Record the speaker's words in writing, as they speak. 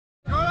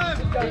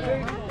Let's go,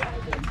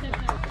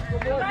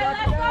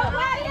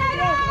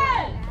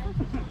 Gladiators!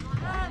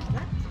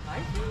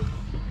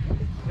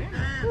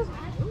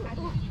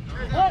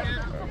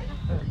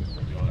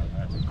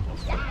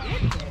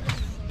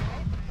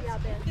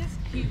 This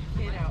cute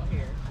kid out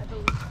here. I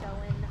believe so.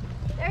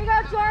 There you go,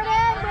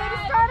 Jordan. Way to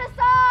start us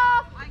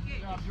off.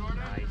 Good job, Jordan.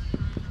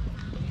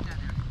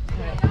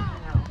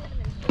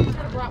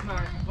 I brought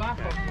my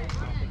waffle. Oh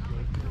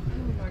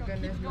my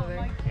goodness, mother.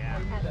 Yeah,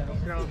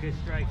 throw good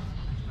strikes.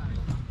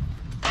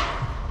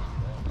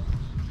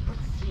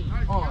 Let's see.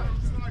 On.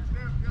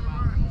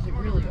 Is it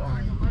really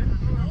on?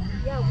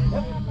 Yeah, we did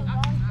it on the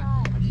wrong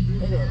side.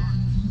 It is.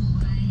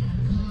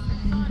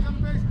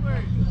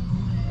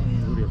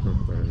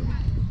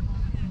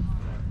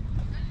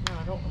 No,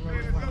 I don't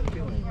remember what I'm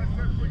doing.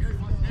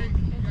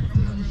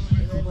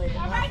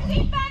 All right,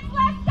 defense,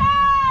 let's go!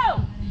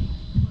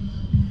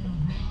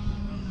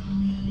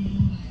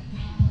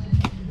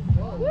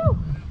 Woo!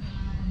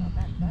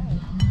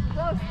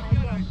 Close,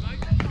 Michael.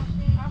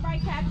 All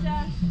right,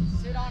 catcher.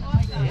 Sit on it.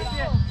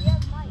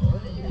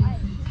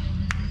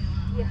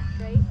 Yeah,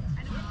 straight.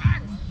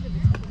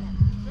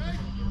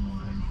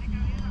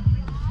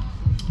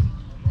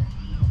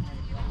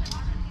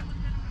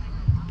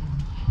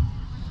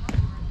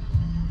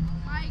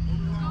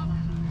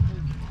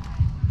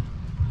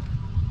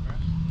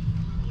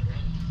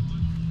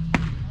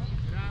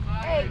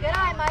 Hey, good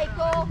eye,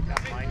 Michael.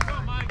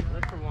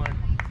 Look for one.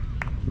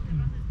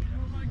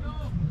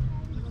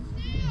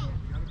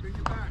 Gotta beat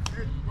you back.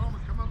 Hey,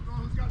 Roman, come up,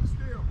 who's got the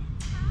steal?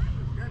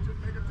 Catch it,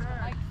 take a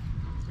tag.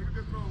 Take a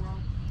good throw,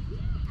 Roman.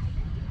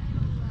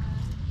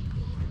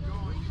 Keep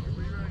going.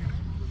 Be ready.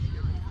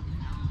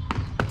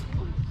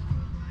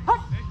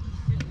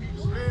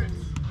 Spins.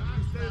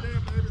 Stay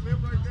there, baby.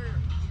 Live right there.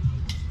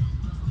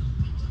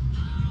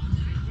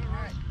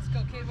 Alright, let's go,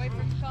 kid. Wait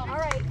for it to come. All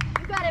right,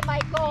 you got it,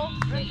 Michael.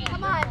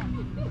 Come on.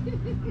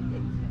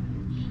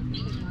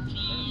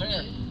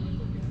 Fair.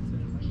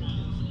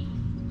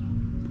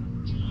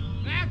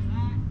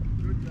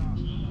 Good job.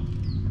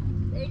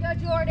 There you go,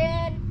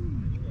 Jordan.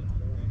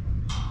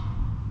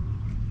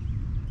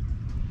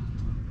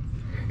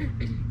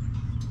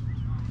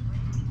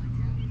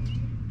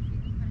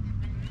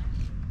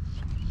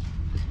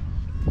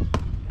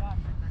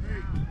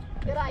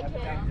 Good eye,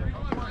 kid.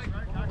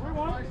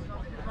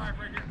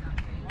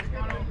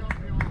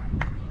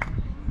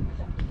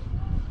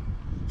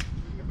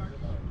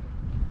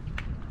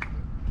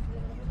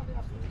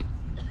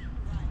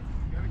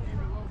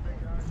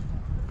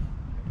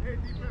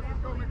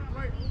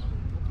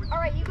 All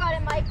right, you got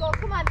it, Michael.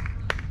 Come on.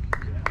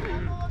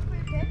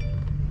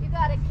 You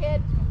got it,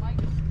 kid.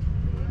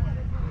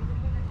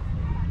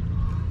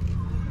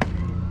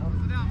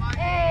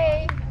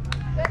 Hey,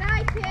 good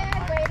eye, kid.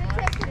 Way to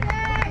take the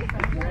day.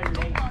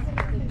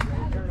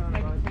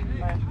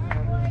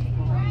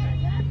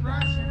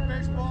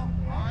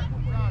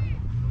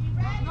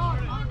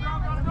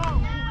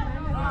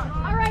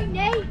 All right,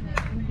 Nate.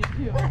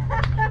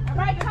 All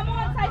right, come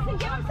on, Tyson.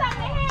 Give him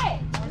something to hit.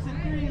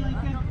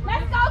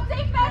 Let's go,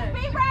 defense.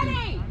 Be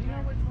ready.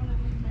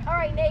 All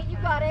right, Nate, you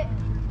got it.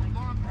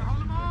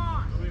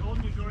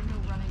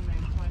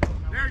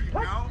 There you go.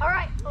 All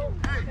right.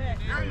 Hey,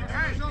 there you go.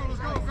 Hey, let's go.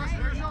 Let's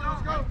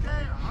go.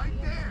 Right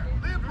there.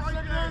 Live right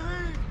there.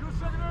 Do a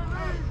secondary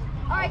lead.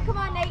 All right, come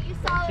on, Nate. You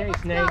solid. Chase,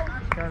 Let's Nate. go.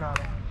 Turn on it.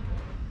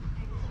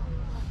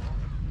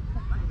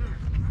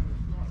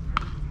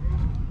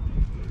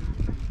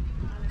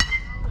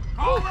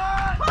 Call it!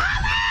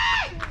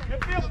 Get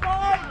the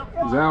ball!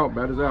 He's out.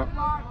 Bat is out.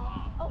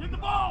 Get the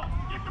ball!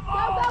 Get the Go,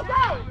 ball! go, go.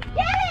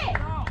 Get it.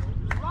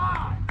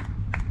 Right.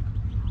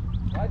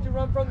 Why'd you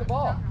run from the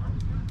ball?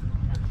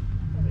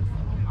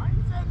 I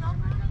ain't said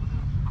nothing.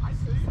 I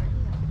see.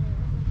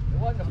 It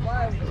wasn't a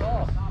fly, it was a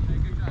ball.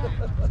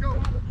 Let's go.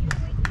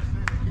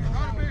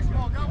 Got a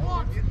baseball. Got one.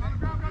 On the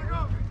ground, gotta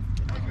go.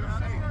 Hey, you have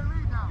secondary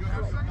lead now. You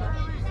have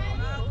secondary lead.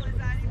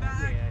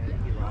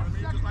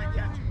 Just like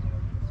catching.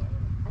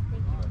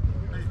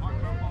 Hey, Mark,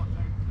 come on.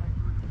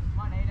 Come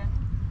on, Aiden.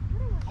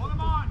 Hold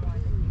him on.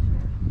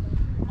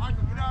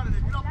 Michael, get out of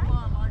there. Get off the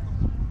line, Michael.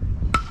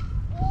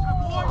 That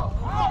boy.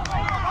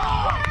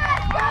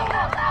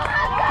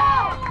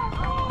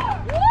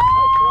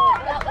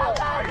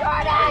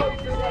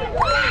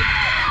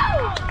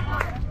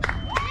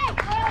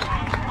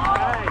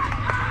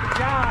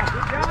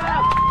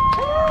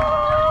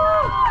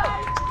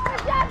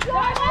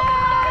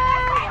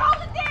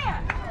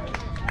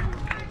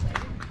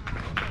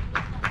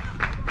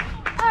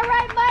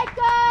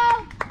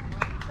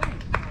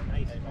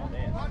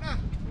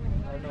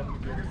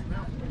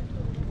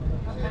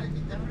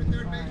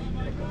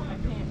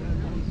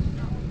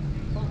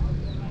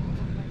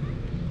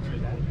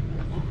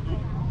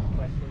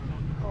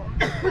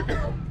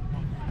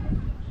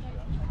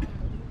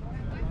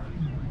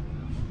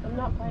 I'm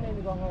not planning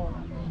to go home.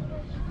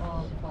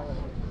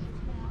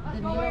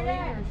 Did Mia leave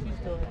or is she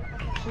still there?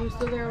 She was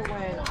still there when I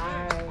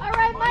All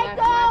right, left, and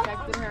I Michael.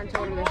 texted her and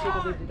told her that she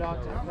could leave the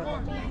dogs out. But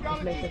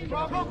just make sure to get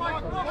off the Go,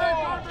 Michael. phone. Hey,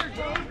 let's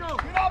go.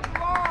 Get off the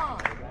line.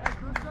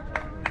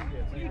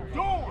 What are you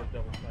doing?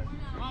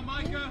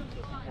 Micah.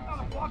 You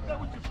gotta block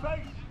that with your face.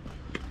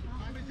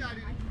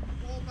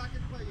 Ball back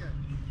and play yet.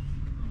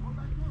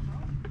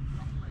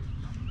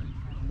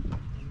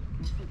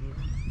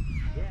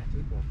 Yeah,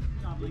 people.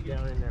 Get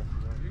down in there.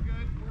 You're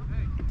good.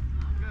 Hey,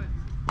 good.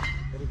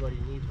 Anybody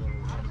needs one.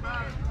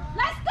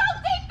 Let's go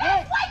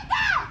defense, wake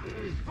up!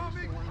 Come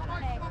on,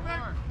 Mike. Come on,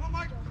 Mike. Come on,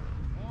 Mike.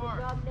 More.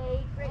 Good job,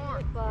 Nate. Great More.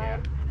 hit, bud. Yeah.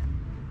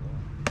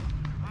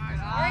 Nice.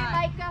 All right,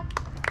 Micah.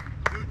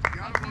 Dude, you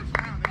gotta work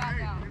down.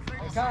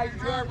 Okay, you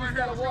just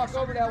gotta walk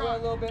over that one a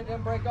little bit,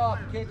 then break off.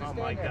 You can't just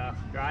Come on, stand there.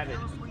 Micah. Drive it.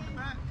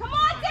 Come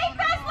on,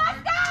 defense,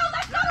 let's go!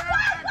 Let's go,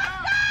 Bud,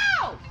 let's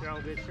go! Throw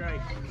good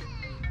strike.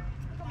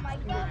 Come on,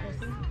 Micah.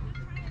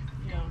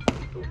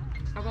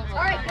 How about All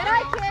right, good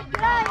eye, kid,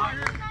 good eye.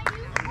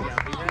 Yeah,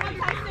 be Come on, ready.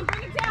 Tyson,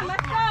 bring it down,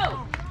 let's go.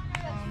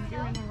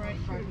 You're in the right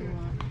parking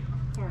lot.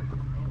 Park.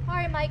 All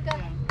right, Micah.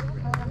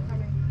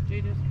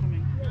 Jada's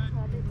coming.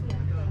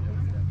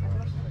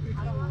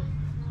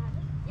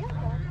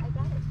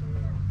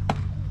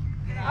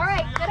 All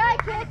right, good eye,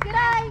 kid, good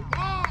eye.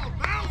 Ball,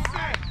 bounce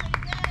it.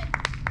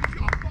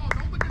 Shot ball.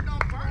 Don't look at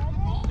that first. The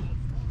ball.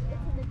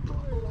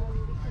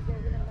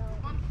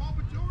 On the ball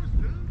with yours,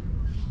 dude.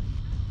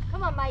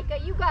 Come on, Micah,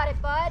 you got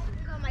it, bud.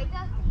 Come on,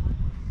 Micah.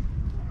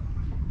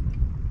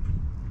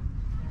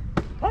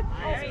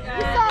 There you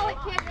You saw it,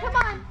 kid, come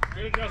on.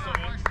 Good adjustment,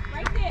 man.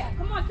 Right there,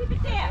 come on, keep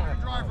it there.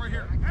 Drive right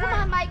here. Come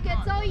on, Micah,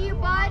 it's all you,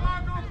 bud. Come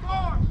on, go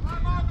forward.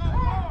 Come on, go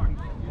forward.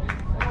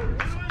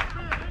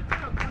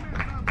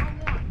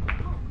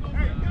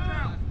 Hey, get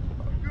down.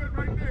 Good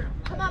right there.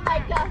 Come on,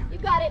 Micah, you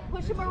got it.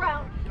 Push him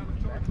around.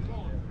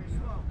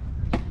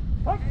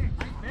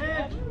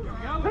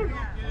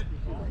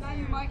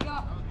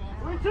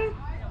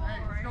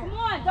 Come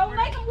on, don't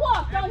make him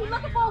walk. Don't, he's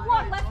looking for a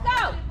walk. Let's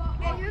go.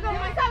 And you're going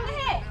to find something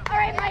to hit. All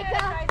right,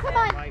 Micah, come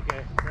on.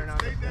 Micah, turn on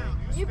the Stay down.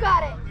 You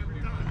got it.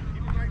 Every time.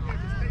 Keep it right there.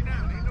 Just stay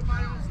down. Ain't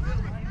nobody else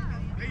still.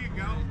 There you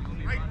go.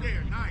 Right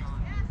there. Nice.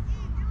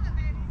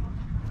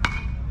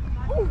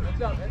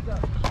 Heads up, heads up.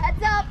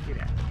 Heads up.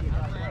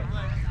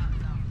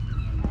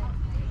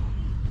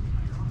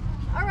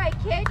 All right,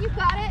 kid, you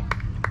got it.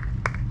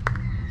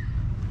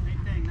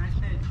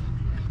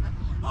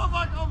 Oh,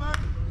 Mike, oh, man.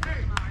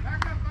 Hey,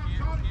 back up,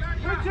 Charlie, back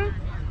up.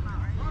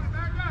 Charlie,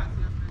 back up.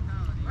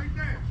 Right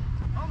there.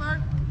 Oh,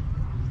 man.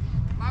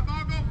 My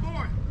ball go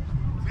forward.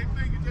 Same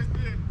thing you just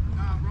did,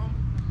 bro.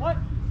 What?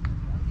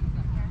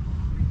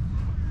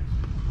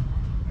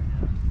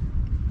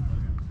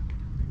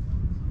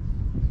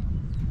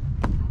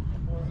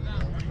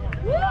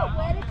 Woo,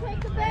 way to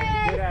take the Good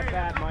bag. at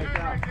bat, Right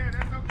Micah. there.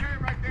 That's okay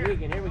right there.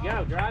 Regan, here we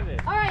go. Drive it.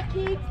 All right,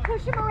 Keith,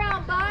 push him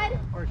around, bud.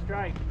 First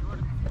strike.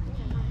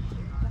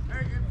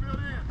 Hey, infield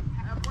in.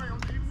 Halfway, on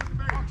the even with the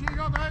base. Oh, here you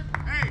go, man.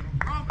 Hey,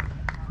 Roman,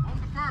 on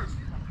the first.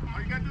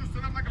 All you got to do is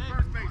sit up like a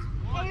first base.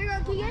 Here you go,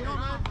 Keegan. Go,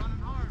 man.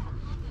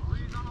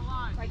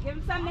 All right, give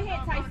him something to hit,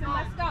 Tyson.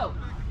 Let's go.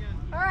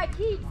 All right,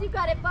 Keith, you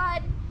got it,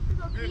 bud.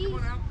 Go, Hey, Keith. come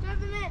on out. Drive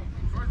him in.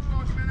 First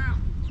ball, man out.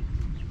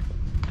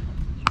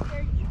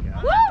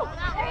 Woo!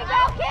 There you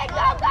go, kid.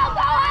 Go, go,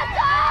 go,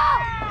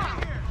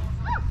 hustle!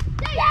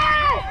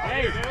 Yes!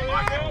 Hey, there we go.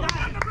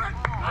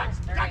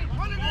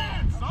 Run it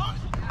in, son.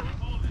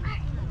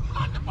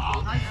 On the ball.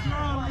 Nice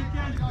throw,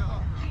 Lincoln.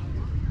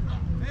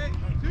 Hey,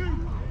 two.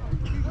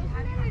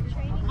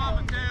 Come on,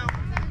 Mateo.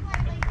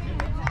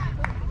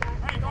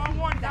 Hey, go on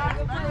one,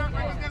 guys. Back up,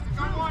 back up.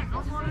 Go on.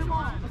 Don't run him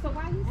on.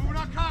 Moving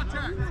on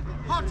contact.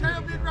 Hot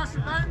tail, be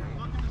aggressive, man.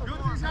 Good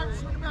things happen.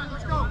 Swing it back.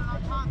 Let's go.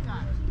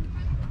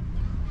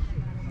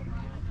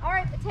 All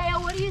right, Mateo,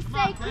 what do you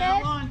say, kid?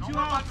 Don't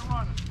worry about the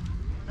runner.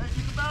 Hey,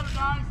 keep it better,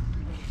 guys.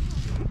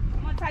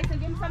 Come on, Tyson,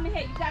 give him something to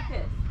hit. You got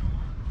this.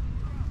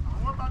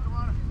 Don't worry about the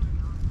runner.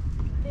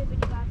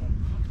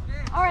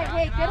 All right,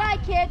 hey, good eye,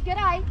 kid. Good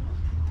eye.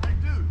 Hey,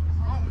 dude,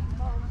 Roman,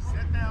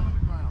 sit down on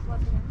the ground.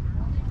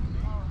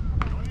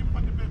 Don't even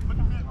put the bit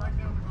right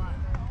there on the ground.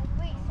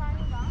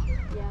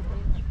 Yeah,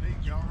 There you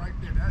go, right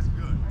there. That's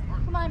good.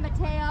 come on,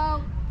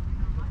 Mateo.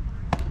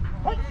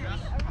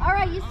 All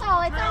right, you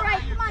saw it. It's all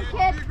right. Come on, Be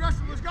kid.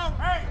 aggressive. Let's go.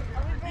 Hey,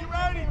 be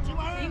ready. 2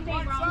 hands,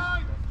 right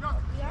side.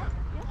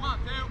 Come on,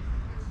 Theo.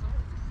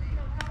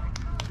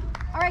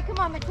 All right, come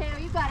on, Mateo.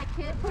 You got it,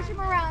 kid. Push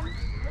him around. Good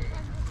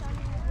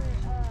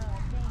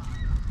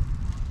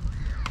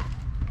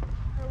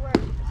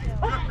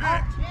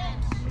pitch.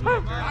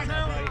 Nice,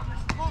 buddy.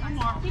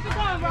 Keep it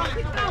going, bro. Keep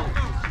it going.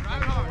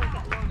 Right hard.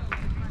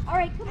 All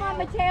right, come on,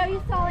 Mateo.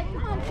 You saw it.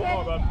 Come on, kid.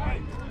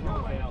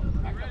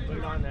 Put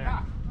it on there.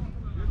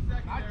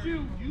 Not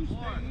you. You stay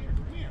here.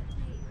 Come here.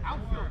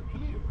 Outfield.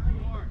 Come here.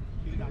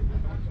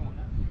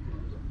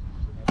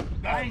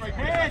 Nice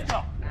pitch.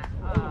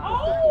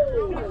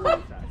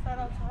 Oh!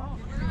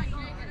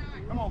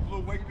 Come on,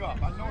 Blue. Wake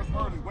up. I know it's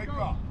early. Wake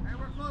up.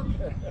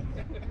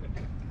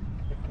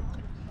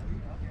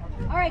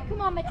 All right,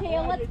 come on,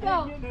 Mateo. Let's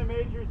go. Getting the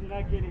majors, you're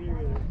not getting here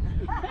either.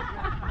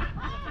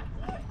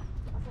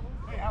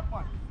 Hey, have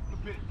fun.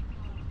 Good pitch.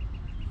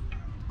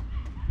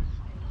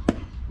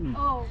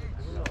 Oh,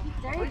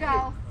 there you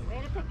go.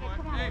 Way to pick it.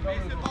 Come on.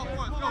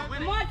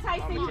 Come on,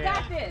 Tyson. You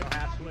got this.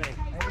 Half swing.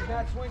 Hey, he's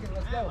not swinging.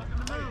 Let's go.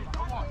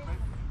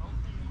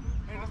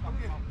 Hey, let's go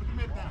get him. Put the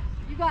mid down.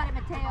 You got it,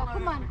 Mateo.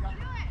 Come on.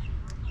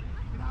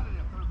 Get out of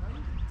there, third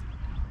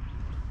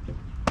base.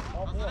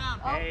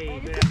 Oh, Hey, way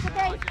to good. pick the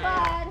base,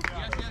 bud.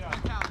 Yes,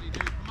 mentality,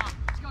 dude. Come on.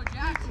 Let's go,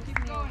 Jack. Keep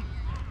going.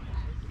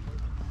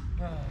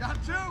 Got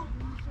two.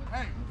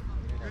 Hey,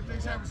 good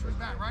things happen. Swing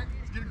back, right?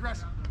 Let's get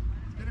aggressive.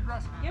 Let's get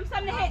aggressive. Give him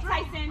something to hit,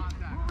 Tyson.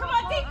 Come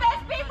on,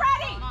 defense. Be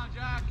ready. Come on,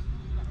 Jack.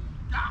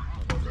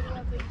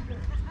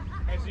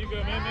 Hey, so you go,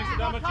 man. Makes it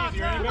that much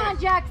easier. Come on,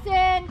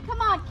 Jackson.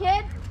 Come on,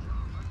 kid.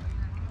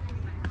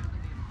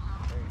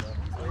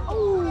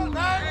 Ooh.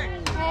 Hey,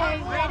 way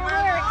to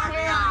wear it, kid.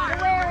 Way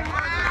to wear it.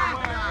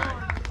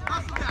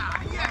 Hustle down.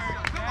 Yes.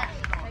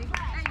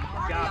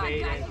 Good job,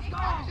 Aiden.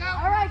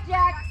 All right,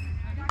 Jack.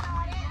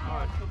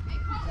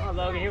 Come on,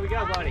 Logan. Here we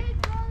go, buddy. He's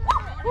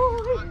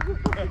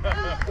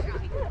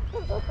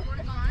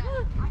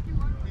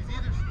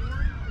either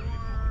scoring or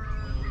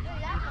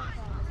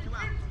 2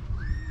 outs.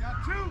 Got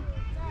two.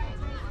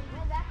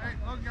 Hey,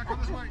 Logan, gotta come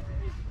this way.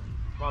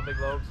 Come on, big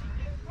Logs.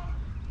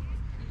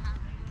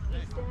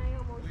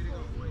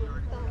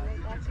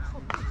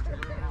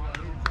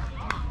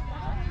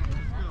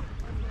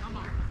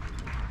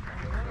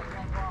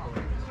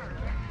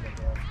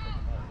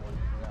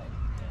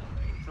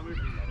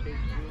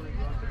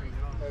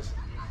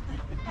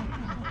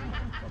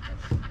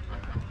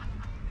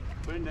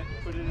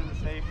 Put it in the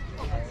safe.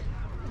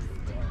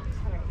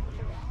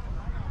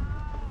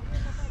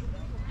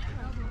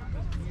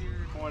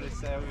 What is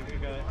that? We're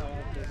gonna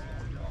this.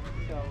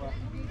 So,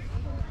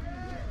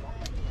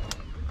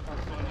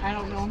 I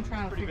don't know. I'm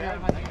trying to figure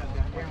out how to get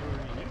down here.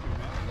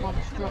 On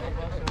the struggle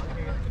bus over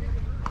here.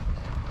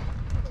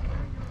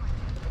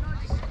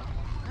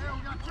 Hey, we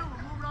got two.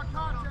 We're moving our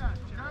contact.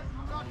 Okay?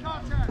 Moving our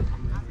contact.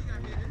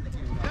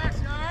 Next,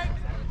 all right?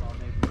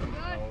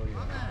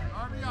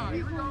 RBI.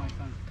 Here we go.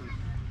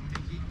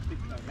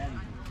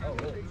 Oh,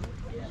 really?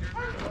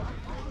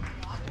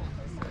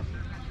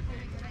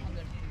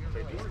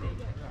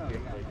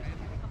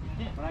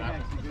 but I got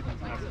some good ones.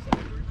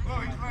 Oh,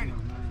 he's ready.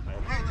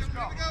 Hey, let's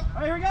go. All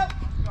right, here we go.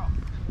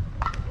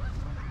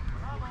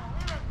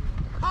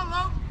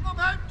 Hello. Come on,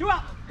 babe. 2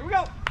 out. Here we go.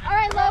 All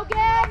right,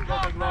 Logan. Go,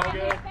 big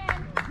Logan.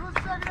 Good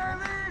secondary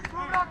lead.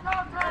 Moving our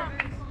contact.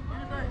 Get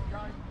it base,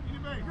 guys. Get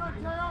it base. Good,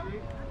 Teo.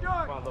 You're good.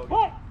 Come on, Logan.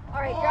 Boy. All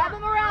right, grab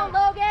him around,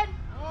 Logan.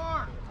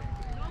 Four.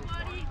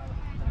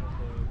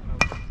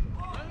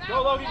 Go,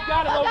 Logan. You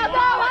got it, Go, Logan. go, go.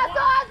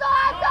 Hustle, hustle,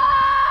 hustle.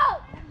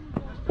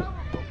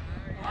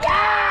 Yes!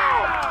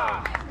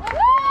 Woo!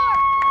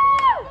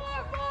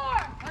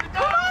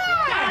 Come on!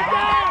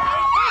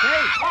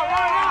 Hey, all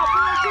right, out.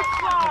 Good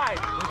slide.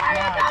 There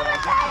you go,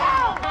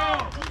 Mateo.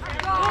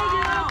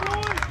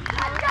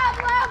 Good job,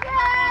 Logan.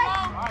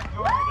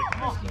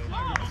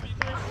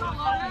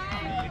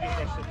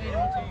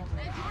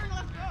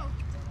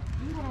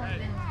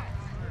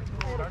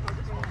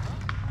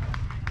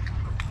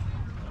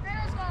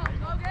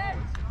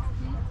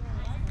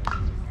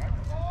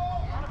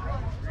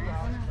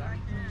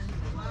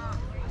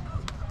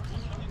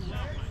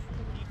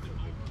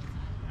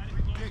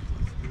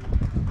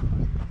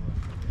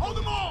 Hold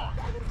them on.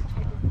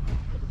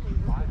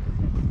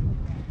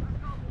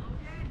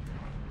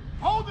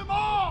 Hold them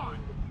on.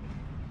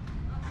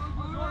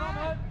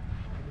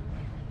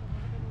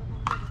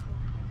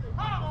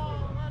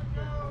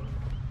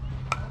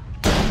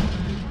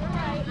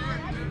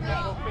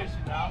 Go fish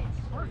now.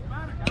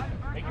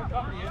 Make him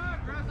cover you. I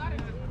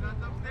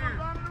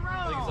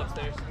think it's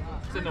upstairs.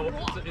 It's in the.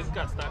 It's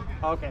got stuck.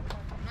 Okay.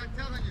 I'm not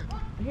telling you.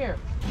 Here.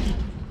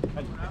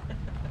 Hey.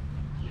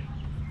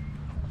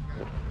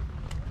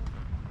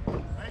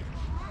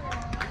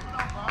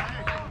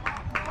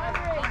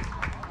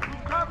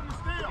 Who's grabbing the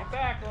steal? Get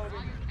back,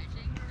 Logan.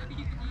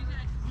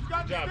 Who's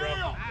got Good the job, bro.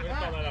 steal? We're gonna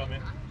call that out,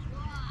 man.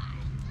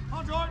 Come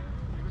on, Jordan.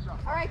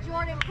 All right,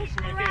 Jordan, push him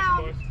Communication,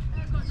 around. boys.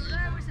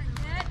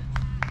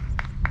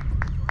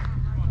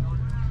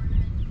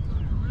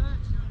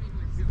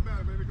 Get the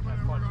batter, baby. Come on,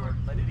 Come on, everyone.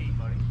 Jordan. Let it eat,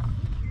 buddy.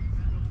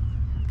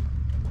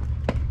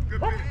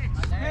 Good pitch.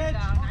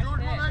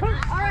 Jordan, one leg,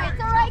 All right,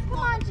 it's all right. Come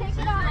on, shake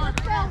it off.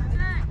 Let's go.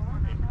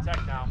 Hey,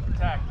 attack now.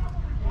 Attack.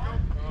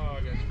 Oh,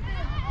 I got you.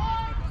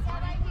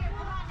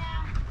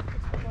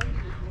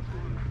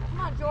 Come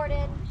on,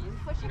 Jordan.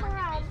 Push him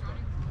around.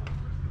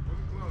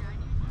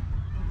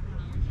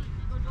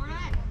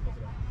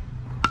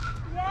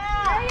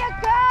 There you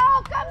go.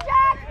 Come,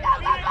 Jack. Go,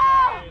 go, go.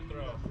 Good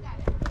throw.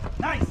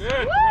 Nice.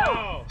 Good Woo!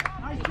 throw.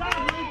 Nice job,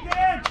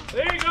 Lincoln.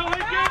 There you go,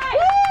 Lincoln.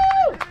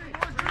 Woo!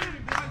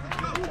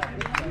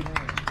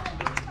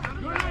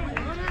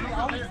 He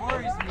always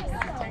worries me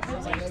because it takes so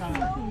much time.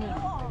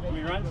 How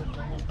many runs?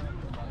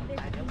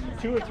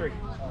 2 or 3?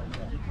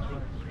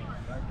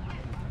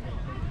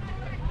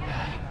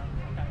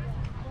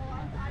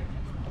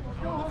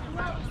 Oh,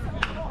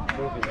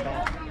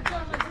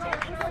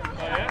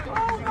 yeah?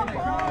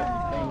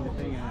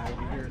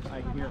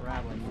 I can hear it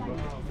rattling.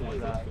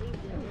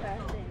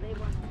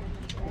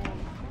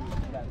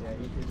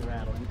 It's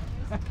rattling.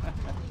 The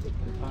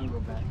tongue go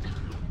back.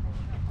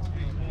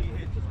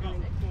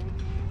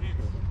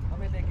 How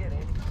many they get,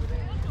 Andy?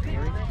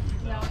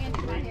 No,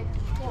 Andy might hit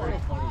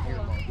 4.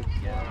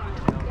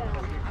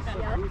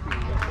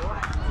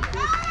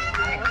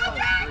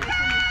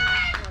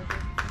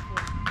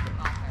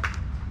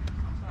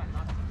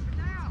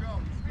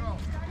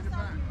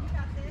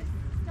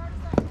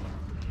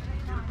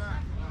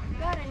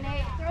 Got it,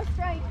 Nate. Throw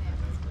straight.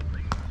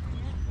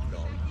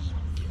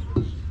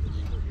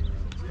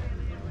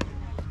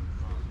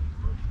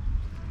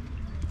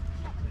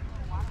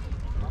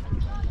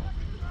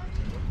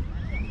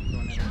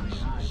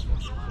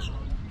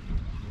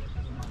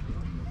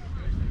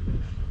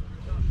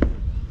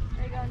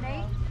 There you go,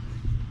 Nate.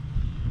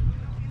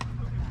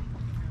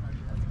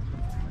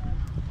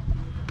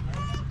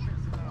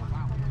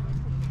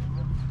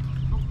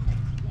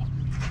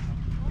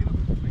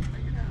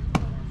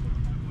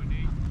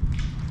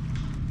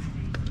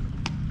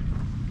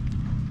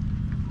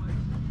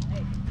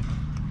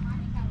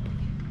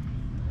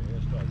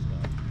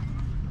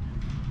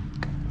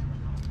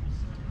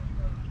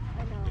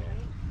 I know, right?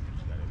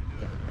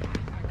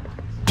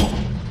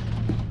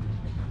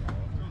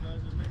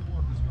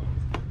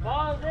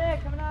 Ball's in,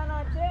 coming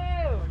on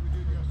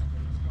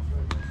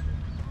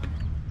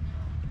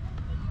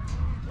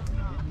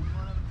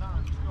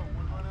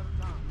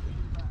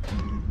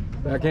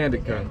 2.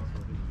 Backhanded cut.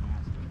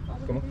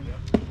 Come on.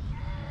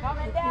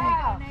 Coming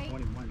down. Nate.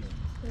 21.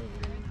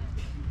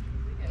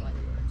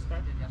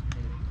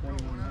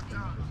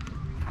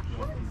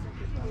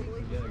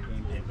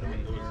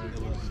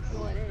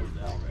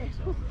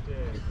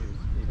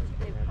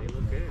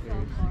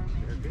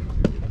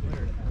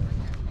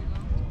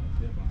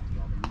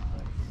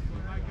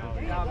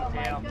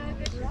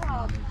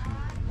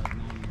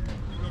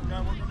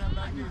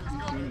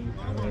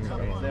 Good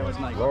job. There was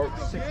like Lord,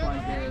 6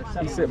 right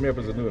there. he set me up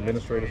as a new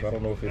administrator, so I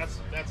don't know if it's.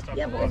 That's tough.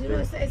 Yeah, but you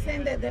know,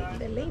 send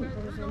the link,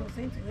 por eso no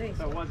sé today.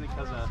 So it wasn't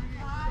because of.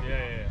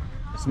 Yeah.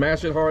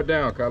 Smash it hard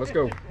down, Kyle. Let's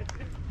go.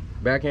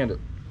 Backhanded.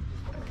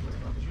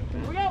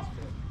 Here we go.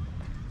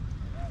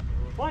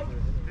 What?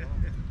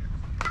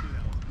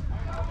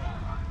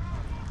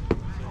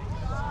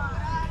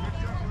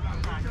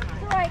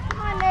 Right,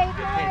 come on, Nate.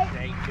 Right.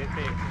 Nate, good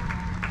pick.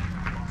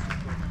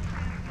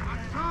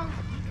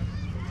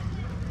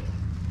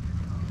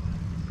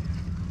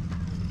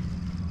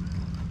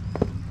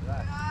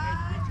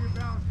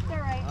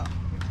 They're right.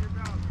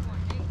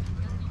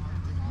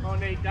 Come on,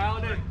 Nate, dial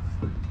it in.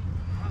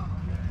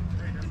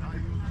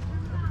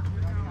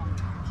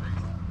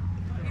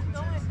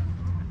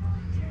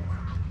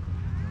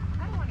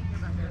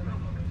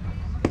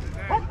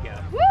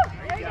 Woo!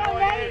 There you go,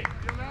 Nate.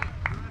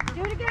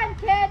 Do it again,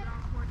 kid. Hey,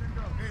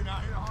 now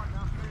hit it hard.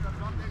 Now straight up.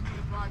 Drop that knee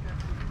and drive that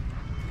knee.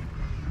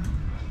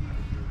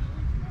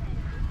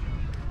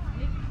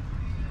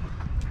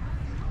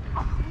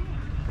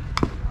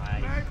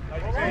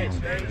 Hey,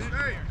 Stay.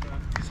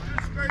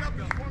 Just straight up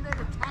and swung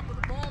over top of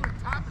the ball and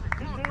top of it.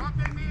 Come on, drop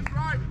that knee and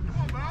drive it.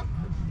 Come on, Bob.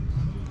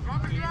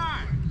 Drop and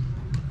drive.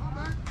 Come on,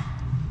 man.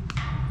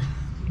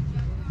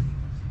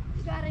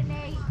 You got it,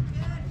 Nate.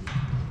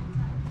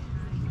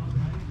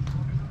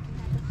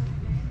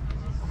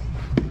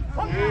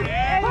 There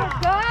you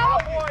go.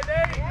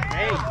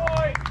 Hey.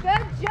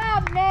 Good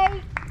job,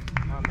 Nate.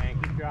 Come on, man,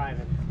 keep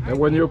driving. That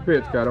wasn't your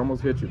pitch, Kyle. I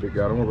almost hit you, big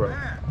guy. Don't worry.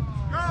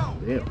 Go.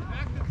 Damn.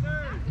 Back to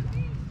third.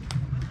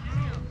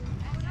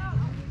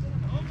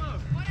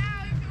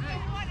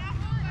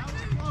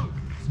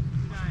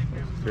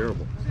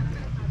 Terrible.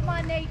 Come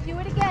on, Nate. Do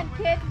it again,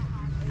 kid.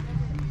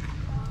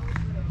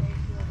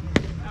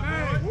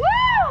 Woo!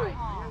 Oh.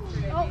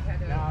 No,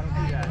 don't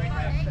do that.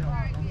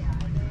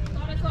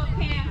 Let's go,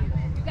 Cam.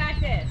 You got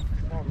this.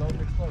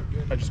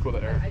 I just scored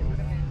the error.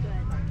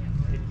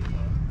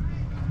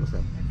 What's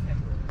that?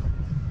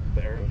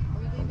 The error.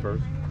 On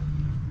first?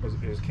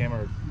 It was Cam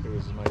or it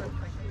was Michael?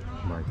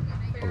 Mike.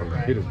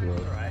 Okay, hit his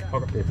glove.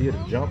 Okay. If he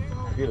had jumped,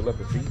 if he had left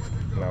his feet,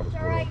 then I would All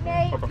score. right,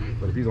 Nate. Okay.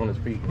 But if he's on his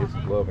feet, hits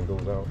his glove and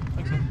goes out.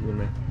 Thanks, man. You and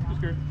me.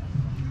 Just good.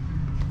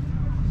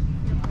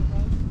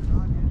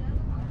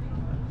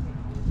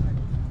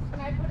 Can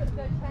I put the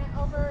tent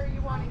over, or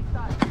you want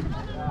inside?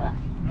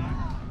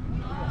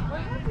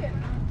 What is it?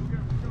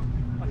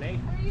 Come on, Nate.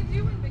 What are you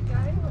doing, big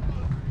guy?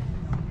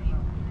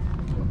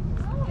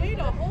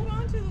 Ada, hold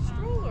on to the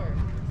stroller.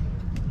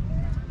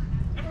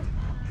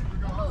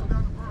 Go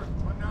down the first.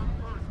 One down the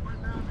first. One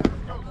down.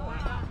 Let's go. One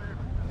down there.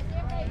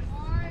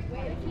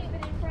 Way to keep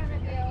it in front of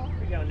you. Here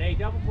we go, Nate.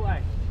 Double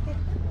play.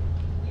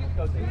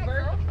 Go deeper.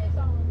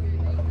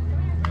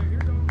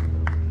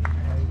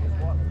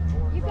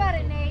 You got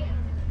it, Nate.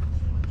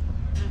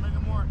 Hey, make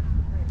it more.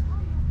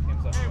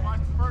 Hey,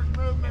 watch the first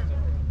movement.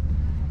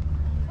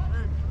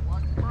 Hey,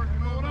 watch the first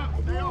movement.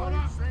 Stay on it.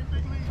 Same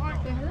big lead.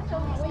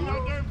 Stay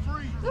out there and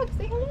freeze. Look,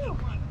 say hello.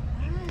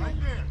 Right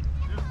there.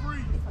 Just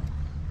freeze.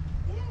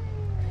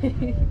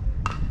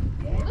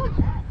 Look.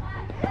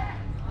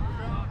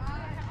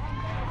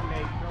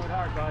 Nate, throw it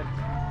hard, bud.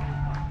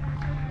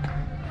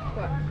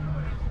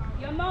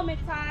 Your moment,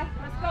 Ty.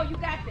 Let's go. You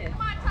got this.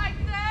 Come on,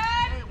 Tyson.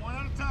 Hey, one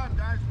at a time,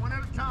 guys. One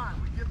at a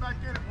time. We get back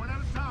in it. One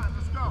at a time.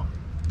 Let's go.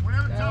 One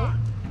at a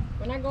time.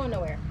 We're not going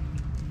nowhere.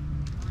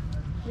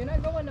 You're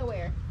not going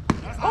nowhere.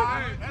 That's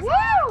high. That's Woo!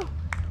 high.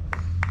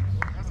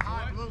 That's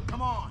high, Blue.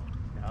 Come on.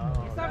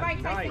 Oh, It's all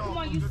right, Tyson. nice. Come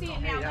on. You see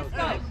it now. Let's Hey,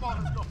 go. come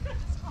on. Let's go.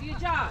 Do your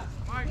job.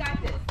 You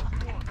got this.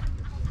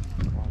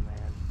 Come on,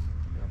 man.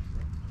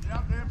 Get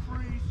out there and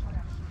freeze.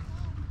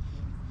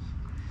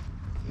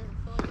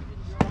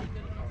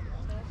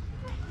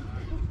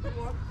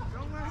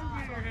 Don't let him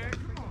get your head.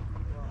 Come on.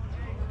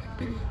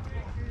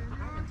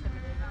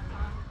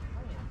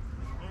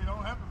 Hey,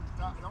 don't have him.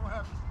 Don't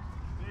have him.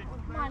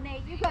 Come on,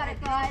 Nate. You got it,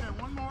 Get out bud.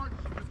 there. One more.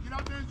 Let's get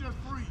out there and just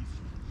freeze.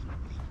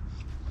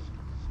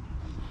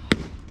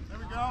 There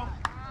we go.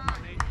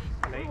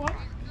 Nate.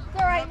 It's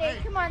all right,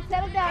 Nate. Come on.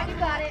 Settle down. You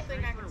got it. You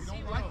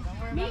don't like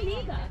it. Me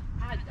neither.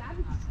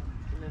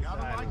 Come inside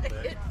a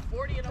little bit.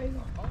 40 and You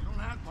don't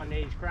have Come on, to.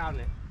 Nate. He's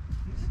crowding it.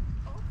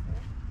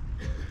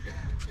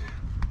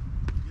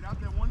 Get out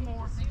there. One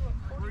more.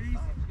 Freeze.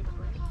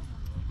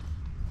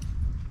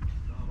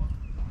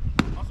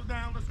 Hustle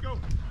down. Let's go.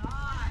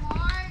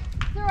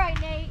 It's all right,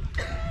 Nate.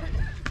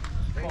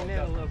 Bring it in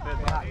a little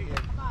bit, Bob. Hey,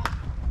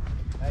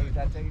 you're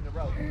not taking the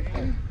rope.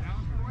 Come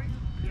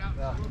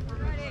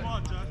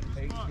on, Judge.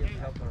 Hey, Come on. give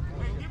help her.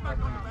 Hey, get back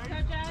on the base. Go,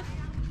 Josh.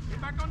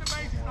 Get back on the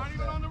base. He's not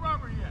even on the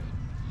rubber yet.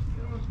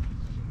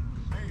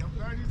 Hey, I'm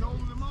glad he's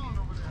holding them on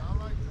over there. I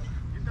like that.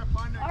 Get that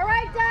fine neck. All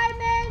right,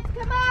 Diamonds.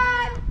 Come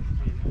on.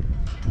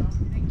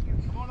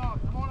 Come on off.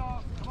 Come on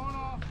off. Come on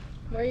off.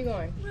 Where are you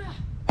going?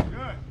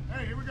 Good.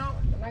 Hey, here we go.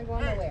 We're not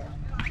going Hey. nowhere.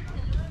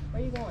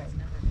 Where are you going?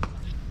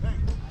 Hey.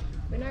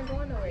 We're not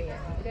going nowhere yet.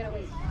 We gotta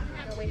wait. We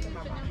gotta wait for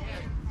Mama.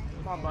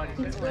 Come on, buddy.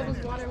 He spilled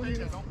his water when he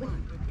was Don't move.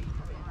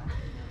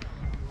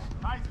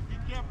 Tyson, be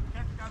careful.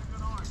 Catch the guy's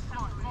good arm.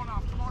 Come on. Come on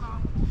off. Come on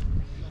off.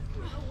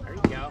 There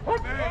you go.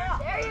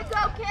 There you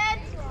go, kid.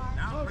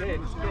 Now, Good.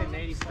 Good,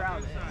 Nate. He's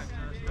crowding it.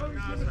 See her?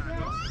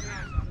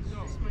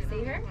 You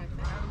see her?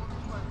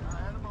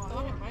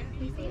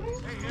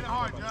 Hey, hit it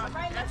hard, Judge. All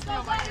right, let's go,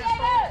 Come on,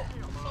 Gladiators.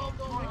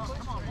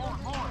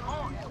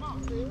 more.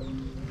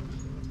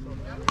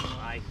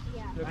 Nice.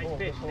 Nice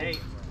pitch, Nate.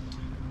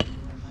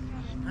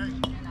 Hey,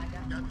 you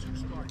got 2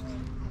 strikes.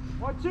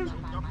 1, 2.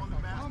 Up on the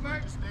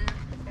bat.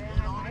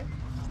 Stand on it.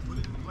 Just put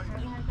it in play.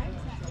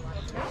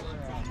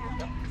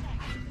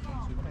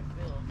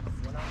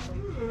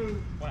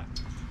 What?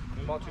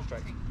 Ball 2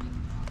 strikes.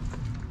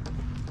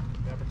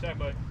 Yeah, protect,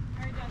 bud.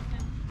 All right,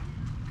 Justin.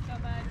 Go,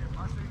 bud.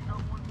 I say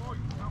come one more.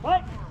 You come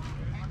What? one more.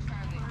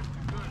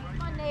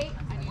 Come on, Nate.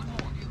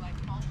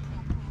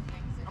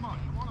 Come on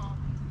off.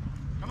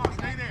 Come on,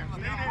 stay there.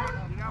 Stay there.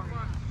 Get out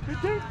front.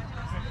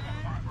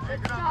 Hey,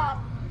 get out.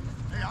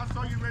 Hey, I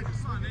saw you ready to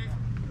sun, eh?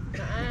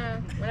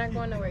 We're not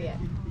going nowhere yet.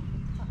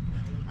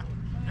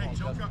 Hey,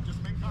 choke up.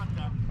 Just make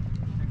contact.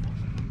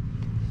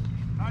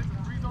 Tyson,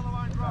 freeze on the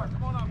line drive.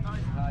 Come on up,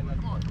 Tyson. Come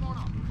on up. Come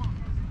on.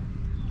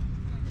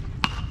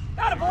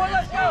 Got it, boy.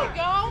 Let's go.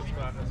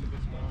 That's a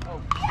good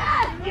spot.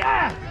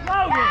 Yes!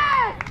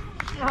 Logan!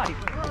 Nice.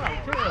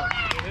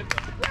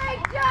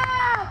 Great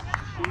job.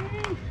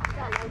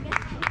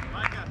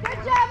 Good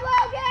job,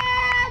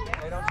 Logan.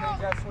 Hey, don't change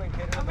that swing,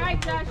 kid. All right,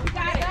 Josh. You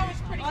got it. That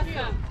was pretty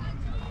awesome.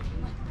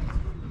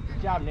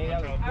 Good job, Nate.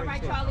 That was a All great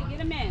right, pitch. Charlie. Get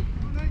him in.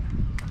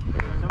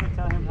 Somebody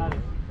tell him how to.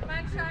 Come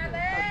on,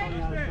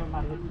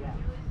 Charlie.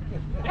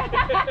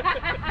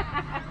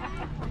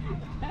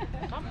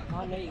 Come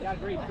on, Nate. You got a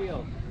great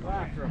field. Go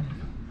after him.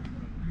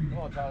 Come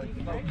on, Charlie.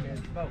 Smoke,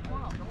 kid. Smoke.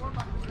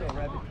 Still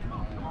ready.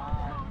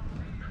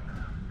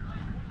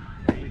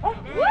 All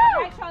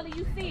right, Charlie.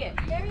 You see it.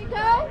 There you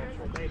go.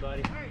 Hey,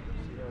 buddy. See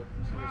the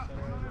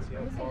center, see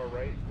how far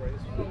right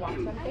is. Watch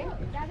something.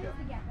 That is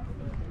the gap.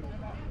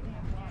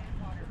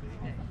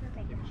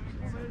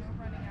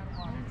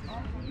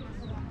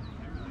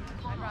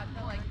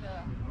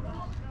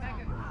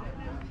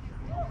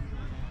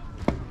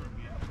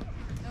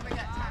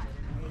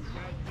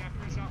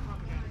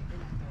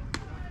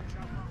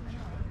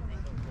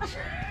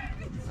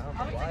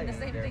 I was thinking the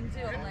same thing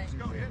too.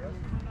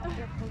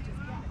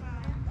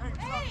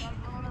 Hey,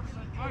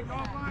 Mike,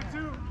 offline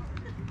too.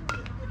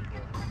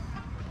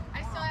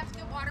 I still have to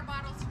get water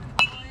bottles for the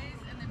boys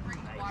and then bring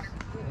the water.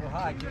 Well,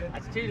 hi, kid.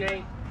 That's 2,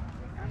 Nate.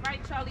 All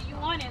right, Charlie. You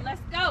on it.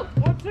 Let's go.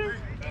 1, 2.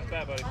 Pass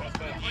that, buddy. Pass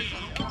that.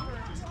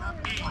 Just snap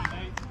it in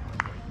play.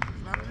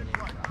 Snap it in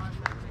play.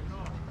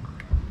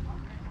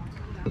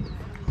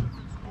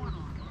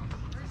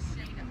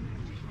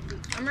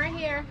 I'm right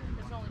here.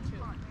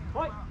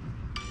 What?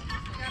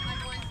 You got my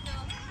boys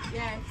still?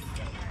 Yes.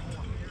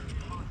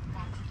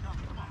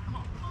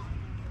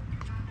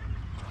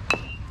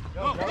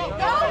 Go, go, go. Go.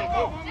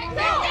 Get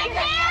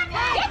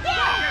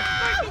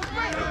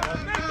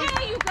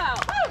there you go.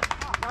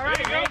 All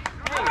right, Nate.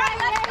 All right,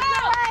 let's go.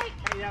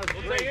 Hey, that was a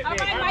We'll great take it. All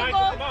pitch. right, All right,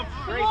 Michael. Michael,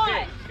 Come Great on.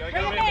 pitch. Gotta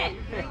Bring get him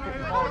him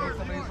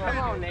in. Come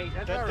on, Nate.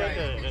 That's all right.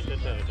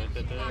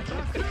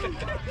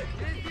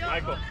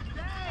 Michael,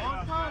 On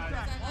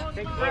contact. On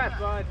Take a contact. breath,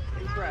 bud.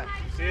 Take a breath.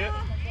 you see it?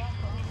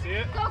 See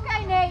it? It's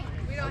okay, Nate.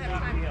 We don't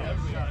have time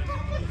for that.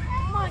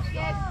 Come on,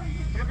 kid.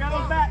 Here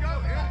goes back.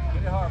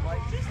 Hit it hard, Mike.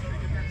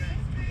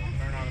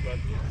 Turn on it, bud.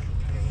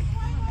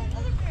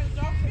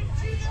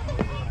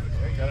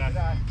 Good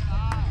eye.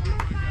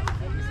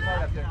 Be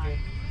smart up there, kid.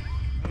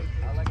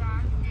 I like it.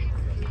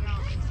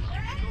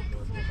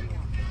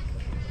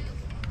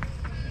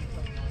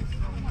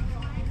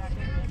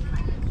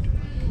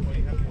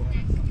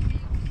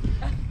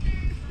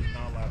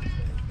 Not allowed.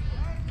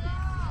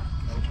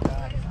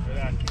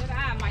 Good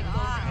eye, Michael.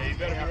 Hey, you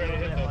better be ready to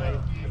hit that,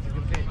 though.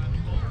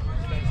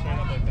 Stand straight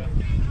up like that.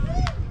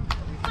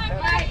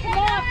 All right, come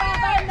on,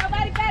 Baba.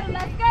 Nobody better.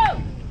 Let's go.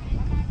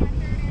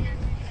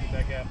 Keep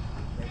that gap.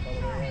 Right all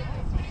the way right.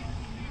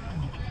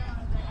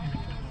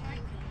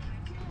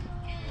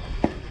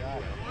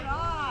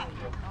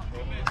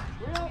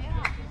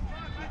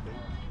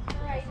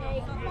 All right,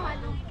 Nate. Come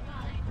on.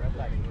 Red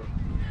light.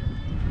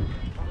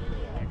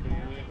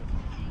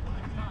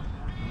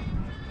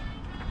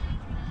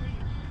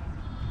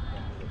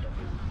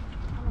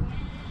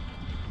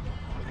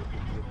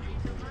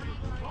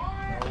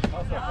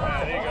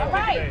 Yeah, there you go. All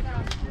right.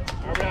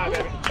 All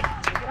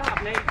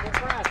right, baby.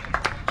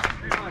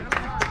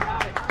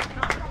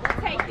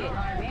 We'll take it.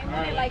 We ain't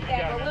win it like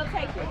that, but we'll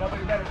take it.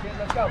 Nobody better, kid.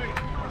 Let's go.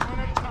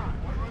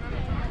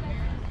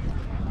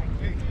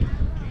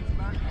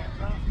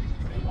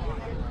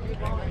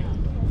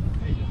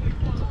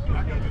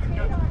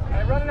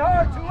 Hey, running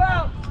hard. 2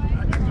 out.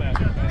 That's that.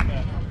 That's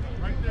that.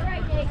 Right there. All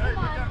right, Nate, come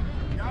on.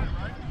 You got it,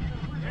 right?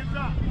 Hands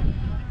up.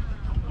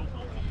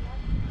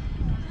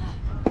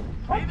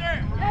 Stay there.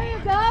 There you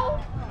go.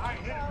 All right,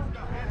 hit it.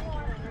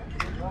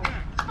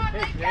 Come on,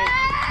 Big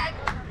Dad.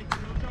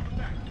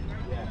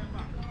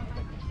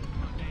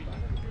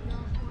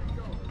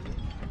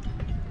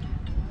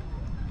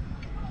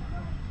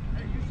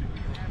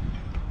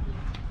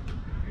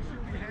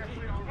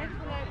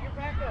 You're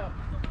back up.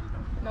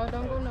 No,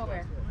 don't go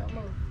nowhere. Don't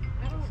move.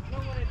 I don't know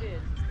what I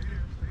did.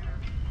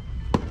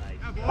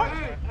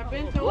 I've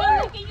been Woo,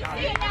 told. can you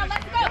see it now?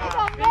 Let's go. Come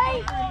on,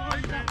 Nate.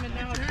 Something and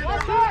now it's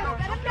One more.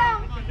 Let him down.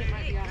 I think it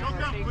might be out of Choke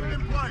our up, pay put it grade.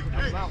 in play.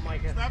 Hey, Out,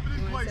 Micah. snap it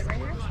in place. Sit right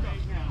here?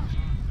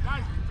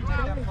 Guys, 2 Got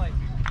out. to play.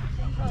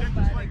 Check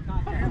this play.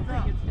 Hands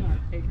up.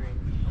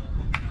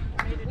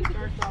 Made it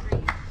start off.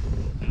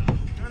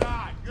 Good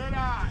eye, good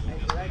eye.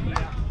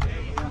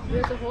 You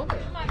have to hold it.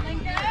 Come on,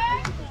 Lincoln.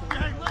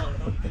 Hey, look.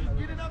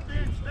 Get it up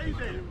there and stay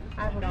there. I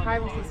have a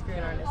privacy screen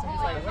on it, so I'm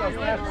just like, Let's go,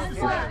 Steph.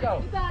 Let's go.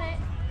 You got it.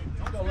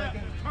 Let's go,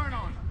 Lincoln. Turn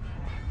on.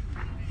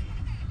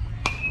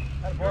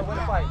 That boy, way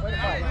to fight. Way to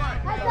fight.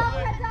 Heads up,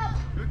 heads up.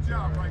 Good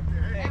job right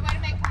there. Hey, Everybody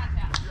make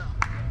contact.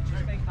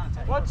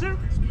 hey. 1, 2.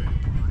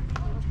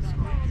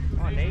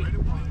 Come on, Nate.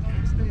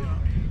 Stay up.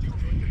 Get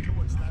to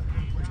it. Snap it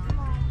in place.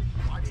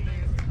 Watch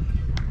stand.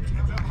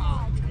 Hands up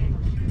high.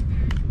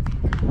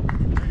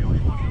 Hey, all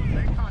you want to do is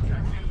make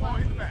contact. See the ball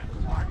hit back.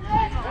 All right,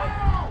 Let's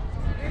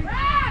go.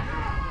 Back.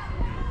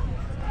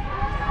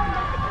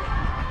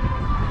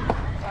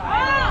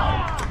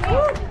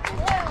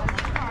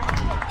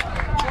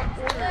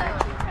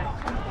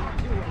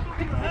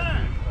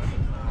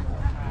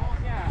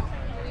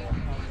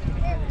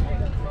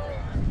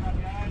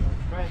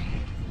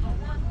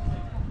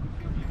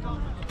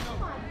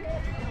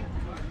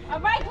 All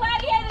right,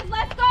 Gladiators,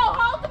 let's go.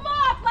 Hold them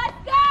off. Let's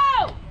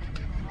go.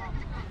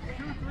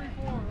 2, 3,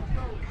 4.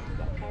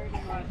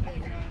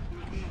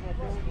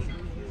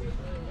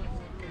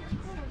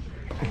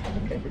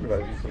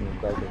 Everybody be sitting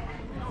back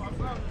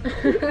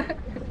there.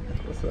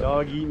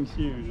 Dog eating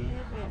shoes.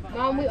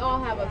 Mom, we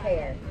all have a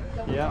pair.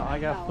 Yeah, I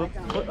got No,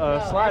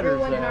 sliders.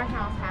 everyone in our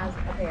house has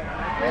a pair.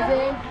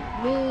 Prison,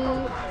 me.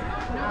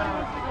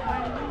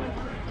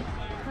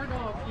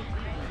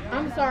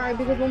 I'm sorry,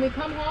 because when we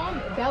come home,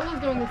 Bella's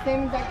doing the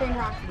same exact thing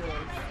Roxy is.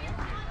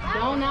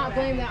 Do not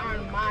blame that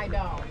on my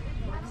dog.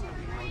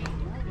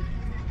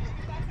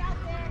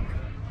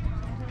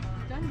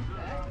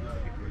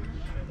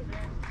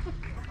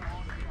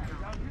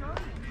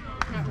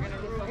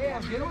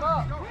 Cam, get him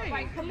up. All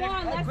right, come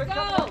on, Hey, let's quit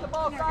coming off the go.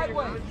 ball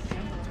sideways.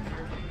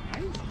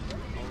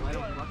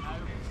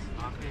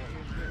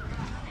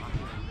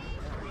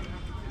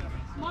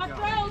 Smart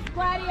throws,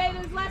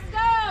 Gladiators, let's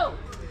go.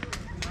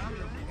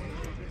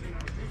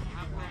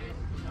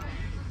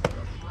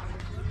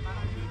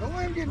 Don't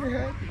let him get in your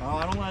head. Oh,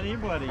 I don't let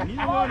anybody. Neither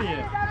one of you.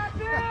 Got on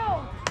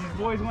Bill. These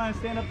boys want to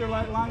stand up there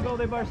like Longo,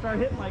 they better start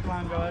hitting like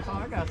Longo. That's all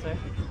I got to say.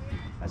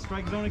 That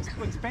strike zone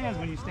expands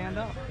when you stand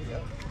up.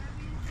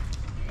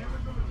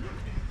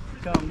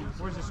 Tell them,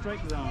 where's the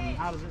strike zone?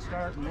 How does it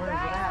start? And where is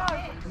it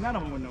at? And none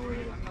of them would know where it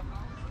is.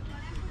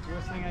 The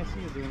worst thing I see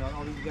is doing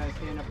all these guys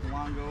standing up in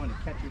Longo and the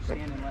catcher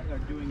standing are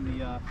doing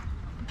the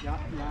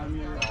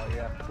Yadamir. Oh,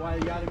 yeah. Why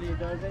Yadamir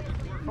does it?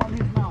 From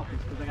his mouth.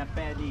 It's because I got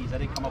bad knees. I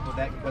didn't come up with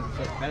that because it's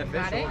just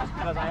beneficial. Got it? It's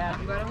because I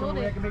have You gotta hold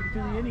I it. can make it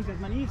through the innings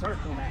because my knees hurt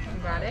so bad.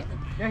 You got it?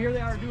 Yeah, here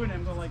they are doing it.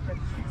 I'm going like,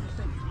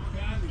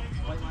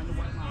 white line to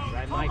white line.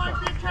 Right, Oh, Mike,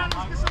 big cat.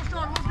 Let's get so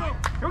strong. Let's go.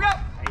 Here we go.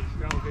 Hey,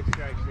 strong, good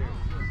strikes here.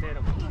 Stand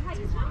up.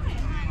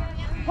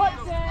 Put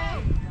it.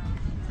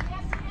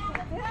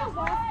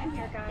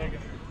 Take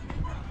it.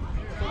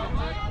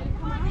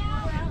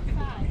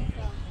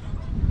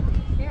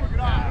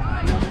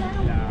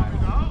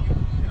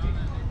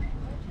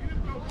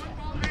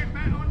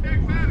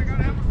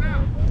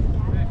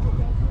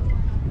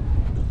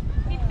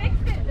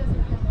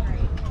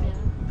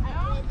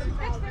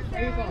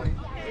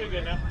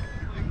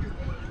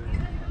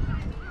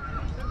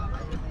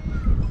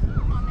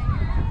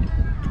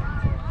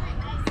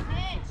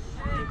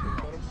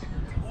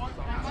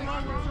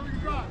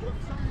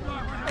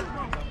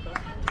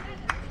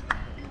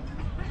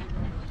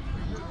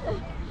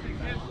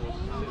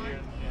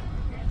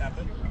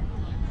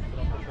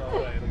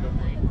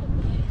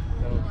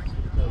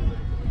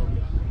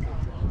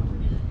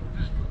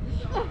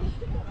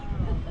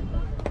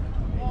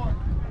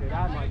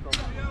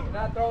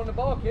 Not throwing the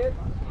ball, kid.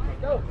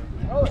 Go.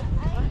 Throw it.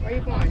 Where are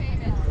you going?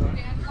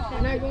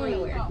 You're not going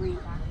anywhere.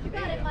 You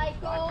got it,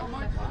 Michael.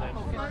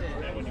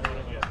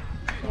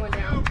 Going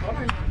down.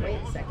 Wait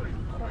a second.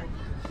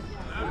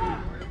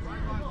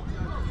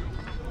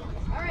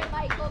 All right,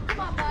 Michael. Come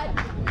on, bud.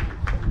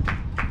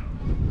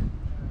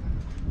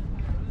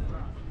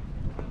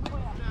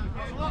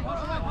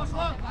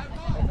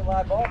 That's a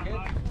live ball, kid.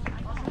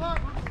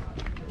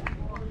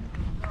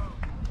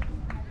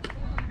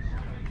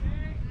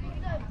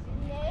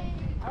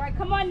 All right,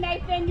 come on,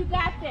 Nathan. You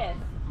got this.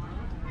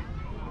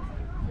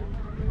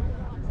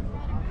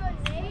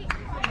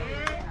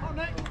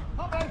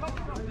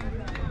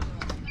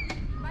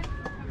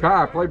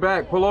 Kai, play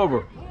back, pull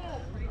over.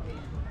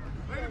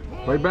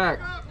 Play back.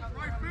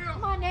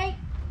 Come on, Nate.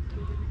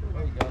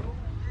 There you go.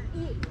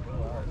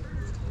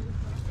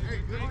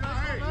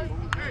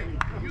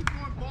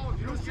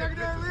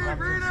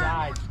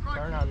 Side.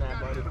 Turn on that,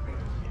 buddy.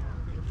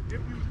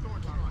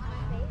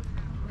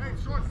 Hey,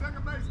 short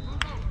second base,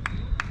 move over.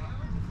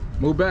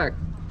 Move back.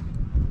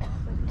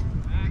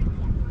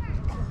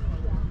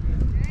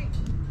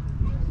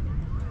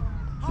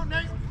 Oh,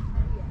 Nate.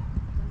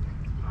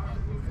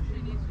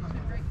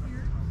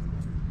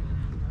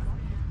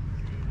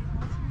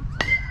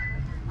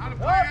 Out of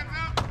play, hands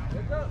up.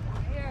 Hands up.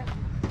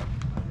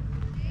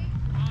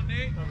 Come on,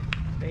 Nate.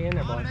 Stay in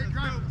there, Come on, buddy. Nate,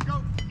 drive, let's go.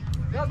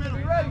 Justin,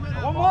 be ready. One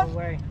more. more.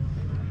 Way.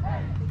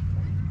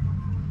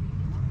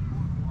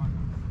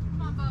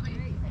 Come on, Bobby.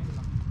 Hey,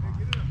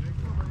 get it up, Nate.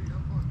 Come on, buddy.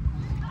 Have fun.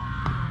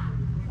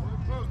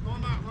 Close, go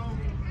on out, Rome.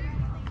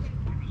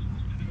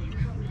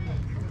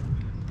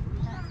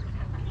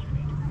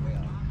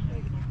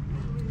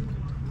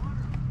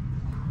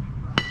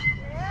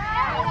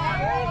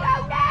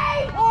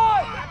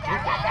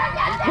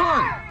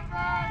 Punt.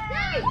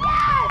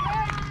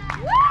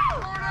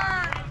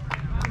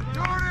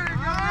 Jordan,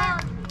 God!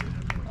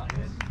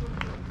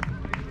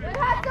 Good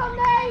hustle,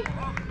 Nate.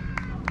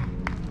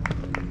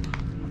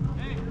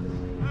 Hey,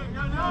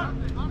 got it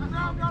on the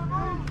ground, gotta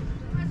move.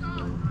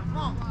 Come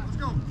on, let's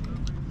go.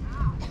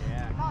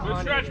 Good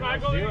stretch,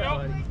 Michael. There you go.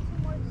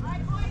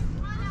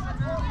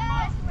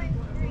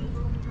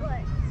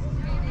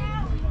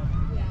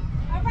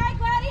 All right,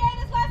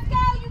 Gladiators, let's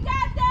go. You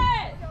got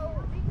this.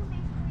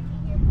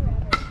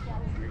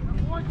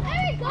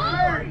 There you go. All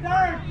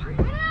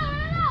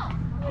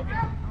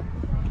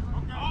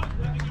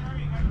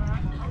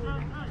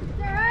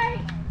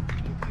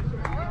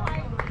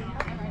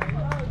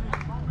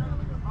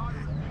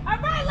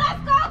right,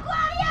 let's go,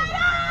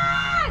 Gladiators!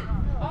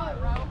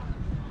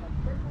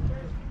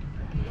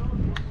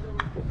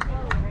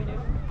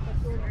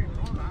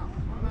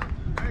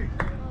 Hey,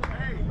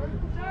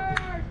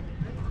 hey.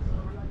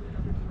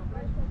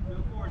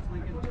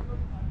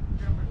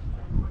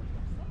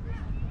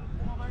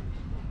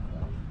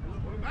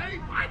 Hey,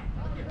 what?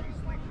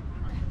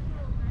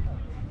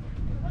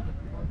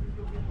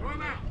 Throw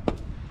him out.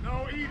 No,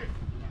 eat it.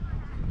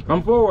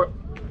 Come forward.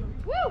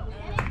 Woo!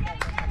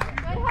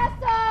 Good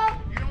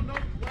hustle! You don't know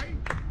the play?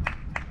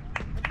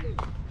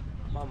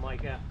 Come on,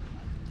 Micah.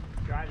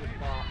 Drive this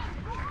ball.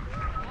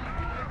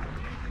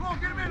 Come on,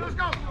 get him in, let's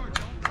go. Do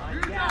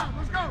your job,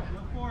 let's go.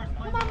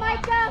 Come on,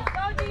 Micah!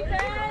 Go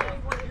defense!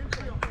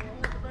 Infield,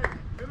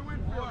 middle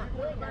infield,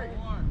 equal the base.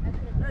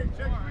 Hey,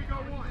 check 3 go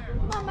 1.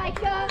 Come on,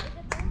 Micah!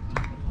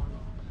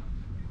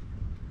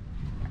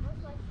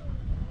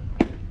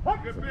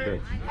 Good pitch. Okay.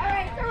 All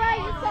right, it's all right,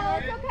 you saw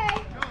it's okay.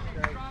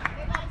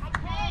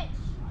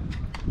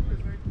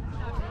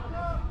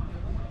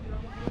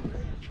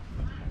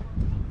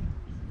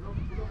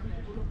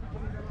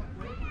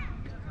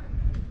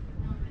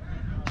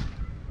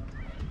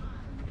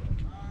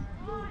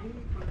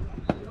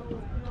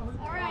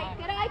 All right,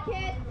 good eye,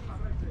 kid.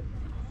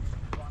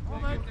 Come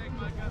on, Micah.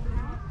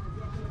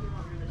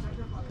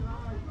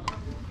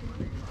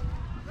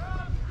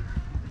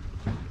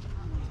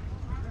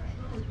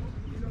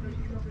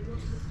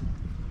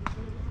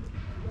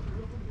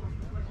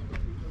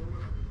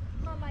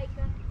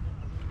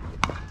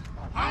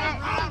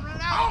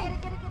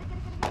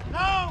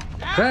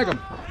 Tag him.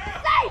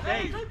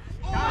 Safe!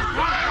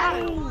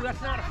 Oh,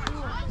 that's not a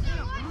foul.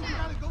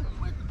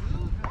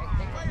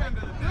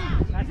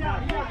 That's not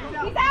a foul.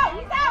 He's out!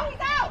 He's out!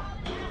 He's out!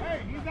 Hey,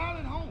 he's out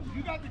at home.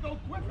 You got to go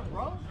quicker,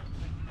 bro.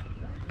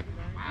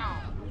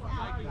 Wow.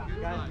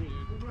 Gotta be.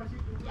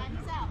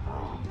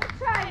 Good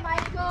try,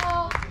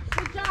 Michael.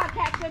 Good job,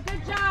 catcher.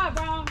 Good job,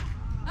 bro.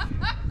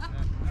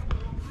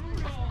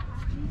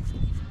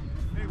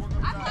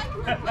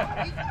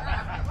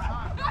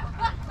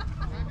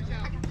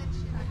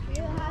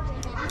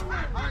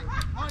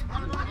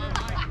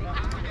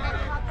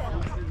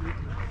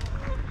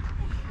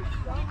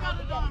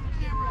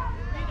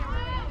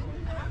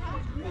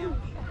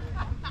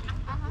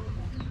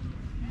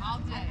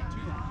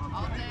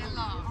 All day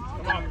long.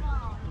 Come on.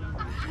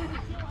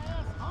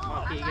 Come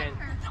on, Keegan.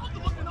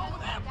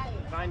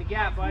 Find the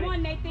gap, buddy. Come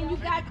on, Nathan. You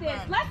got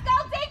this. Let's go,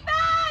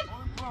 defense!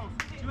 2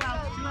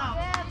 outs, 2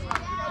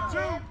 outs. 2.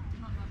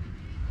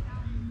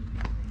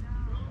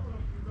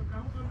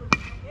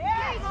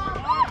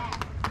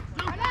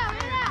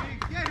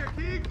 Get her,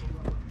 Keeg.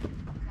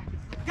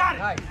 Got it.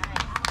 Nice.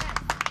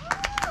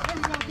 There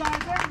we go, guys.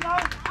 There we go. All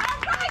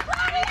right,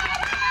 Gladiators!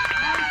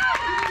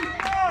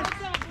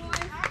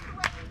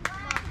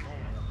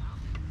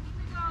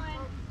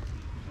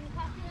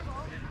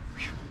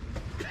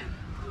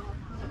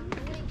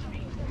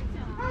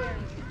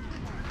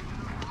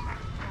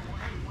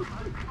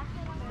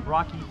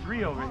 Rocky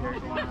 3 over here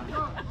going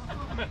on.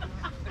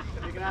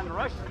 Taking on the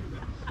Russian.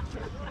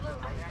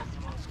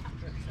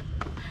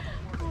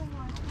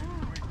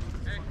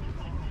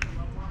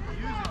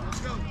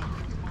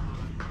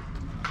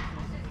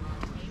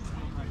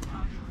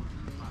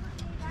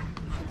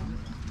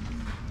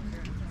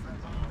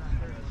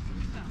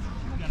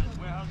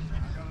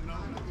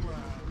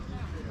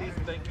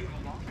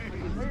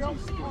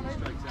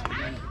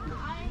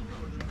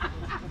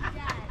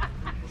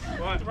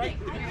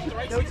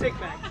 No take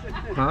backs.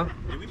 Huh?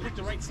 Did we pick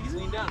the right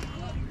seasoning down?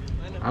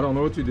 I don't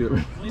know what you did.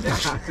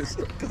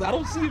 Because I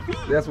don't see a feed.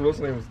 That's what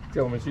Wilson was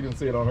telling me. She didn't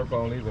see it on her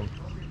phone either.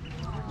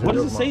 What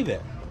does it say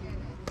there?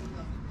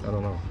 I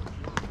don't know.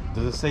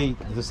 Does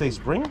it say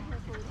spring?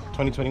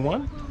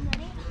 2021?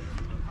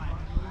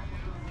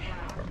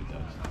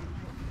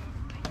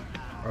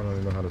 I don't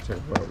even know how to check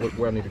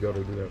where I need to go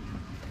to do that.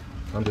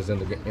 I'm just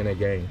in a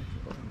game.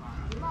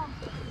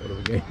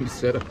 Whatever game you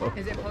set up.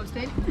 Is it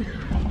posted?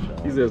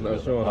 He says it's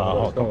not showing.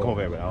 Come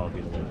over here, man. I'll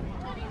be there.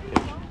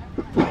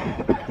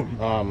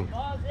 All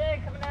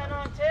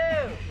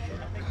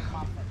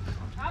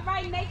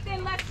right,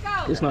 Nathan, let's go.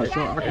 It's not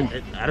showing. I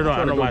don't know. I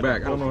don't know why.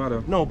 Back. I don't know how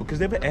to. No,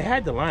 because it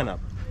had the lineup,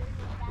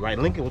 right?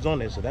 Lincoln was on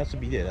there, so that should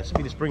be there. That should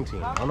be the spring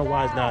team. I don't know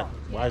why it's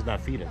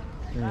not feeding.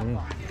 Mm-hmm.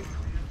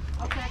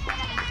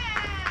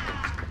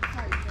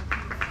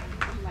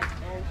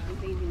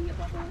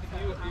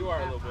 You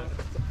are a little bit.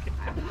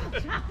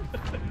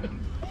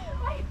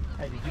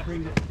 Hey, did you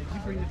bring the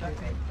duct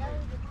tape?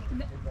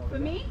 For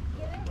me?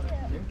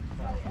 You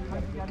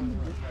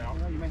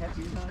might have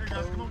to use that.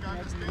 Is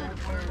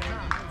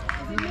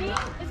it me?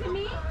 Is it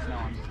me? No,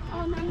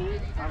 Oh, not me?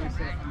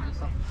 obviously I'm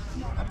just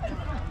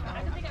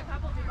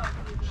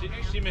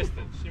She missed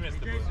it. She missed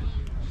it. All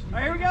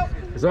right, here we go.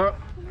 It's up.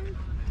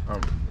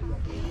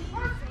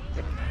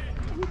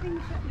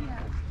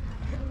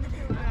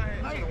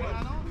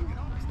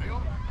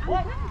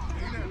 What?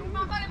 Come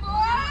on, buddy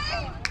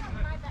boy!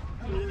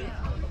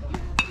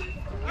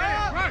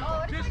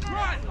 Just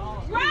run.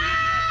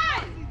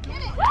 Run! Woo!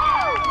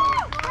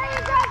 There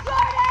you go,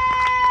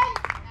 Jordan!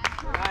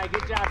 All right,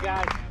 good job,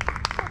 guys.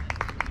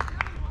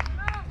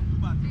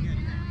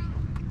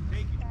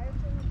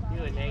 You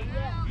and Nate.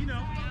 You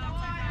know.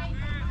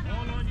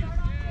 All on you.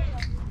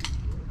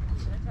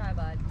 Good try,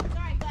 bud.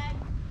 Sorry, bud.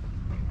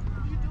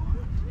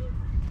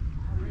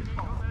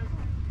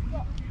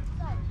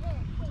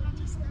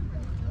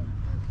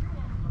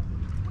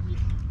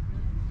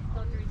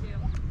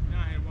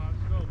 Now, here, Bob.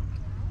 Go.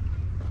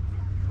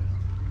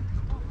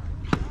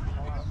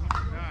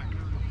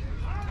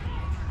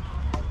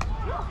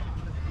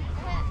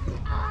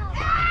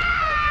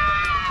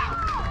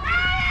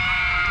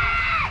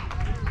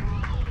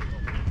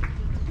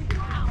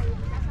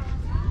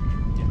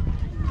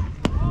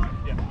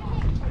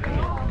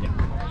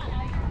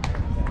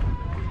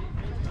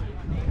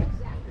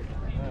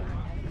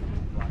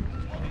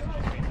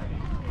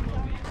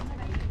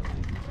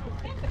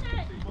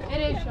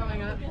 It is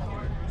showing up.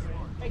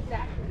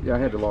 Yeah, I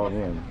had to log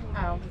in.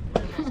 Oh.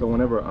 So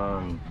whenever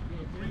I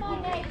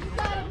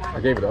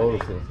gave it to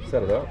Otis to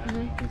set it up,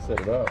 Mm-hmm. he set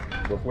it up,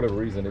 but for whatever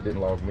reason it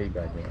didn't log me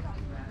back in.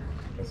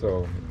 And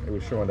so it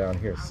was showing down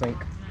here sync.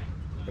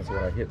 And so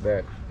when I hit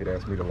that, it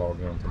asked me to log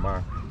in to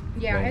my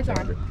Yeah, main it's on.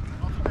 calendar.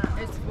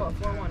 It's what,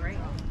 4-1, right?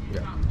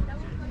 Yeah.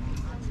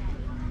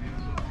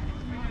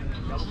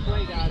 Double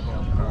play, guys.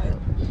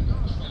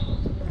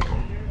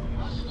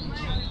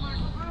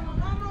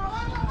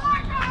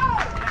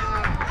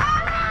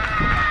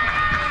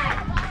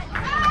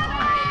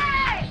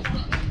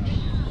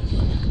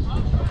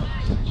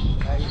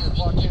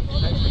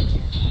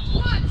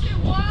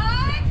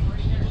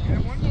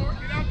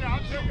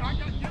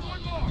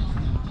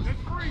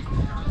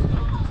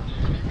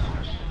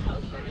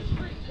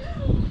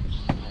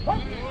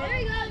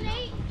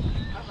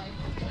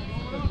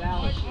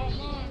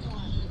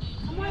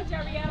 Come on,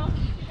 Jeriel.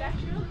 Is that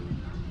you?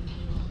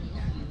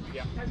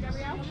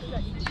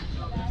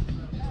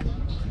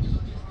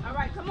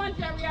 Come on,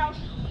 Jerry-O.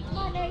 Come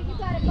on, Nate, you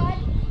got it, bud.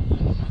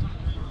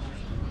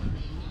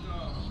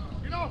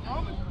 Get off,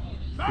 Roman.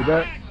 You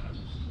back?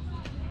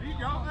 There you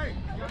go. Hey.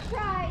 Good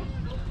try.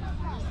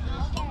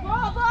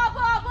 Ball.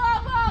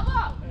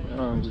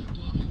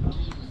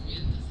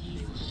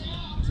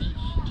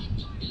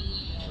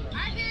 I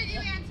hear you,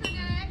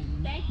 Antoinette.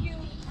 Thank you,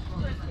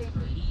 Christy.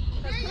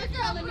 There you Chris go,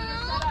 telling me to Boo.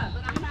 shut up,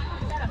 but I'm not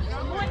going to shut up.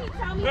 The more he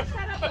tells me to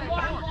shut up, the more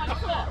I'm going to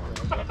talk.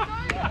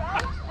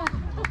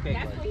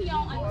 That's what he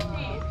don't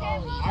understand.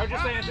 I was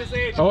just saying at this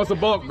age. Oh, it's a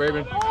bulk,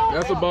 baby.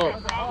 That's a bulk.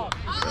 All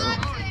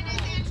I'm saying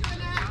is,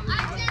 Antoinette,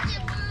 I did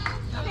it, Boo.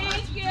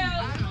 Thank you.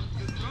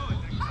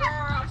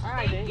 Girl,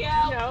 thank you.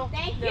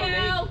 Thank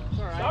you.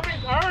 Stop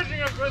encouraging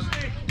him,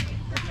 Christy.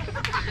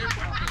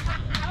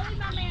 How is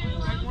my man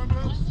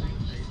alone?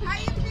 How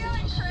you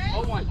feeling, Chris?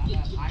 Oh, one.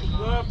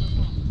 Good.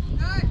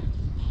 Good.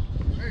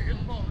 Hey, hit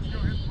the ball. Let's go.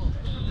 Hit the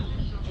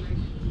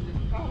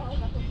ball.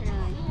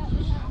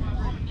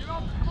 Get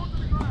off. Go to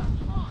the ground.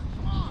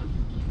 Come on.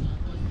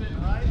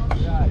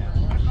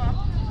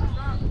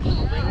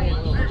 Hey,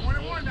 1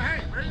 and 1 now.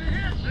 Hey, ready to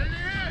hit.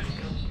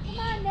 Come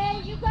on,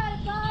 Nate, you got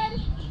it, bud.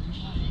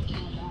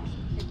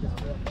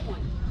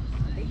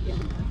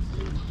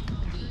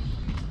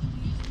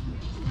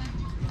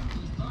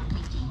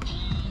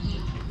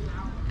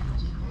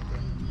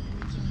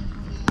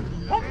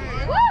 All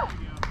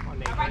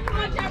right, come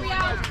on, Jerry-O.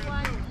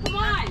 Come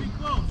on.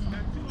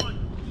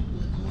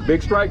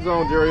 Big strike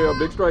zone, Jerry.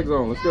 Big strike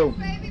zone. Let's go.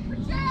 Baby,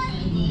 protect.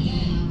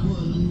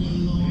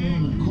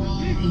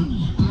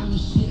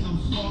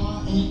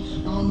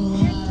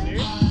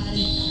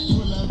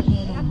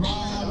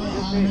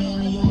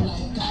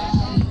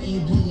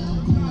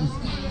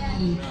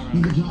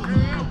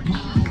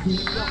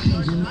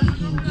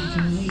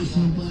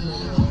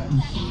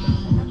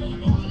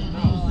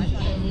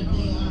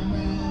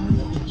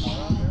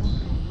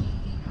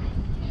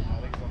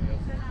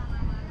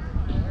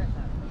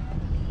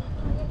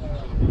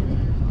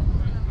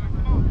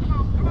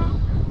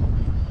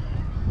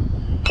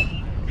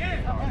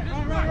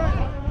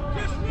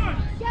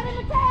 Get him,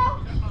 Mateo.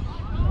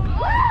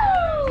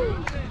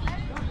 Woo!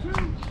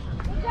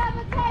 Good job,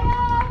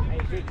 Mateo.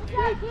 Good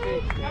job,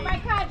 kid. All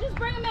right, Kai, just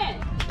bring him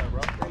in.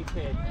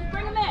 Just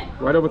bring him in.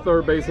 Right over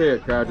third base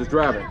head, Kyle. Just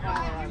drive it.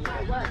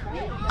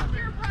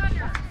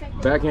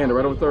 Backhander,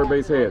 right over third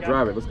base head.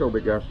 Drive it. Let's go,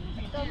 big guy.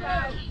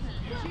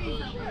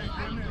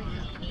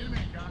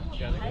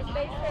 Nice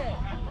base hit.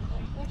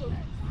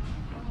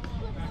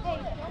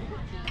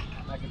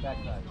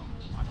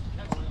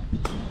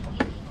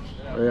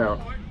 Yeah.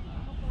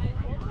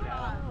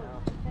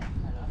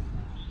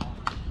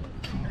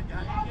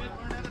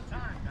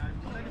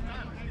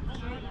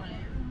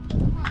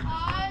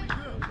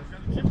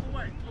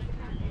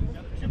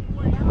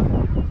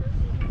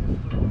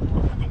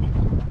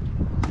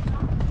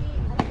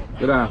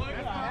 Get out.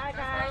 That's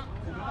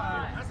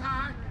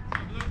high.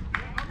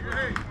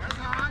 Hey, that's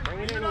high. Bring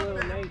it in a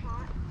little, Nate.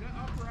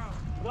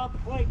 Get off the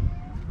plate.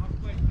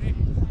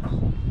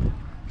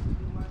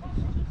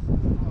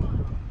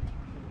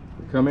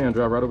 Come in,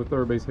 drive right over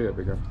third base head,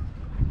 big guy.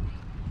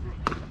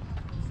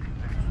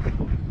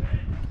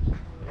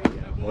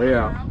 Way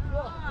out.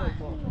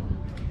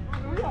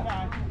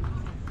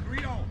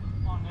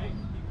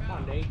 Come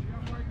on, Nate.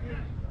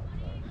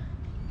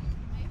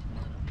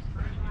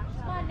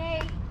 Come on,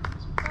 Nate.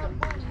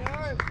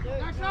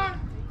 Next one.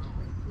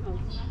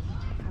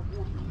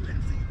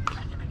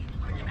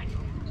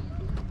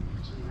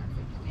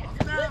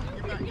 Get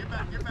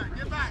down.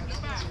 Get back.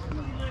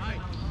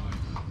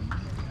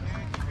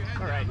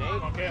 All right,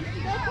 Nate. Okay. It's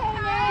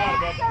okay,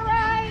 Nate. It's all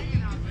right.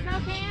 No,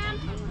 Cam.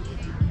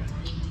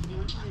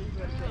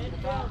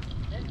 All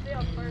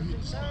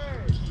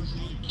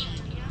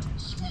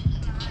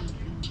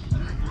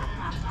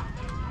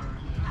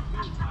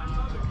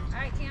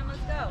right, Cam, let's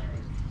go.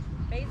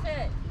 Base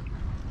hit.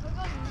 We'll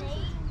go,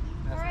 Nate.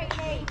 All right,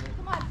 Nate.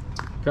 Come on.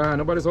 Kai,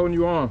 nobody's holding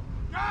you on.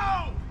 Go!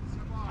 No!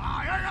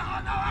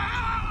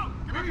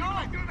 Get it.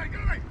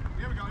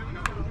 Here we go.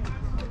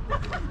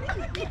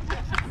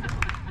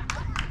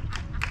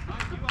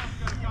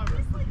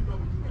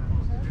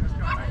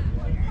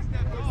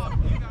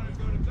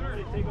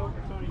 Take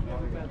over, Tony. All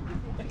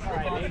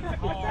right, Nate.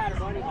 Get better,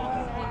 buddy.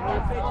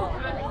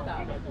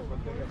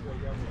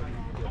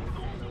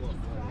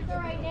 It's all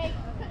right, Nate.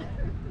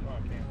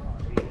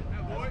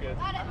 That's good.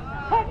 Got it.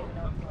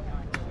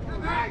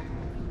 Hey!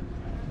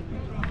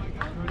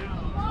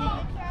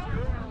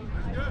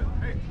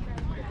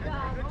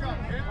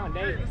 Come on,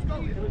 Nate.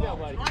 Here we go,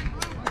 buddy.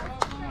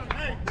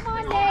 Come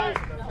on, Nate.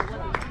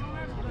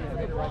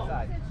 Hit the right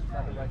side.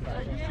 Not the right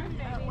side.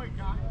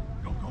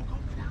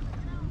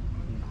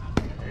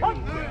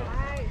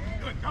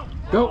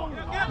 Go. Go.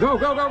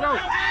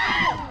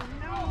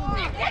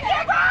 Get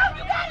there, Rob.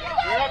 You got it.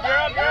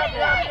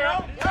 You're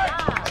up.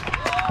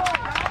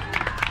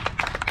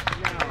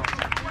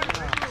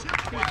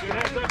 Good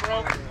hands up, bro.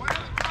 All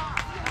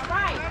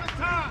right.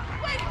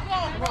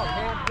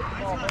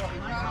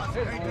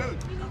 Hey, dude,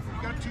 you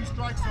got 2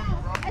 strikes on you,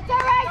 bro. It's all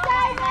right,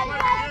 guys.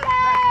 Let's go.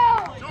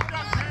 Jump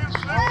up, Cam.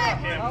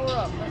 Power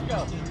up. Let's go.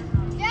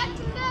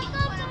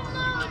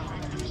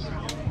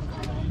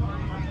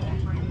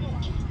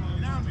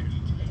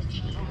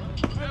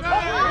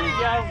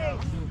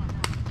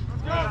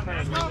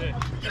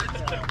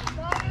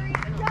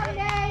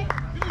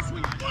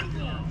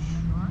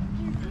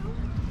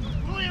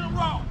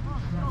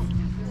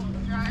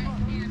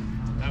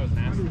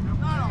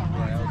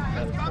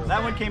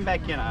 That one came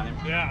back in on him.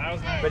 Yeah, that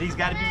was nice. But he's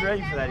got to be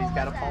ready for that. He's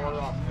got to follow it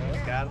off.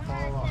 He's got to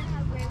follow it off.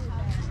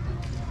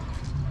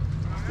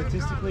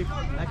 Statistically,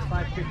 next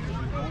 5 pitches, he's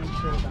going to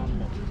show down the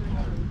middle.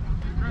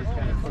 Just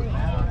got to put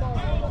that on.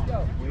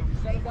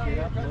 Get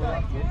up, load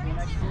up, get the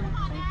next one.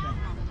 Same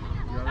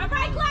thing. All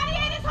right,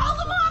 Gladiators, hold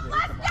them off.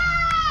 Let's go!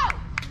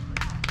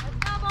 Let's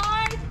go,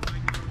 boys.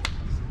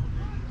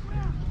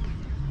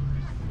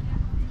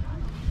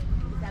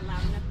 Is that loud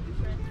enough for you,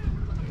 Fred?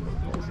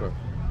 What's up?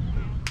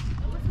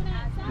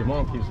 Your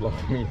mom keeps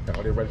locking me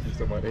out. They're ready for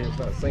somebody. It's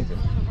not sinking.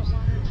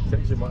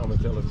 Text your mom and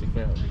tell her she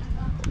can't.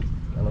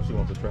 I know she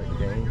wants to track the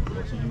game,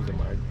 but she's using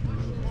my.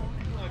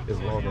 It's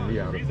logging me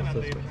out of the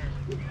system.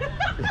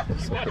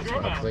 So it's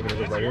not sinking.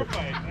 It's right here.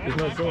 It's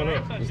not showing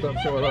up. It's not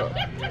showing up.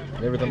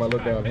 And every time I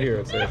look down here,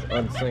 it says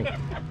unsync.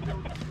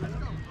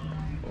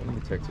 Well, let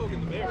me text her.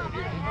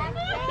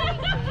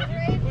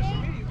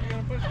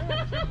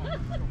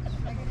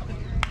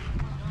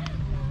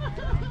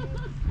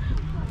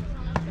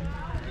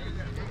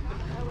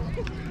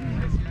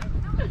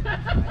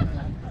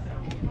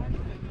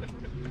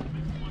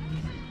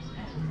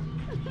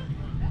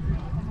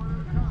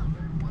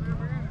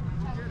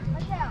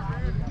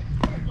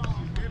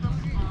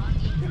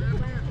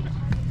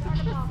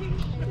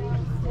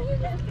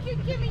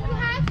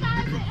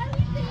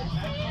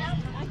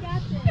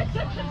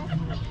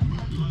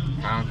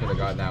 I should have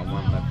got that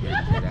one left here.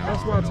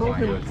 That's why I told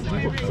him.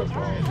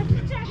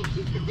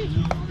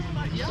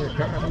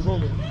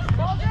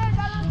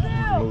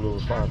 Move over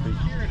 5 feet.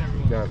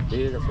 You guys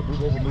big. I said,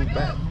 move over, move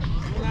back.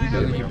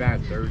 Doesn't he bat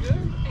third or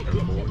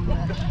fourth?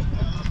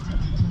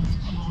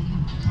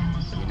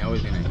 You know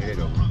he's gonna hit it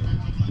over there.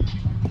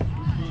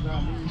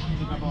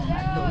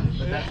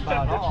 But that's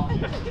about all.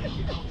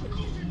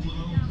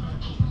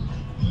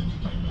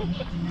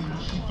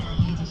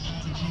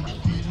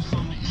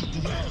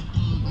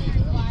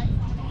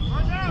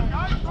 Run down,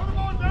 guys. Throw the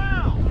ball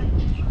down.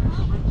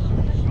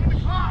 Run the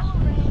clock.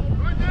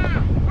 Run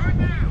down. Run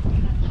down.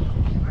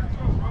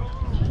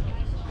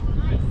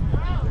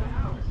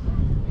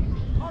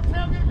 Come on,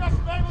 Tail, get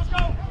aggressive, baby. Let's go.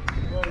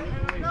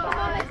 Come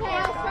on,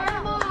 Mateo, start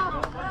them off.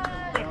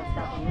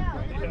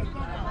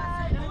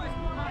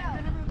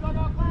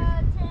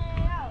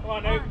 Come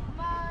on, Nate.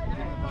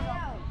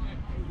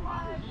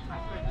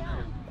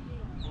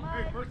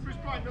 Hey, first pitch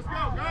strike. Let's go.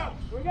 Go.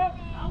 Here we go.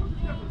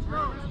 Let's go.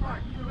 Let's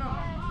strike. Keep it up.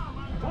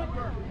 Come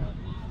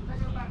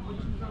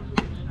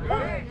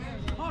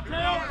on,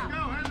 Tail. Let's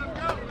go. Hey, let's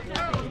go. Let's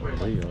go.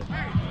 There you go.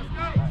 Hey, let's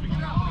go. Pick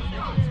it up. Let's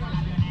go.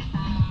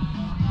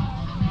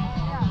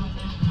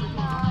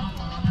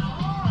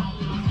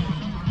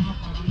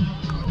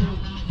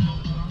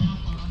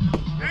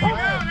 There you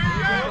go. There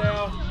you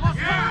go.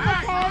 Yeah.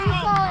 Mateo, you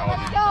go.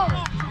 Let's go.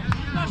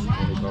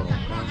 Let's go.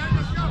 Come on, Nate.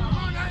 Let's go. Come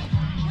on, Nate.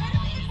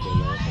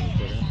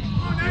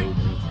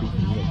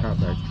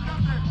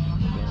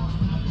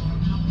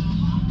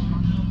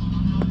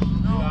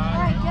 All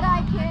right, good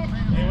eye, kid.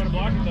 Hey, want to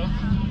block it though?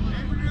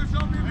 Hey, we're doing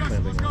something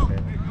aggressive. Let's go. Hey,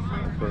 come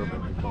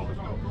on,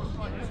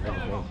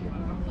 Rob.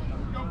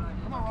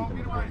 Get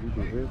it right.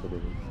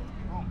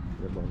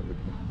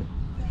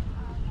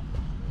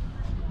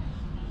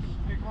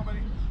 Hey, come on,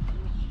 buddy.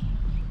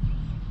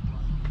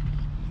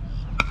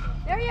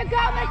 There you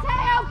go,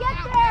 Mateo. Get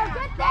there.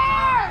 Get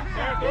there.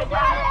 You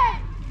got it.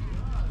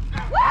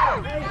 Woo!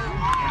 There you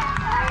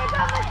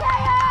go,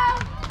 Mateo.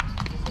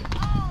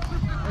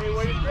 Hey,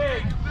 what do you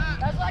think?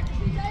 That's like the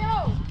CJO.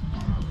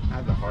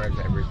 That's the hardest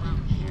I've ever seen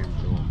here.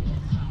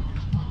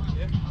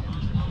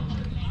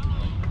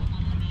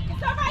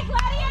 It's all right,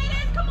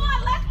 Gladiators. Come on,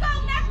 let's go.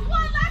 Next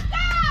one, let's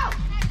go.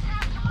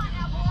 Come on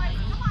now, boys.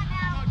 Come on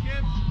now.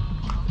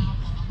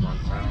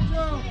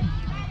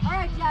 All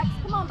right, Jax.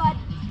 Come on, bud.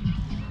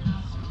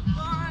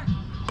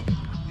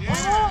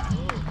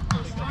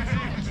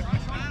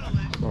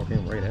 Ball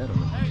came right at him.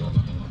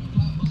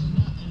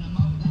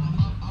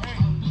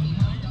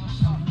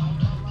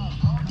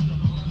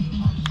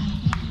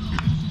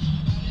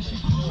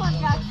 Come on,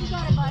 Jax. You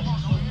got it, bud.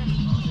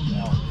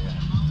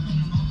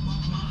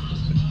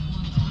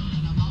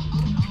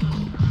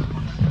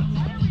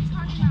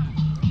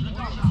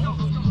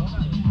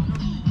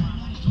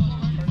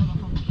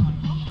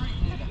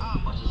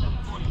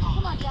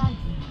 Come on, Jax.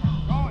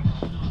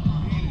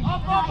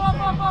 Up, up, up,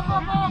 up, up,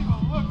 up, up.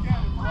 Look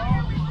at it, bro.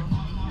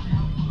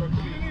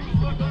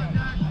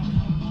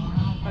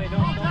 Hey,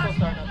 don't start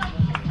nothing.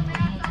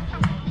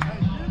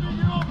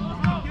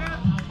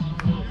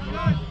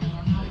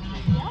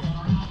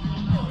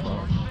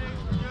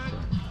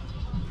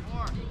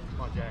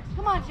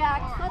 Come on,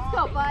 Jax. Let's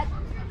go, bud.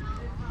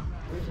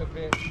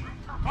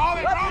 Call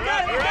it, Robin!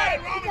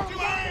 Robin, two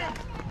hands!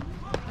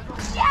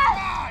 Yes!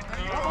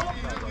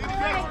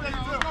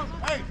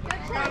 Hey,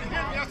 gotta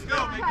hit, let's go.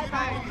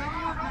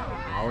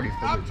 I already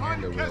Stop figured trying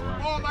to hand catch the over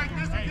ball like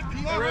this and get the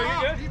ball Really up.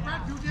 good? Keep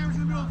back 2 jammers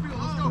in the middle of the field.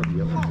 Let's go.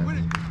 Come on, win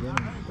it.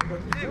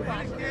 Hey, win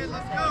it, kid.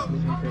 Let's go.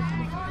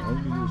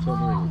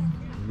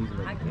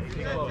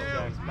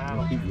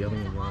 Keep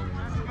yelling and yelling.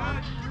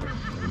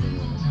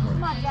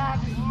 Come on, Jax.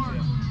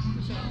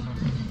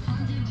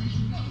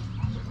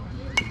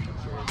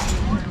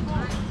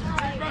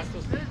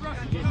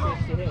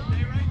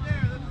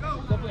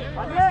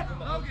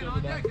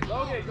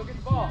 Logan, go get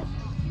the ball.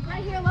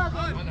 Right here, Logan.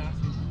 Why not?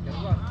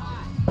 Gotta run.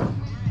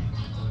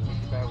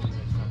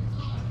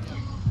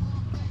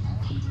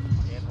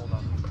 And hold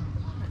on.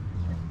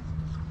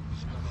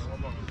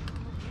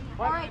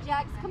 All right,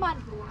 Jax, come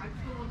on.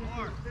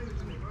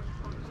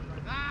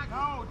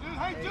 No, dude,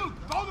 hey, dude,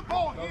 throw the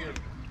ball here.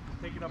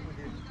 Take it up with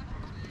you.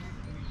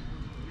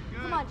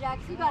 Come on,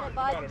 Jax, you got it,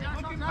 bud. Let's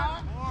Let's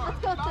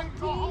go,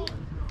 13.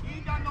 He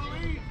ain't got no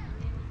lead.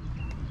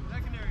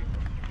 Secondary.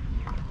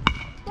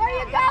 There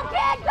you go,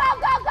 kid. Go,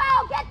 go,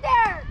 go. Get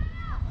there.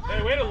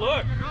 Hey, way to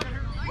look.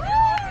 Woo!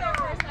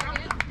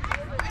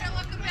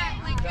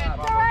 Lincoln. It's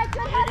all right.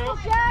 Good hustle,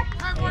 Jax.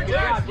 Good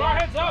job.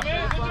 Heads up,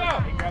 man. Good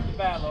job. He grabbed the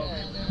bat,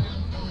 Logan.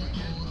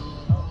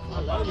 I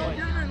love Get it.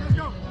 him in, let's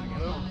go.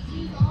 Oh,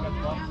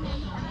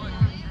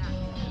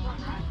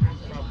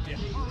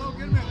 Lo,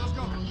 get him in, let's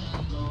go.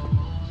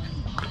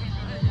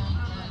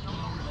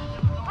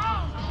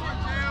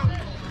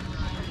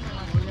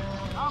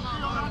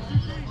 Outfield, not too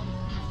deep.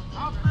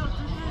 Outfield,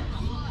 too deep.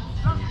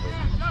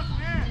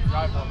 Justin in.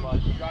 Drive one, bud.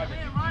 Drive it.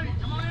 In, righty,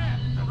 come on in.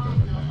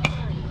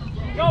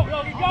 Go,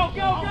 Logan. Go,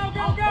 go, go,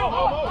 go, go.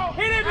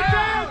 Hit it,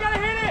 Mateo. Gotta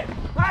hit it.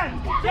 Bang!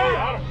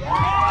 Yeah.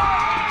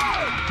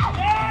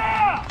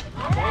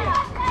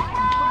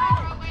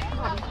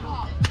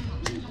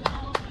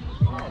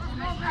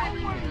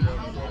 You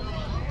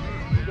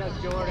guys,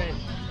 Jordan.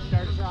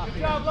 Start us off. Good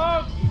job,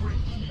 Logan.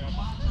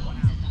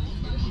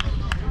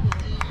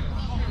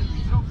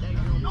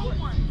 No way.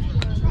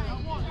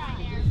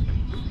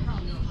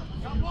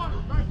 Got one.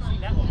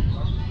 That one.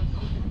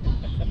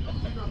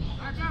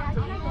 Back out.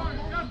 Come on,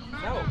 Justin,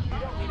 back No, out. you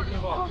don't need to be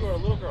involved. You are a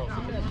little girl. Sit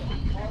down.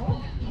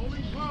 Hold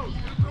him close.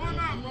 Throw him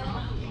out, bro.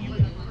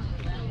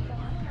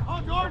 Oh,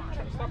 Jordan.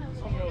 Stop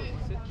this one goes.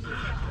 Sit.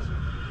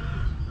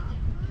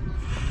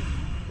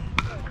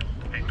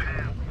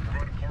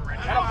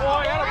 Atta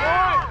boy, atta boy.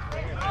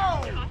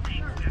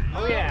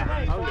 Oh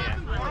yeah. Oh yeah.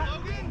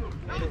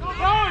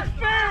 Oh, it's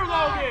fair,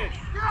 Logan.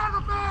 Get out of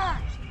the bag.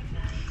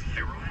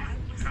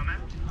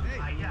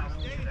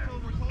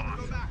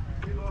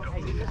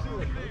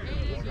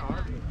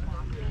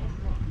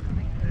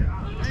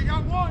 Hey, you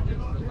got one.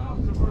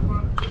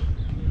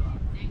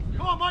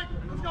 Come on, Mike.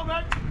 Let's go,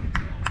 Mike.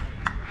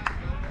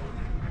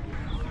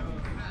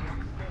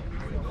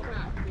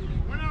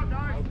 Went out,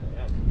 guys.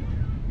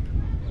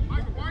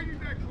 Michael, why are you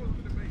that close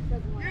to the base?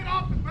 Get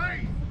off the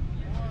base.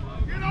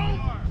 Get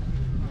over.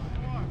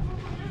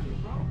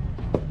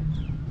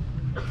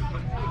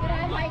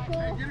 Good,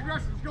 Michael. Hey, get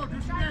aggressive. Let's go.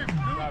 Do some damage.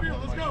 Middle of the field.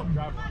 Let's go.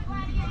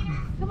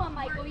 Come on,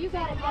 Michael. You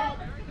got it, bud.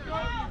 Good.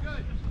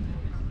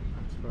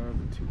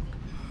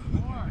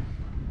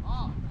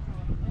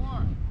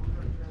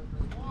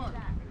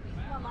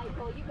 Come on,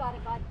 Michael. You got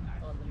it, bud.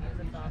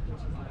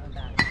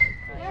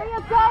 There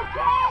you go,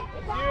 kid.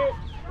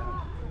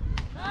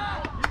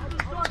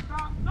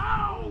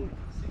 No!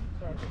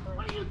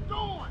 What are you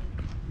doing?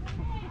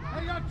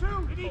 Hey, you got two.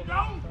 Did he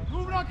go?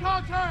 Moving on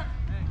contact.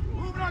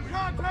 Moving on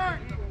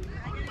contact. Two.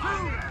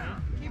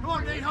 Come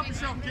on, Nate. Help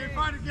yourself, kid.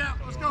 Find a gap.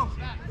 Let's go.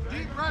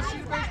 Deep press.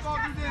 Shoot the baseball.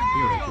 Do this. He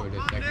would have put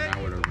this second. I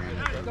would have ran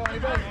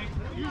it.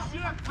 You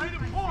should. Play the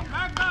pull.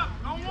 Back up.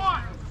 No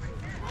one.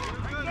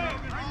 Right there.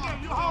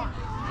 You hold it.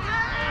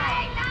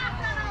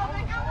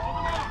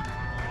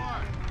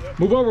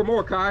 Move over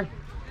more, Kai.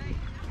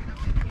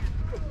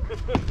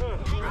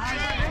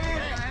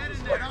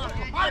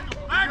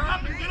 Michael, back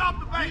up and get off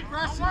the base. Deep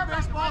press. Shoot the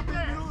baseball through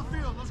the middle of the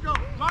field. Let's go.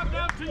 Drop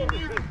down to your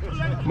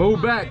knees.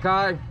 Move back,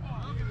 Kai.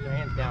 Your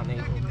hands down, Nate.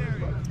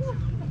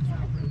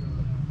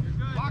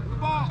 Lock the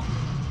ball.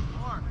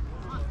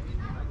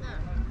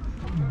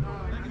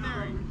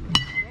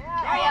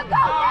 There you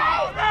go,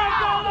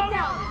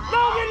 Nate.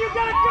 Logan, you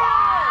gotta go!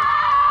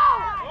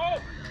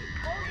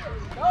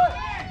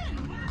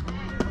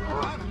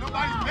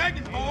 Nobody's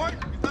begging for it.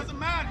 It doesn't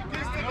matter. You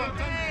can't stick on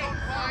 10.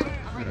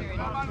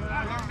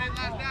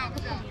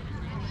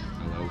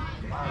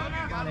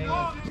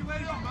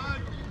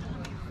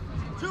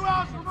 Two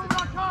outs for moving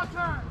on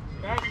contact.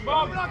 Back Moving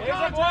bump. on Here's a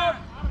contact. bump.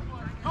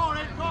 Come on,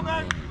 Nate. Come on,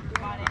 man.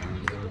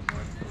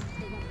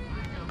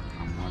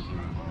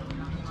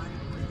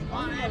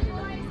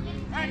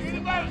 Hey,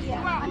 anybody? Two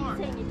out.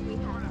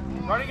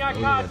 Running on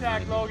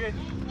contact, Logan.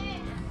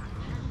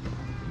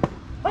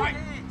 Right.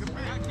 Good pitch,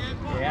 kid.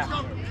 Come on, Yeah. let's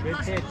go. Good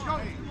Let's pitch. go.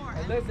 I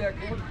live there,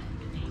 kid. Come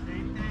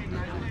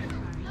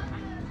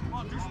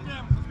on, do some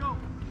damage. Let's go.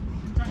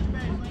 Touch the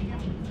base.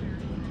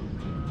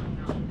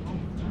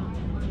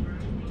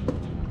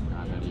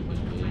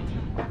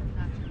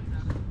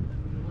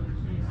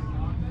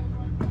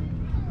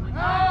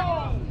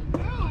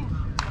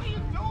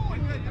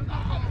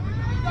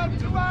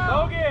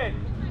 Logan,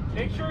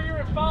 make sure you're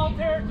in foul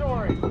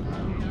territory.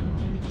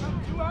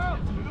 2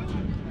 outs.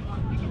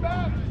 Get your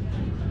back.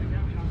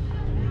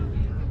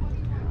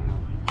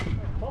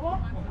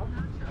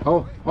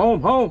 Oh,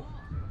 home, home.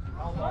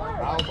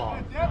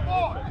 Dead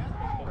ball.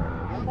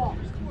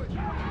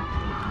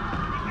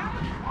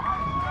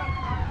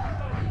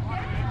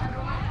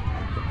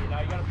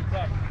 Now you gotta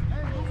protect.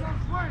 Hey, move on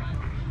swing.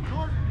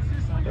 Jordan, it's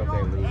just like Don't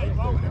they lose if they're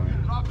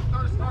done? drop the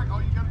third strike.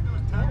 All you gotta do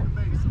is tap.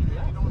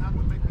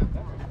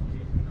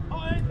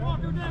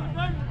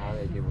 How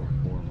they give him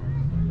 4 marks?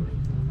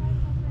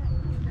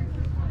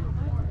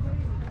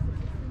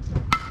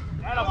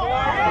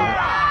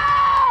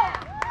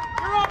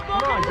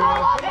 Come on,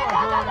 Jordan. Come on,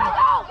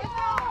 Jordan.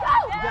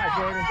 You got it,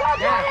 Jordan.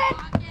 Yeah.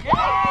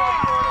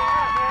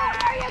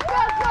 There you go,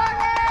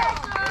 Jordan!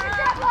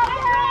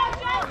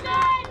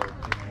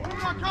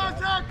 Move on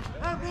contact.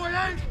 That boy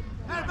ain't.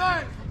 That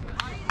bang.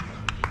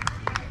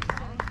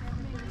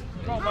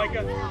 Come on,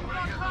 Micah.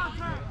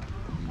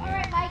 All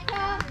right,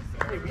 Micah.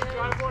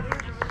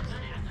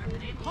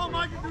 Come on,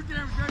 Micah. Do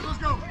damage, guys. Let's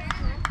go.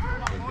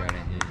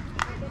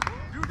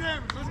 Do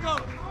damage. Let's go.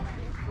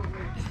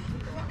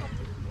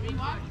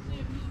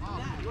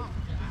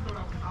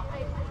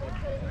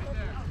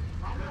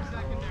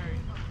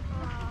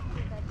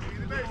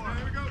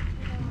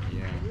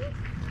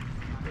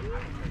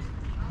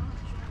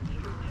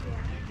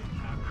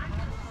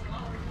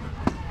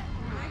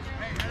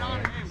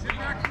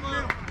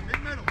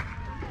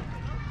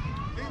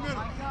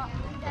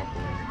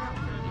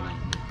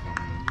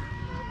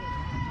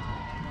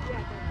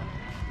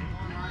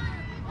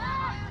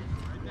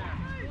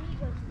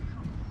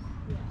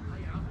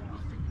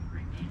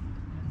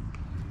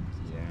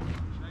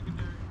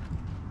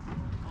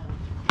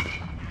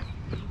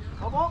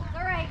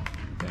 All right.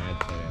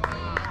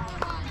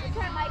 Good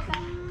try, Micah.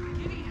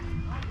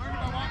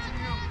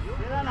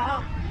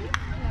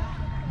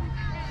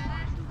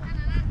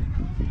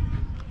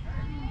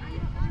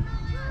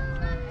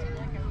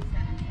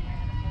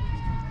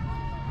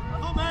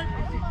 Come on,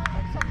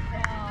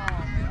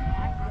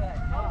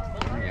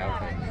 Yeah,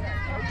 okay.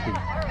 2.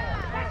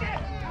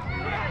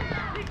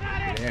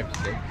 They have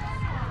 6.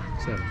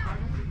 7.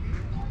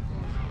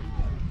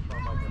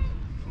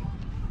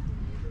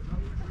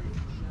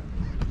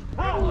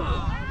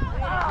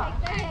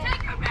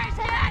 Take your base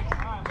hit!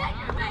 Take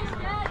your base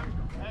hit!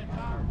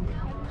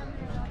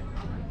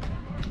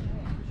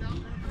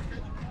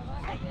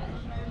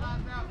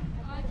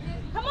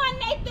 Come on,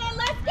 Nathan,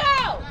 let's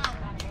go!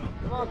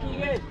 Come on,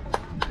 Keegan.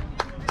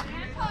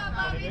 Come on,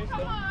 Bobby,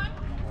 come on.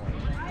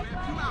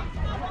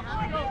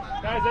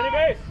 Guys, any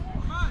base?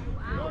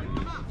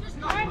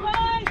 All right,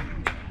 boys.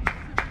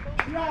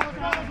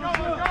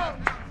 Let's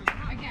go.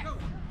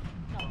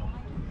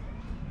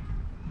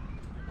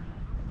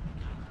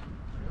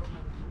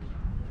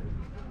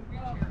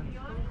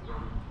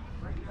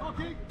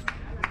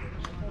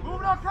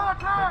 Moving on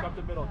contact! Pick up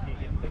the middle,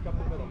 Keegan. Pick up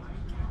the middle.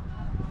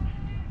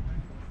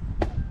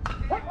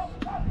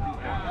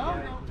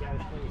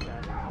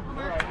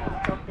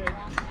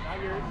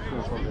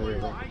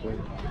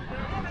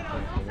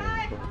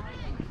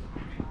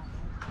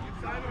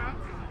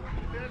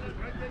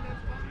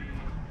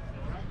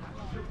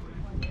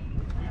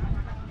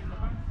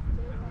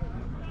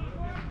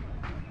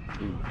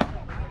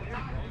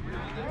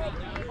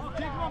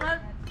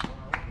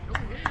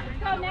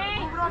 Go, Nate.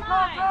 Moving Come on on.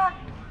 contact!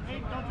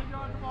 Nate, don't take your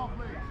eyes off the ball,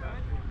 please.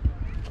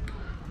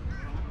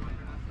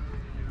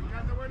 You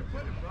got nowhere to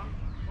put it, bro.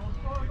 Don't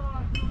score it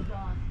on,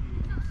 John.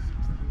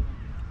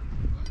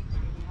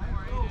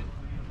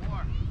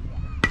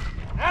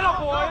 Hello,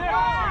 boy!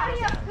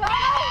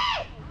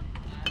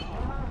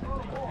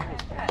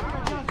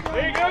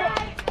 There you go!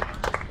 Hey,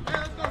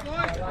 let's go,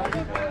 boys!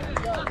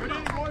 Good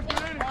inning, boys,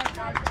 good inning!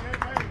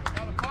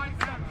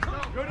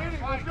 Good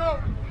inning, let's go!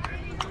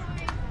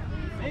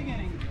 Big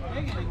inning.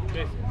 Big inning.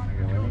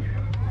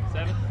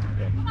 7.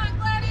 Come on,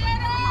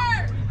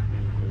 Gladiators!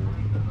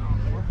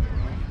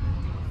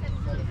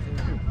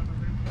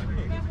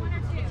 We have 1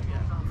 or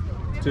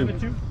 2.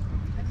 2.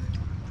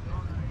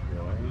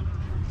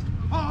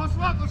 Oh,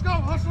 hustle up, let's go,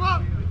 hustle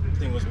up! That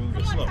thing was moving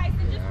Come slow. on,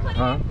 Tyson, just put it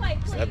Huh? in play,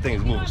 please. That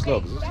thing's moving slow.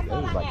 Come on, That baby.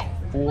 was like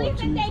That's 4 all I had.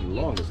 2's Please and thank the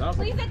you. longest. I was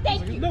Please like, and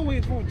thank you. No way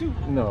it's 4-2.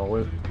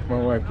 no,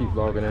 my wife keeps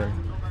logging in.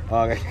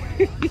 Okay.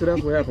 So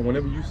that's what happened.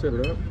 Whenever you set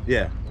it up,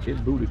 Yeah.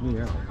 it booted me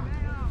out.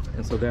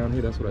 And so down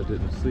here, that's what I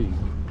didn't see.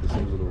 This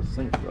little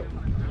sync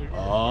button.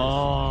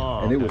 Oh.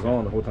 And it was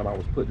on the whole time I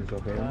was putting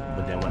stuff in.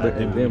 But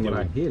then when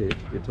I hit it,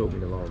 it told me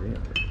to log in.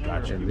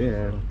 Gotcha. And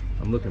then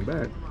I'm looking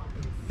back,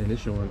 and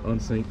it's showing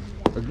unsynced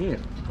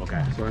again.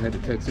 Okay. So I had to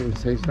text her and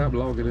say, stop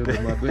logging in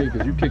on my thing,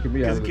 because you kicking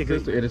me out of the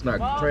system, and it's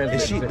not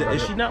translating.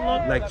 Is she not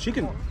logged? Like she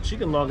can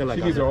log in like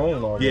She needs her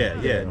own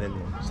login. Yeah, and then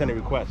send a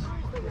request.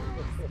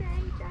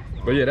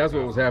 But yeah, that's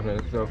what was happening.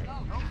 So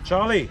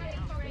Charlie.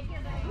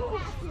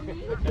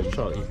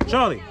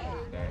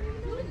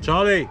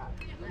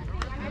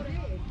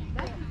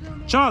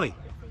 Charlie.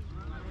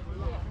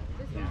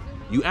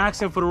 You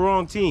asking for the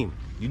wrong team.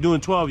 You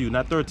doing 12U,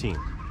 not 13.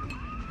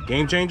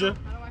 Game changer?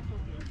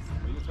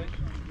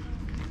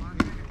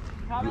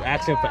 You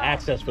asking for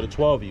access for the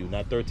 12U,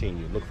 not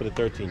 13U. Look for the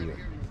 13U.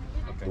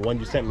 The one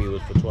you sent me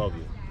was for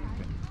 12U.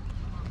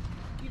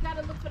 You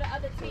gotta look for the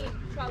other team,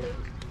 Charlie. You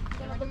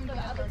gotta look for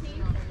the other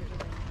team.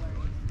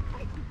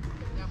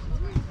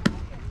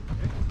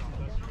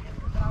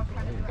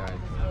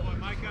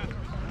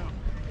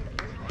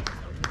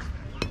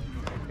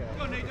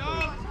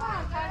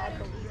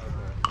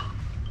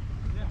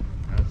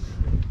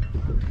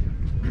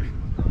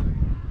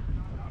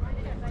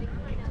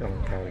 tell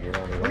him trying to get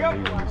on the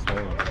one knee when he's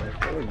swinging.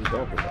 What are you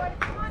talking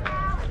about?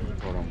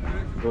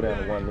 go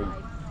down to one knee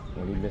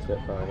when he missed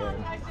that foul line. What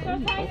are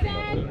you talking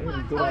about? He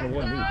didn't go down to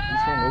one knee. He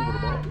swung over the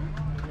ball.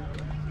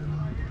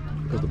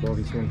 Because the ball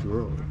he swung too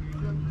early.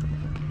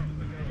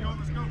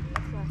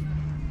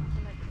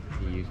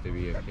 He used to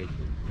be a pitcher.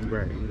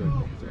 Right. He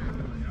doesn't.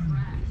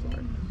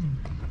 Sorry.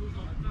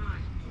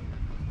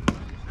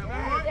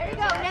 There you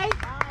go, Nate.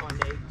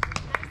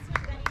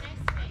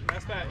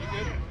 That's that. You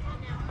good?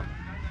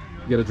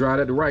 You got to drive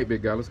at the right,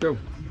 big guy. Let's go.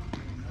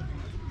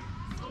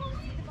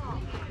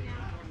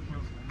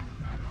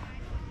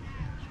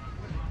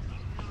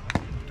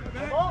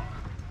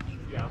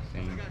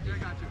 Same.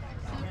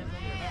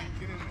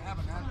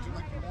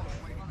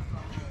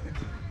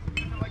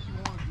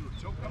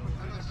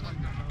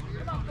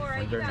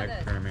 When's their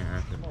next tournament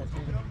after this?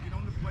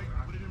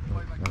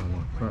 I don't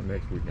know. Not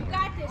next week. You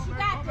got this. You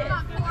got this. I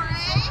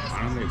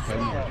don't think it's more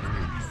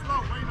tournaments.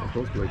 I'm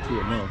supposed to play 2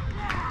 a month.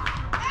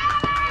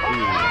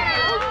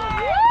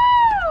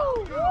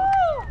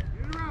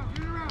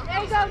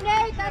 There you go,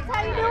 Nate. That's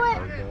how you do it.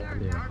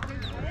 Yeah.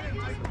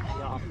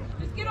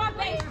 Just get on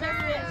base,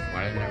 Justin.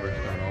 Why they never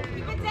start off with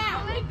Keep a it down.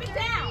 Keep it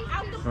down.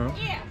 Out the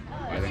yeah.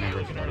 Why they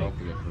never start off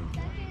with a fruit?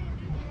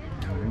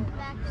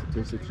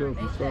 Statistics show if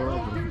you start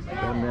off,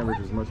 batting average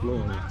is much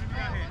lower.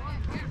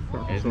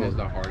 Isn't this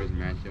the hardest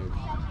matchup?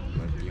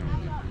 Let's be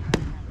honest.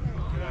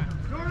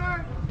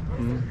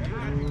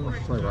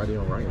 It's like righty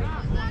on righty.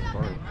 It's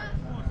hard.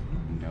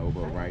 No,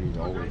 but righties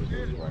always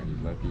face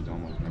righties. Lefties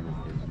almost never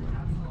face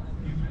lefties.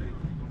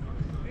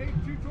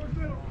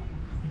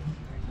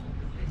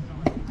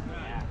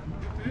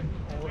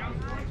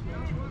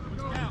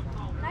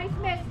 Nice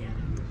miss.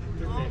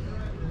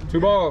 2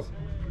 balls.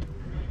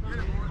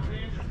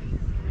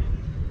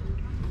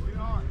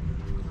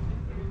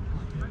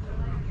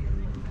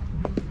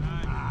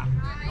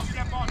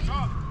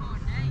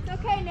 It's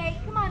okay, Nate.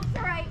 Come on. It's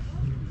all right.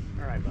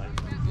 All right, buddy.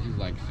 This is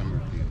like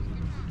Summerfield.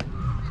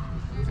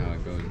 How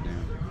it goes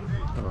down.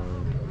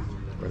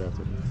 Right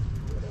after.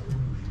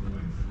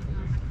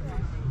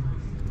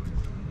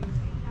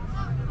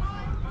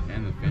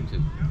 And the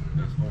fences,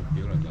 this whole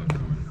field is like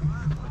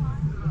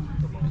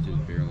it's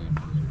just barely.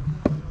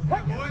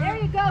 There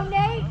you go,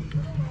 Nate.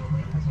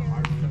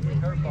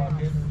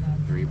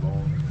 3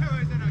 balls.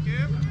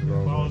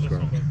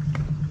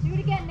 Do it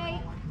again,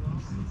 Nate.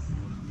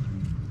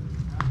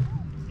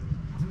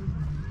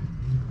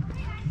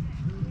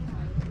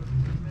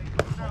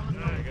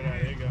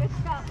 Good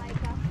shot,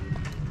 Micah.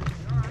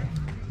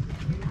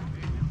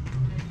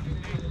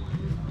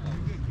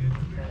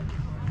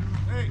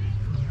 Hey,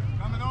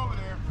 coming over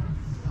there.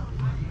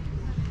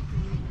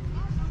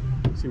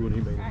 See what he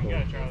made the ball.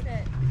 That's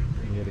it.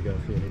 He had to go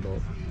see any ball.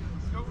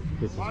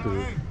 Pitches to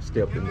it,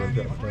 stepped and then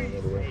got turned the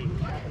other way.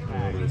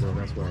 And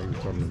that's why he was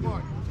talking to me.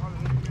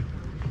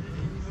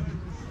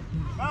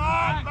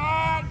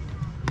 Bad!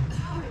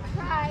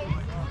 Try.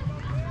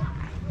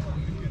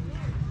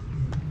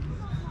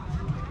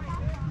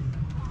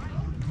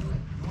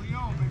 What are you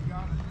on, big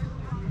guy?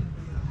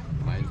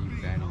 Why is he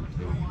batting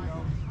too?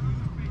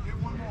 Get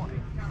one more.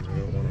 They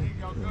don't want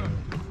Go to. good.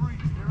 Free.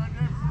 Stay right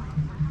there.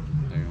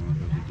 They're only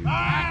supposed to do.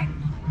 Bad!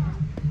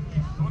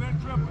 Throw that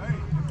triple. Hey,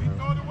 if he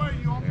throw it away,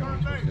 you on They're third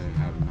only supposed base. to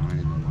have 9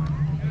 in the line.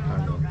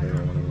 I know they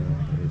don't want to win.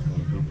 They just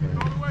want to keep playing.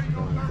 Throw it away, you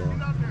on Throwing the third.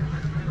 Get ball. out there.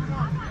 Good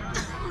work.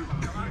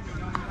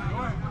 Go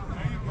ahead.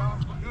 There you go.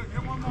 Good.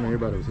 Get one I mean, more.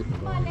 everybody was hitting the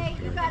Come ball. on, Nate.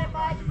 You got it,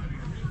 bud.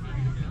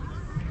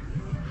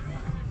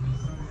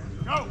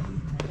 Go.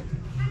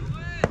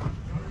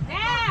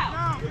 Now.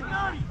 Down. Get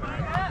dirty.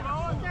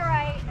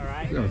 It's all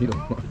right. No, he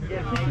don't want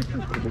Yeah,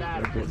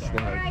 that boy All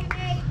slide. right,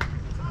 Nate.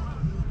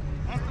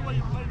 That's the way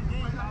you play the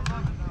game. I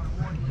love it now,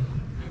 boy.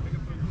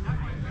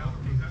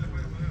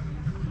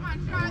 Come on,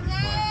 Charlie.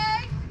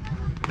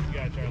 You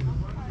got it, Charlie.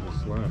 The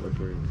slide looked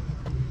very.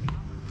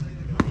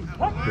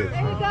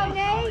 There you go,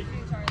 Nate.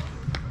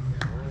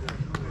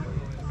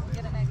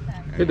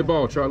 Hit the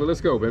ball, Charlie. Let's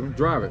go, baby.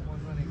 Drive it.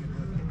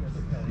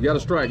 You got a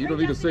strike. You don't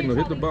need a signal.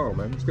 Hit the ball,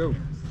 man. Let's go.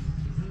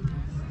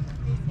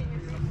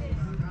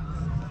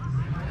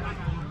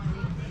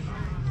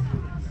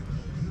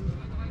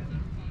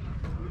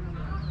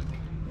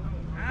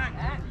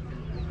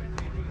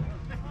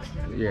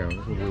 Yeah,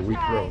 this will be a weak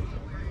throw.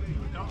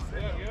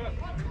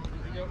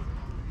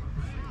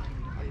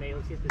 Nate,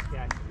 let's get this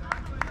guy.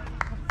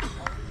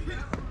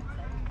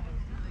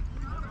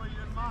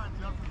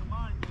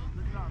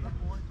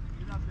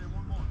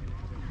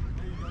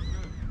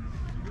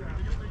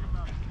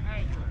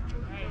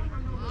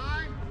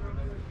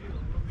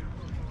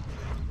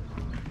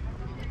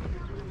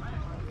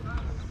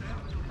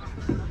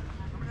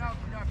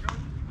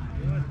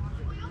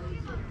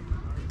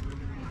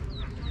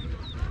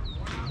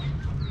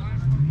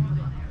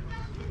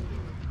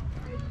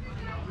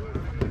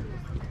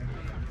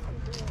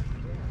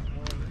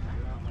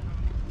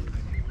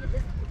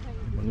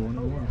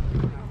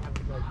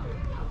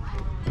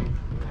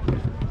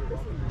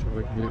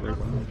 Charlie can get it right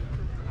behind.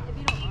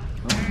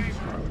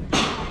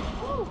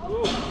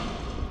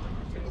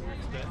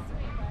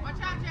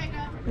 Watch out,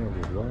 Jacob. Yeah, it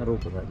was wide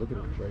open. Like, look at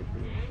it right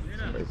here.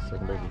 Somebody's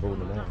second base is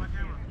holding them on.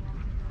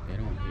 They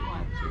don't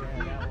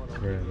hit up 6 feet.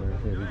 Yeah, man, I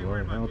think we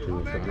learn how to.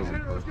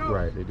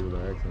 Right, they do the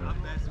accent.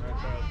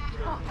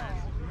 Oh,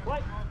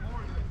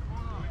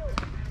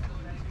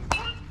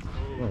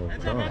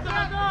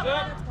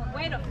 God.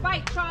 Way to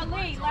fight,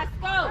 Charlie. Let's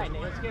go. All right,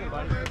 Nate, let's get him,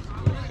 buddy. Yeah,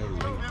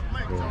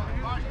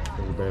 that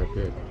was a bad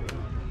pick.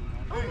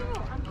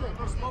 I'm good.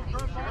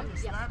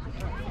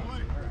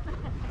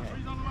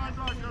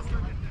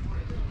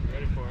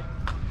 Ready for it.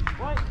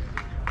 What?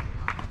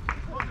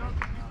 Come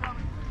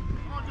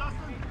on,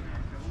 Justin.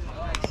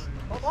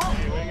 Oh,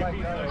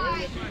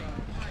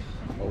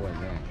 and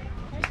now.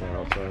 He's going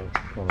outside,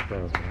 on the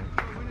pass, man.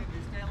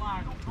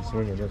 He's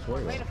swinging this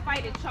way. Way to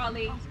fight it,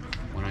 Charlie.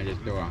 When I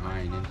just throw a high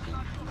and instant.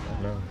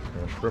 No,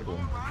 triple.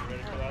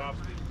 Ready for that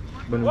option?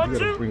 But you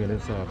gotta bring it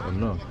inside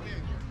enough.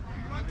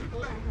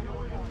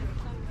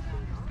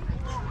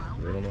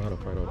 They don't know how to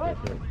fight off that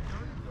kick.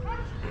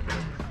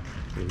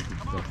 So you keep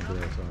stuffing to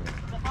that side.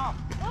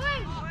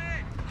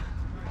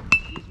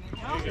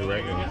 You're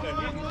right now.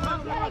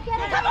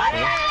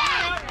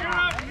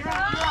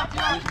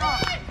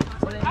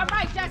 All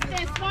right,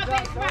 Justin. Small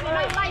base running. I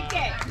like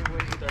it.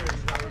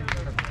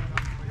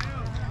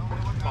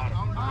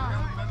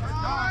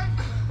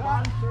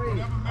 All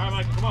right,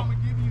 Michael, come on.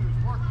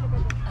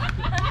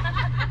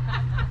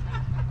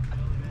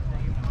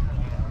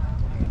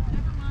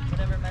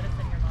 Whatever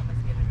medicine your mom is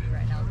giving you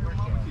right now is working.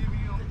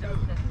 The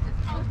dose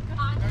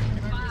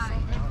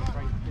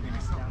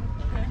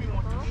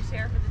you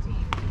share for the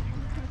team.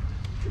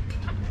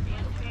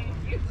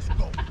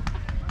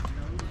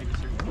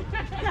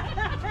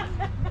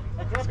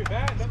 Drop your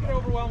bat. Don't get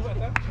overwhelmed with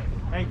that.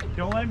 Hey,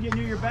 don't let him get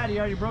near your bat.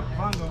 You broke the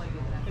bongo.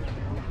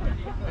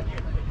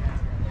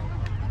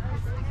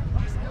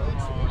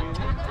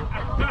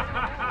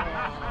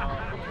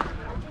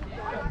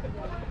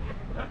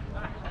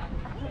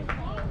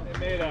 They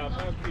made up.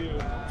 How cute.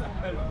 All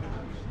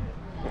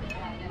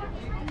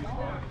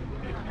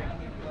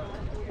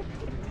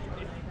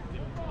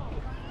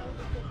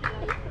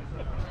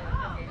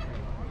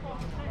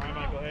right,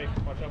 Michael. Hey,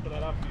 watch out for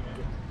that option.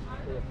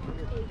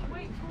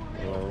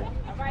 Well,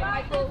 All right,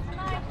 Michael.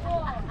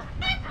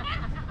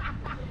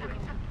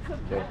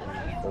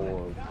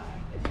 forward.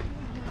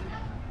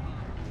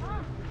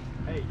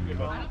 Hey, you good,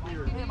 buddy?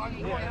 Come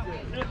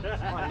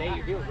on, Nate,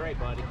 you're doing great,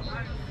 buddy.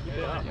 Keep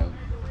it up. Get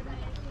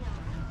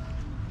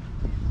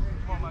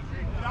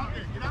out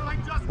there. Get out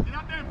like Justin. Get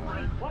out there,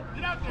 Fred.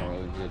 Get out there.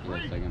 Charlie did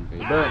the second page.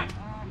 Back.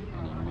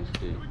 And he missed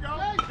it. Here we go.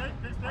 Stay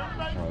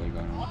everybody. Charlie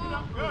got him. Walk it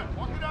up. Good.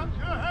 Walk it up.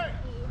 Good. Hey.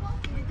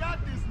 We got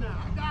this now.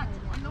 I got you.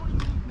 I know the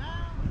move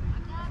now. I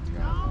got you.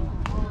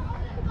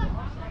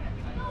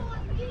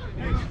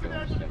 Hey, get to the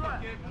edge of the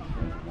grass.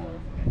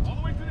 All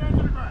the way to the edge of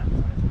the grass.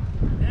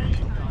 There you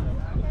go.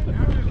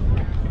 There it is.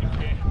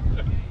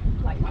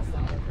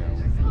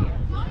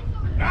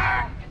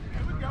 Back.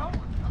 Here we go.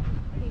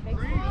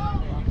 Breathe.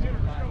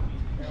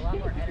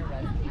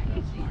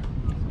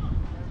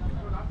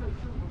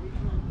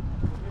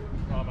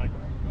 Come on,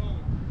 Michael.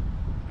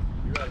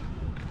 You ready?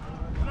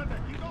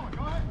 Keep going.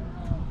 Go ahead.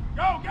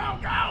 Go, go,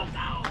 go,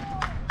 go.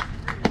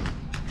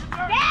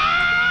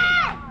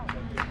 Yeah!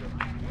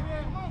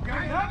 Come on,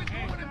 guys.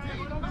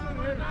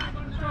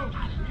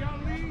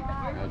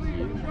 That's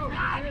you.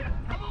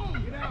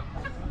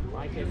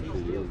 Mike, if he's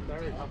still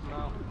third, help him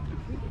out.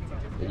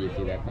 Did you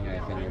see that thing I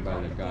sent you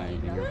about the guy in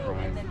your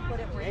prime?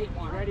 Hey,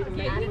 you ready to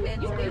make it?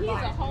 He's a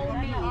whole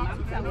meme.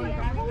 I'm telling you.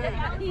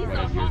 He's a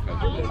That's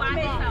whole you, by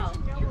himself.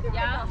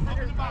 Yeah.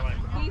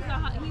 He's a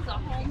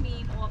whole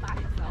meme all by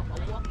himself. A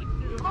walking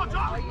meme. Come on,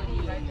 John. All you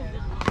need right there.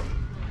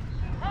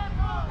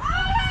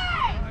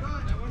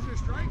 That was your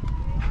strike?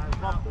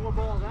 About 4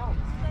 balls out.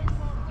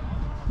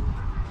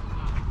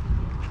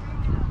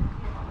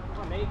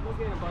 Come on, Nate, go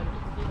get him, buddy.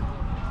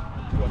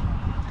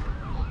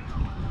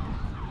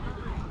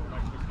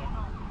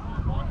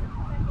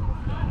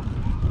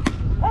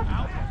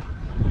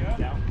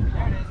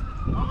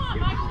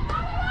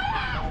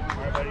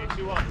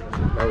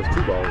 That was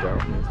 2 balls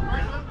out.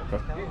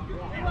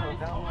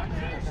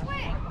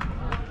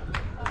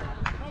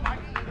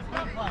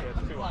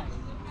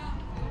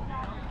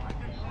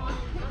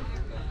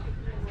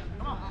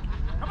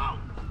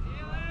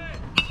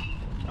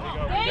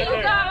 There you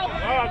go.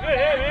 Oh, good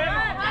hit, man.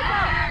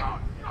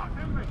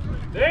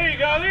 There you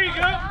go. There you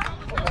go.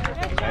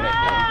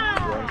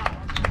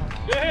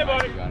 Good hit,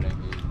 buddy. You got it.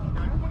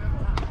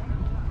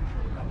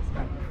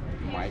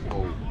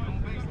 Michael.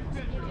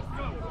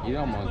 He's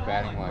almost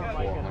batting like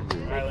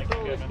 400.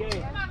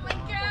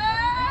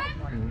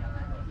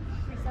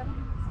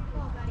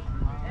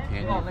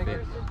 Andy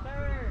fixed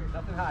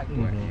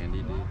what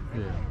Andy did.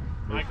 Yeah.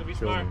 Michael, be Show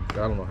smart. me. I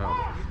don't know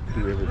how to do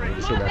everything.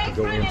 Just so that I can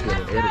go into it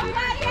and edit it. I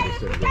just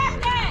said go in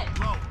there.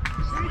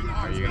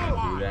 Are you gonna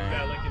do that?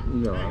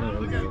 No, I don't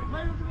do it.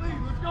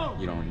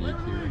 You don't need to.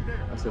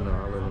 I said no,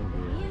 I'll let him do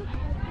it.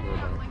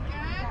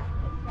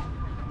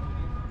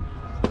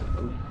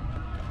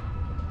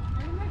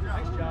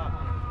 Nice job.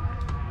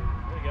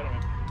 Way to get him,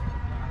 man.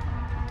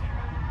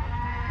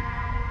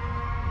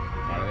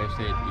 Why do they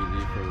say it's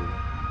easy for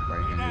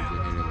right-handers to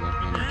hit a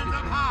left-handed pitcher?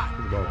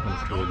 The ball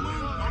comes towards you.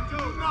 Don't do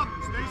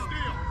nothing. Stay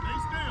still. Stay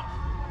still.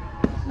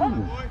 All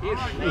right, good.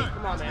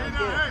 Come on, man. Stay Let's down.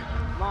 do it. Hey,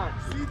 Come on.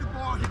 see the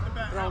ball hit the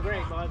bat. You're doing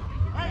great, bud.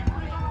 Hey,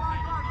 put it on the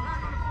right mark.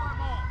 Back on the fly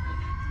ball.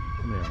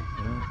 Come here,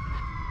 you know.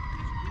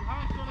 You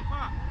house on the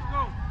pop.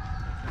 Go.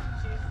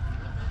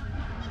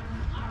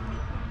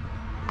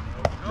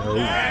 No.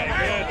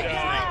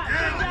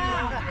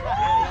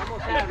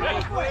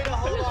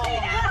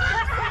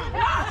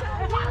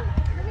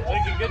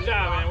 Lincoln, good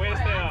job, man. Way to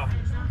stay off.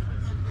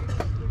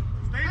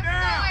 Stay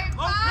down.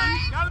 Low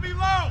pitch. Gotta be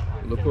low.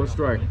 Look for a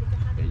strike.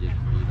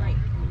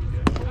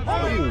 All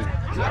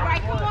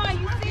right, come on,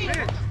 you see it.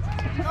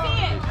 You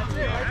see it.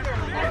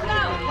 Let's go.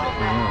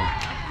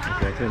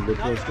 Jackson, look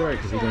for a strike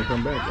because he's going to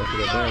come back after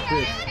that bad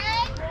pitch.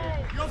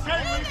 You okay,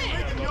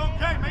 Lincoln? You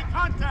okay? Make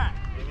contact.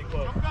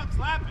 Jump up,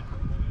 slap it.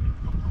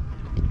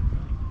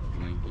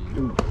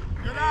 Ooh.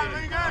 Good eye,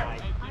 Lincoln.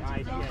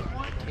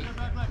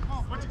 Come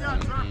on, what you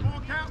got, sir?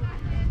 Full count.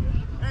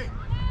 Hey,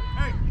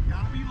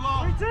 gotta be low.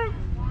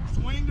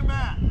 Swing the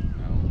bat.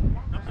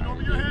 Nothing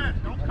over your head.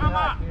 Don't come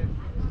up.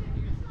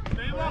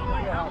 Stay low,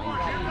 Lincoln. Come on,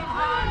 hands up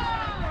high.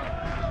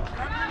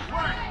 Grab your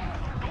play.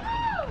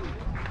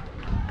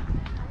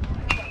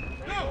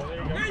 Go.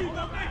 There you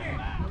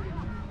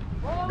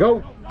go,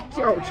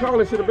 Go.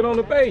 Charlie should have been on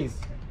the base.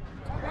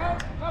 Go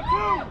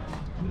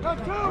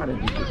two.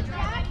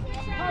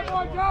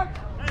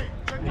 Hey,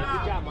 good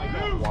job, Mike.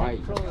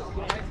 White.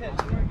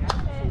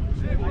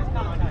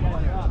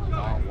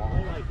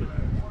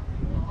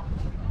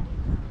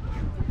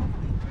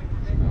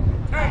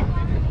 Hey,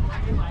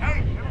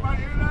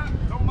 everybody hear that?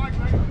 Don't Mike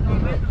make it. Come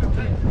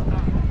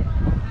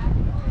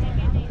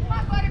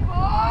on, buddy boy.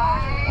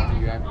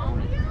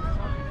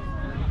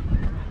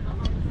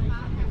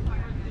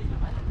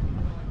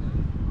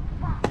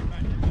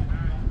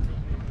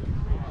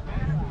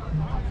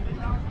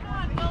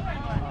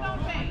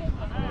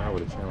 I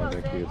would have challenged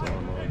that kid's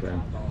arm all day.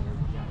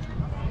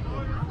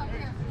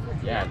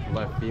 Yeah, it's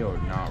left field,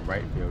 not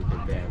right field.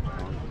 Cause damn.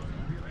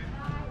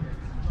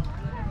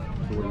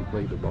 So when he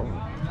played the ball.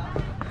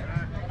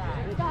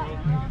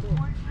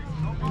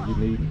 And you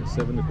need a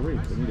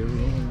 7-3. You need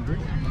everyone to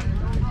agree.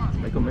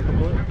 Make him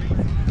play.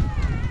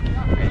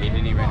 And he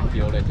didn't even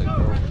field it to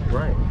throw.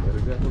 Right. That's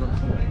exactly what I'm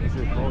saying. He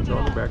should have called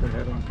Charlie back and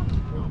had him.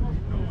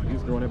 He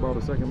was throwing that ball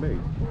to second base.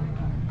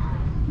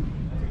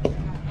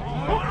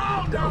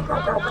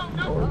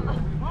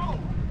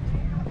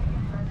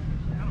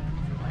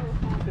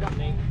 Good up,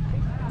 Nate.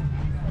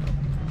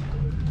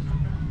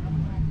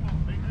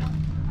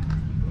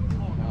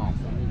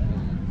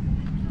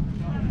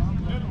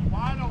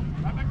 Wide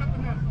open. Right back up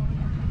the net.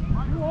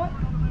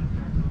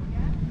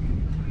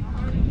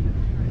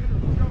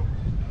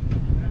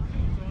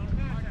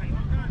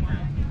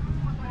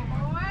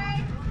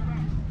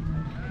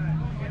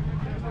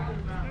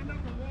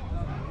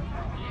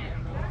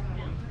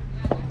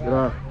 Good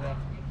eye.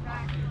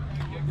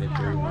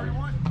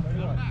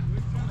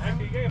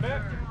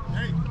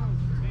 Hey,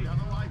 y'all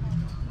don't like it.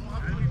 Don't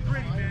have to be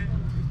pretty, man.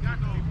 You got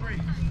to be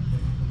pretty.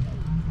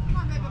 Come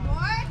on, baby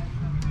boy.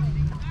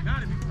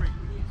 Gotta be pretty.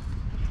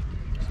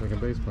 Second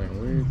base playing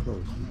way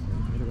close.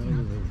 Stay right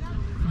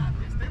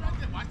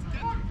there. Watch the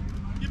catcher.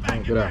 Get back.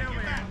 Get out.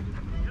 Get back.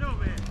 Get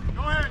over here.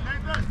 Go ahead,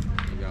 Nathan.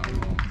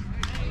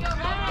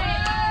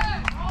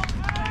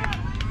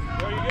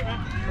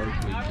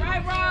 All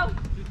right, Ro.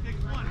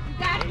 You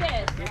got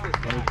this.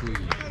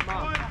 Come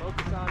on,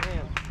 focus on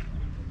him.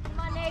 Come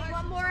on, Nate.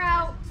 One more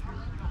out.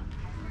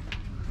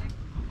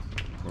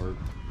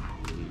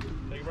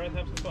 Take a breath,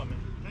 have some fun, man.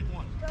 Take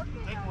one.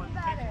 Take one.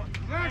 Take one.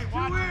 There's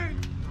two in.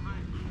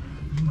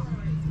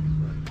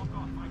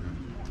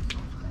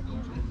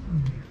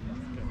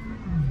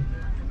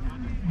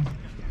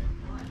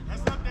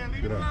 That's up there.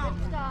 Leave it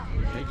alone. Stop.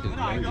 Good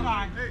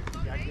eye. Hey.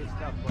 Got good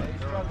stuff, bud.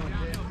 He's struggling,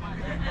 kid.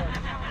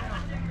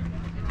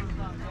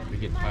 We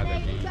get tired of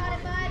You game. got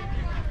it, bud.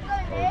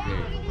 Good, Nate.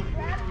 You need to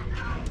grab it.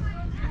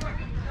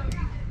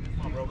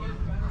 Come on, bro.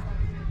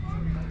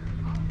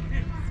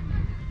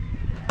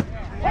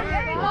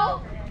 There you go.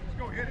 Let's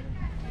go hit it.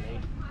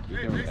 He's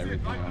Hey, doing base hit.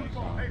 everything Like on the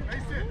ball. Hey, else.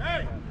 base hit.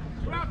 Hey.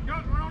 Go out, go.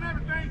 Run on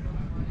everything.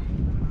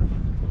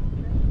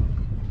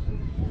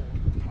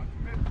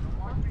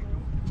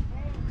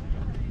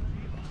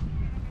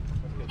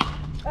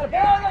 Good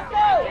job.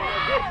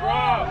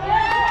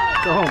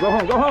 Go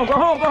home,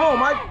 Mike. Come on,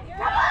 Michael. You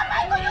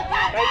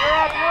got Hey, you're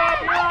up, you're up,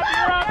 you're up,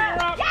 you're up,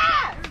 you're up.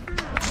 Yes.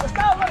 Let's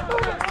go, let's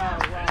move it.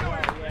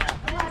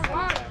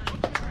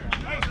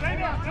 Hey, stay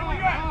down. Tell me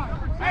you at.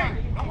 Hey,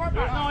 don't worry about it.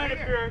 There's no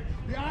interference.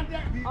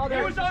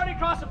 He was already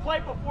across the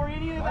plate before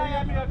any of that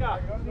had me hook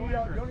up. Don't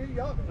need to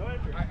yell. No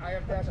interference. I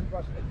have to ask a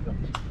question.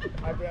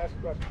 I have to ask a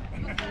question.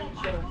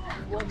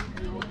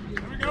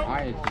 Here we go.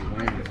 Why is he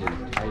wearing his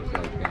tights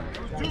like that?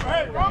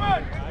 Hey,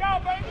 Roman, let's go,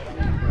 baby.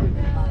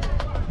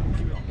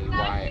 Is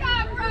why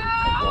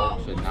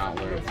adults should not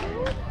wear them.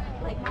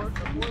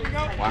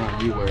 Why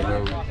don't you wear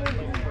those?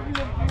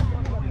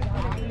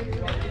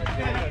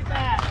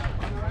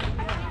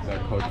 The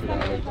coach of the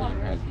other team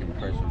has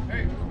compression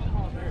pants.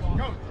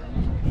 Go.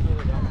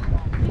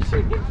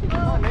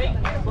 Come on, Nate.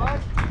 Come on, bud.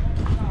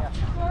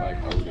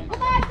 Like Odin.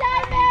 Come on,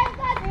 Diamond.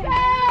 Let's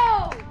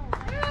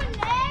go.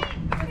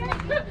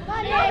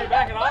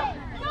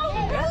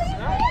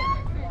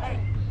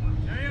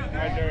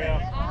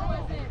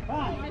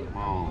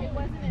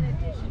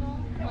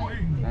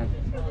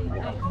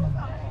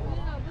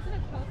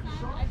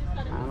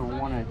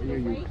 Yeah,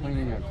 you're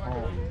cleaning your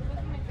car.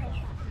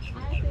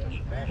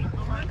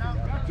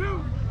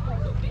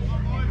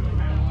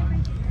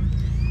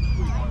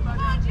 Come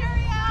on,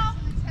 Jerry, out.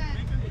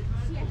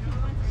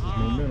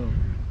 Momentum.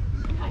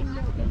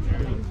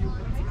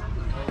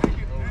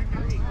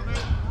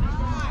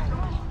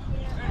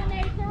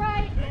 Nate, to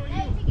right.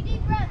 Hey, take a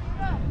deep breath.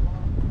 Go.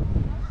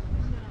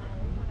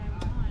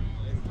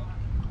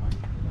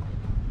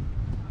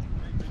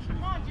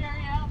 Come on,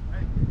 Jerry, out.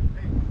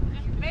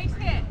 Just base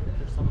hit.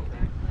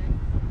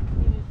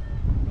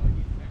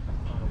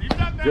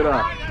 Get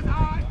up.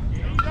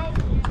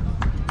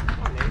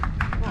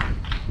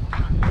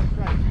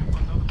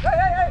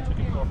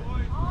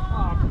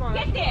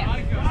 Get there.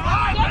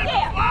 Get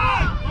there.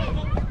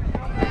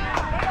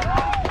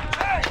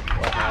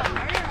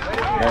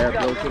 Bad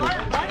throw to the.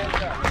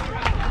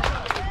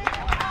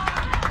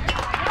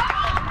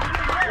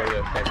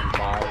 Second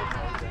foul.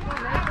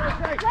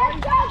 Let's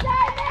go,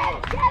 Diamond.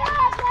 Get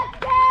up. Let's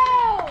go.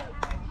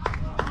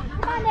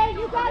 Come on, Nate.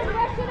 You got to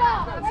rush it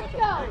up. Let's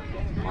go.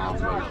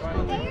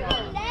 Nate.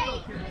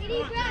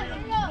 Deep breath.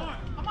 Let's go.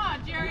 Come on,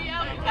 Jerry,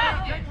 out. You got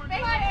this.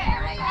 Base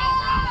hit.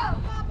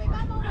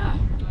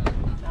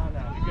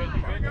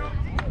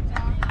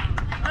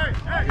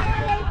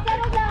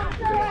 Settle down.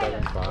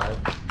 It's all right.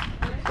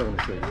 7-5.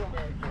 7-6.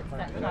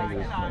 And I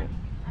use my.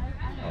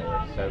 Oh,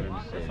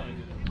 7-6.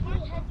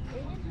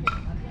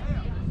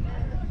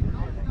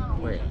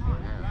 Wait.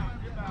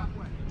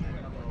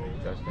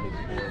 Justin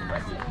scored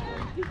might be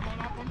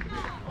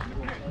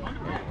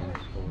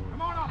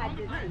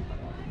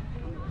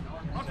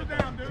Hustle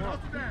down, dude.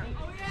 Hustle down.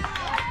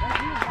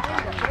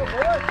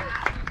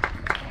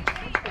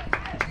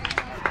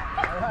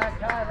 All right,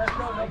 guys, let's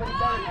go. Nobody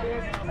better,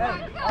 kids. Hey,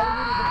 all we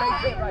need is a base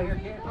hit right here,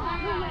 kids.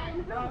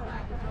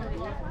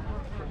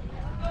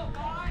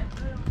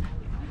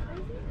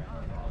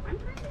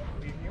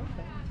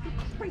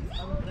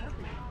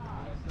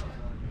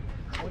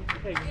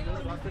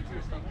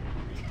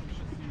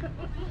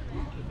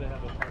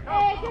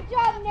 Hey, good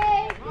job,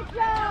 Nate. Good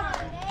job.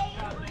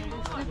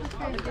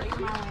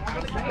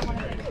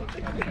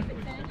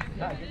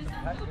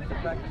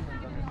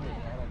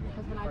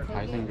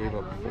 Tyson gave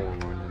up 4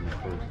 runs in the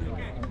first game.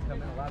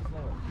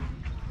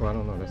 Well, I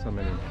don't know. That's how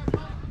many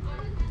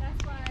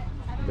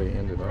they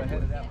ended up with.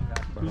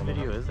 Whose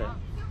video is that?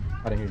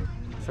 I didn't hear you.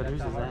 So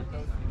whose is that?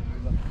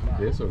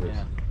 This or this?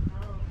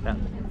 That.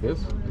 This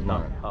is No,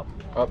 mine. up.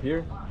 Up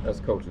here? That's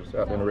coaches.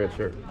 Out in the red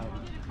shirt.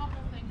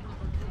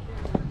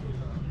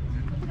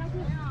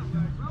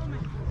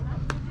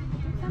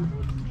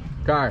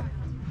 Kai.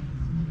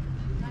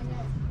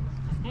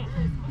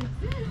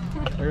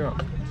 There you go.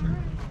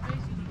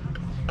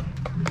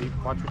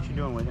 Watch what you're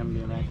doing with him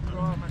being back.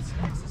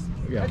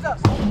 Yeah.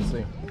 Let's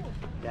see.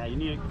 Yeah,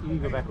 you can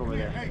go back over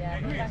there.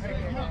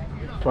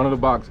 Front of the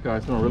box,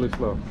 guys. Going really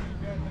slow.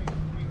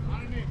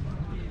 Alright,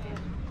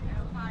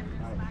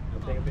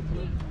 we'll take a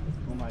picture.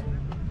 Oh my.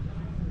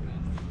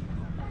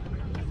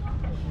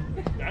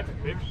 That's a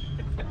big.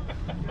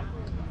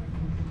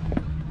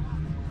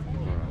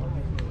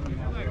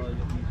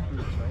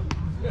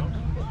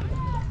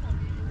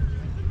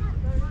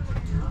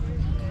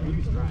 He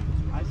was trying.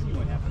 I see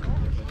what happened over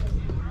there, but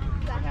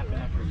what happened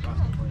after he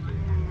crossed the plate?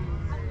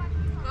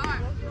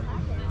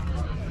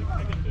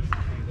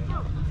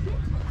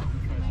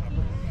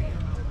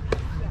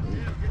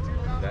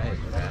 That is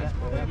fast.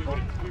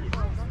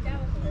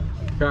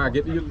 Kai,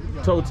 get your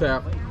toe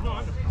tap.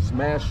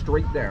 Smash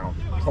straight down.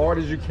 Hard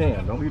as you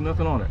can. Don't leave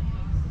nothing on it.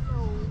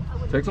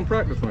 Take some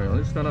practice, man.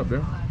 Just stand up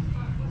there.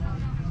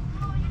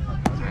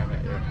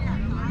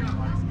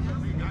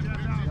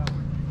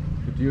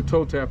 Get to your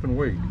toe tap and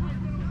wait.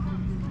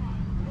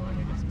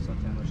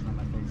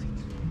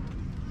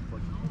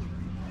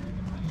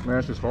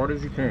 Smash as hard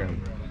as you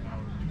can.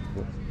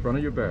 Front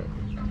of your back.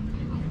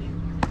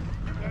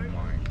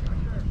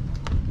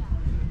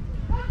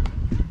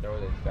 Throw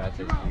it as fast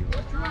as you.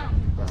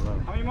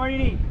 How many more do you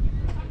need?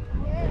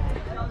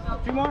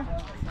 2 more?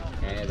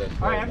 And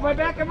All right, everybody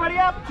back, everybody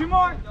up. 2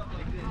 more.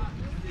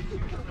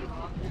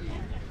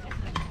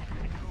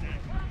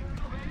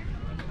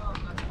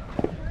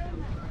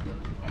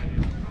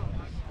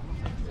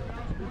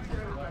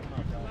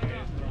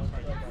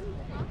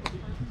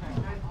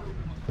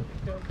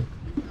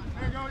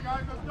 There you go,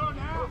 guys. Let's go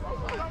now.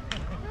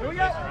 Here we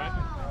go.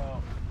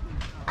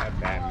 that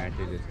bad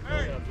matches is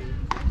close.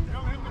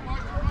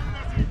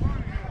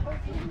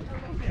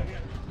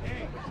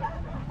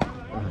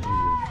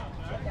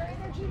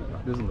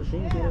 Does the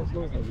machine go that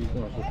slow? Or is he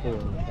going so slow in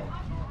the machine?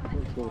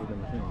 Let's go to the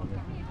machine.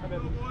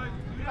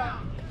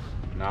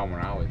 Not when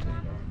I was in there.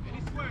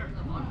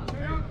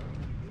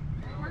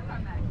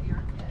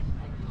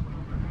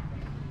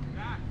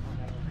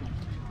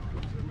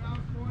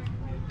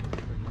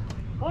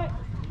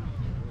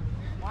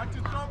 Watch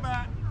your throw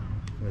back.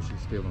 Or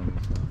she's still on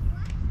this side.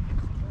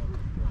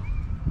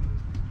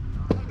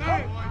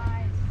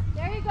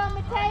 There you go,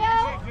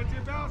 Mateo. Get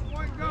your balance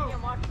point, go.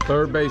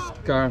 Third base,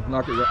 Kai.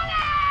 Knock it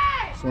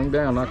right. Swing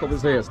down, knock over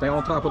his head. Stay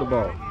on top of the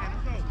ball.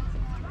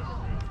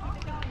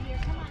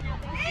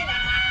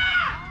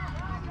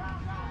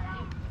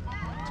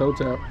 Toe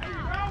tap.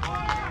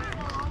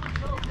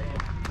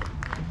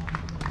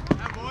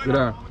 Good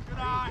eye.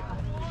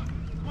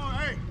 Come on,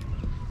 hey.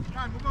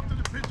 Guys, move up to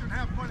the pitcher and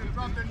have fun and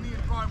drop that knee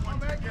and try one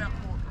to the gap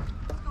for us.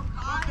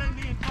 Drop that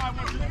knee and try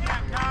one to the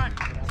gap, guys.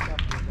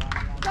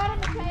 Got him,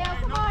 Mateo. Hey,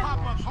 Come no on.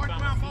 pop-ups. Hard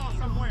ground ball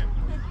somewhere.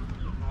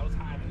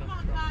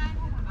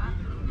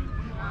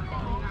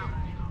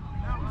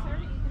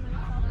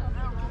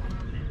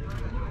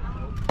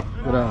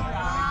 Good eye.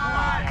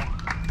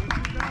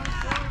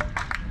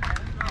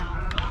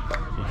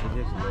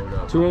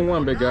 Two and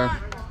one, big guy.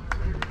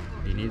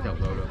 He needs to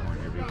load up on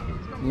every pitch.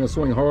 You're gonna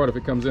swing hard if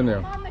it comes in there.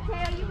 Come on,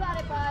 Mateo. You got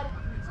it, bud.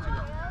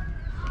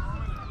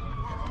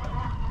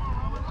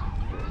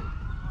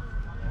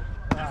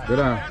 Good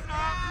eye.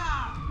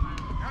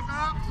 That's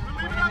up.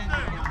 Leave it up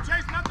there.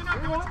 Chase nothing up.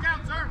 What's the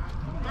count, sir?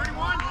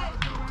 31?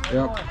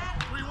 Yep.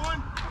 3-1?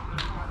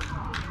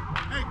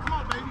 Hey, come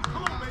on, baby.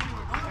 Come on, baby.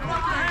 Don't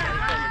drop your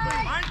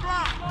hand. Line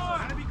drop.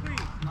 Gotta be clean.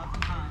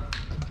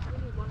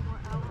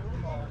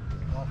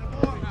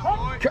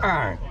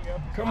 Kai.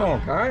 Come on,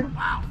 Kai.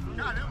 Wow.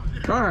 God, that was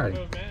it. Kai.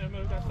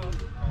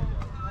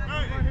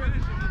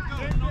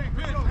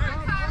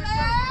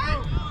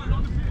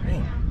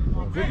 Hey,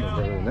 Oh, goodness,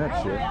 better than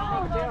that shit.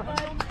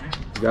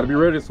 You gotta be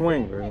ready to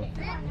swing, baby.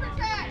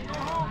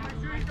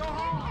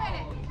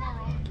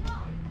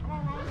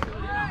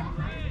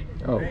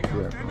 Oh,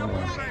 shit.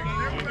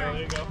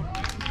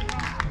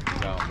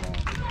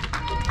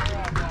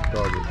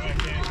 Target.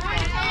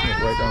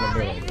 Right down the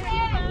middle.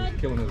 He's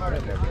killing his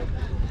head that way.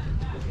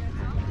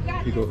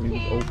 He was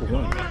 0 for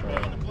 1.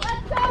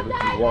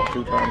 He walked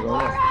 2 times on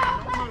that.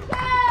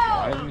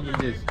 Why doesn't he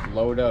just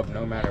load up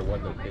no matter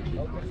what the pitch is?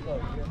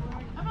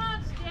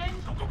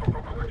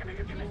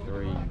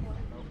 3.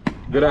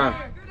 Good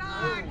eye.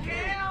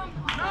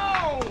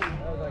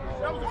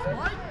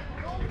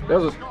 That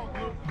was a...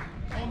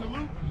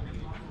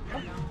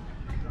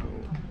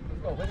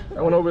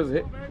 That went over his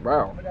head.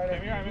 Wow.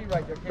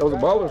 That was a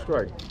ball or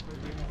strike?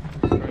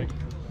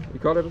 You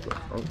called it a strike?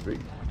 Oh, big.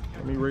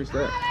 Let me erase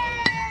that.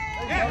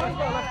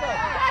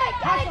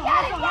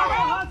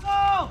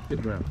 Get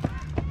the ground.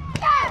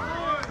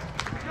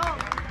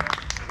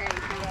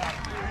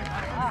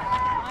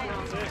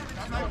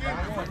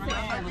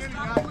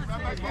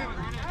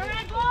 All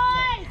right,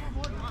 boys.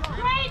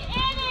 Great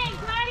innings,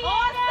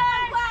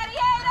 Gladiators.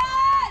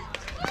 Gladiators!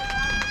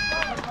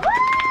 Woo!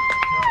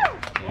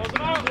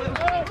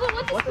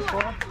 What's the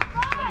score?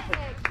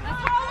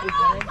 Let's roll it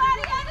on,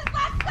 Gladiators.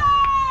 Let's go!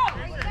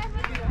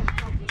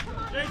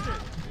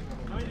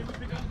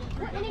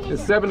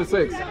 It's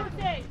 7-6.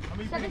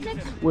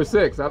 7-6. We're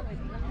 6. Go,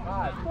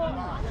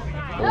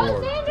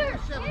 Sanders!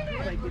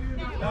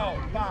 No,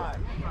 5.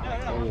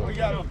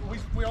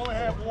 We only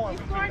have 1.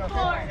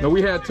 No,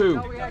 we had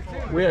 2.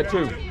 We had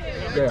 2.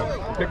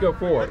 Yeah, pick up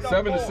 4.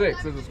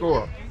 7-6 is the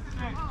score.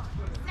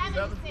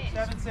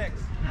 7-6.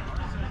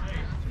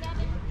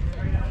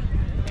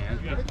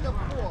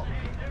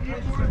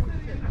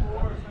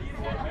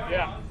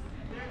 Yeah.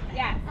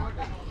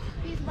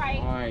 He's right.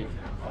 All right.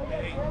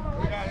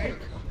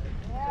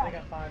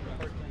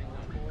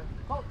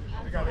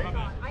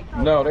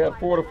 No, they got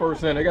 4 the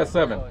first inning. They got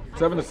 7.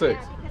 7-6.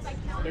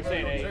 They're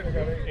saying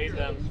 8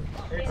 them.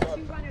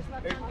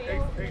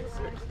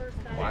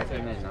 Why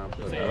can they not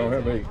put I don't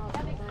have 8. Here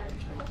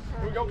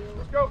we go.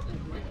 Let's go.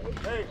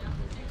 Hey,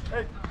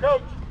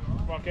 coach.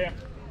 Come on, Cam.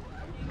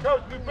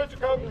 Coach, new pitcher,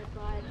 coach.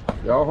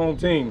 Y'all home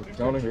team.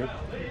 Down here.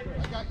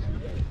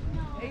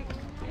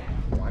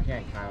 Why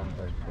can't Kyle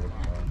play first?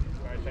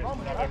 There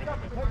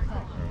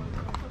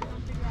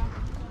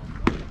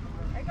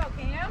you go,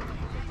 Cam.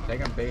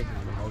 Second base is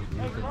the most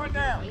used. Throw it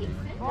down.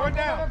 Throw it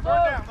down.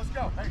 Let's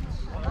go. Hey.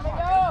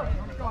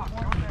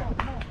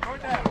 Throw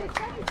it down.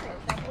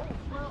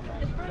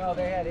 No,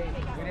 they had 8.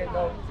 We didn't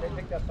know. They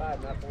picked up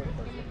 5, not 4 the first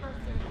one.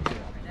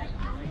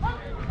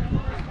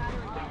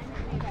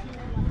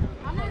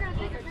 I'm not going to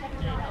take a picture.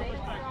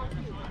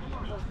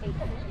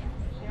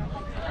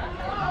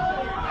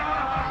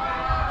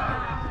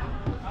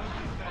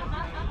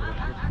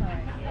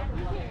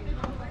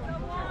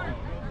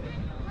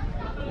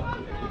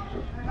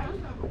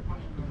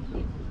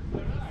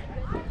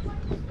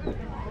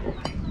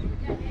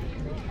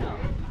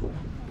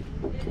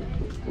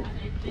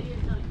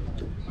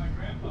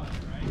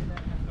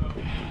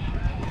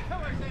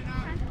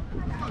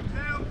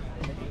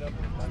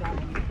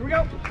 Here we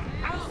go.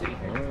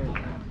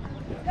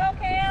 Go,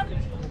 Cam.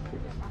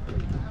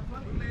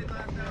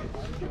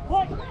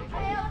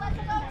 Tail, let's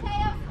go,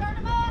 Tail. Start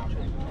him up.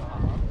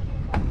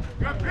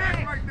 Good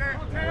pitch right there.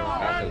 Tail on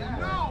that.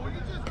 No, we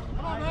can just.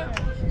 Come on, man.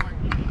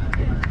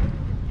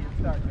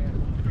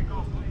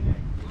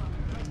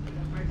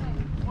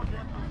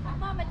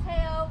 Come on,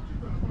 Mateo.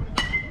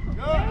 Good.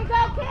 There you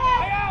go,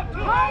 Cam.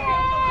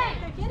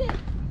 Hurry. Get it.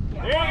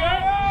 There you go.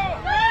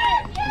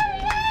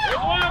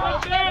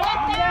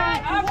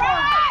 All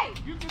right.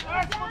 You can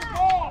ask for the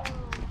ball.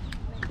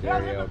 He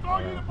doesn't even throw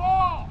you the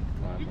ball.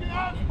 You can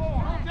ask for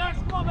it. Yes,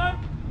 come on, man.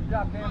 Good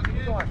job, man.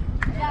 Keep going.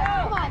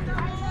 Yeah, come on.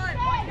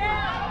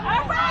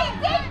 All right,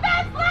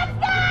 defense, let's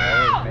go.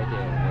 Always make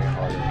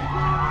it way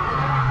harder.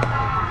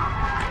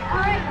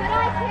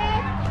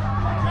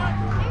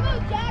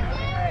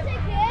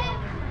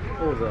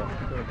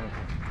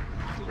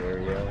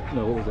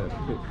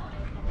 said pitch.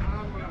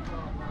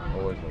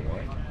 Oh, it's a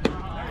what?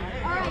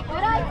 All right,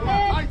 good eye,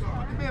 kid. Tyson,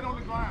 put the mid on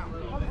the ground.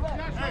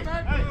 Hey,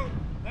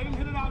 let him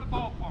hit it out of the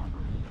ballpark.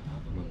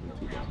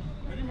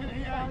 Let him hit it.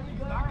 He's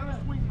not going to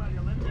swing right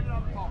here. Let him hit it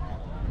out of the ballpark.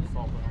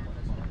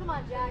 Come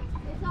on, Jack.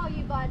 It's all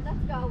you, bud.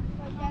 Let's go.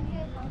 Jack,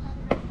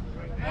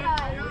 good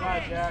eye. Good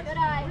eye, Jack. Good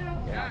eye.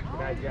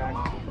 Good eye, Jack.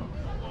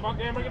 Come on,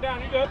 Cam, bring it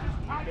down. You good?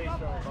 All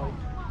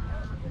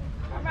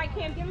right,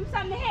 Cam, give him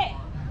something to hit.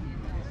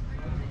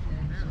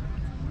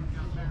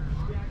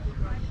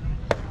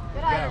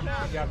 Good eye.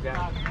 Good job,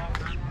 Jack.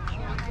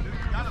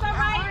 It's all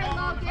right,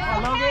 Logan.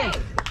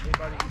 Hey,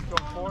 buddy, he's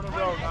going 4 in a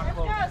row, not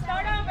close. Let's go.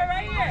 Start over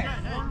right here.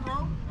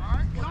 All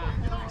right, get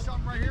on. Get on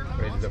something right here.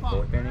 Wait, is it the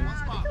 4th inning?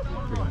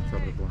 We're going to top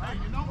of the 4th. Hey,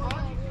 you know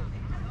what?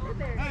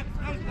 Hey,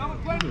 double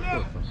play the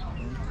middle.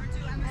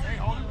 Hey,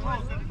 hold him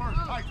close at first.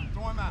 Tyson,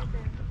 throw him out.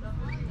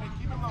 Hey,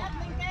 keep him low.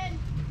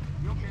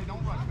 You okay?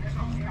 Don't rush. Make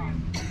sure you stop.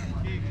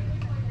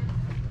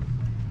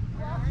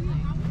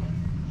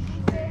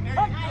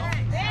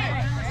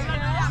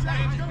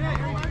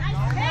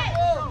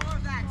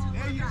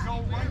 There you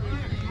go, right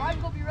there.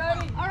 Michael, be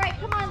ready. All right,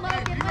 come on,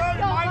 Logan. Be Let's ready,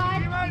 go, Michael. bud.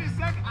 Be ready.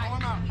 Second. Throw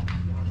him out.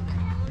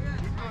 You're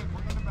good.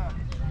 We're in the back.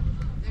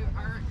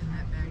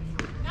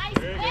 Nice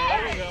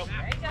There you go.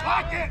 pitch.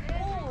 Lock it.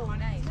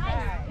 Nice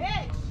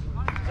pitch.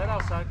 Is that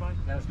outside, Mike?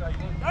 That's right.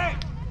 Hey.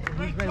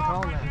 He's been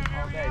calling that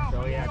all day,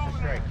 so yeah, it's a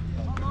strike.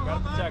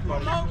 Got the check,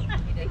 buddy.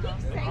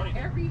 Saying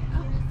every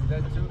Is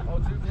that 2? Oh,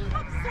 2 blue?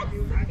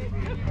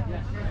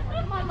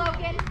 Come on,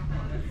 Logan. No.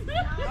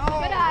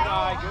 Good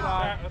eye. Good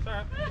eye. That's all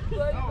right. No,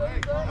 hey,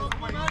 go the other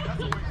way. That's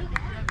the way.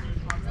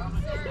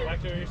 Back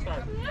to where you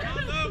start.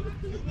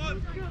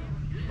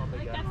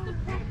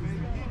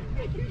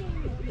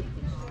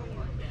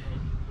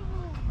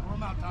 Throw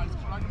him out, Tyson.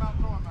 Strike him out,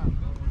 throw him out.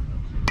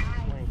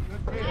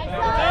 Good pitch.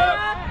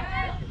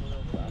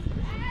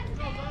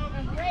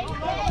 Great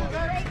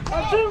pitch.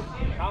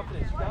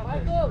 Confidence.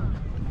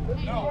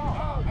 No,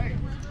 hey.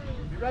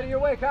 You ready your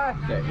way, Kai?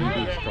 That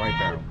easy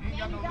strikeout. You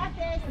got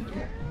this.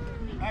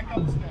 Back up a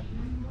step.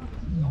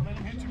 Don't let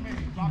him hit you mid.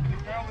 He's blocking the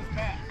barrel of his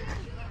bat.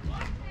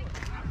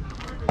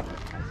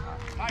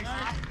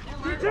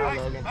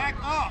 Tyson, back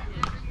up.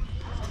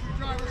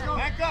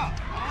 Back up.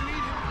 I don't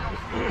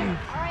need him.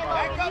 All right, Logan,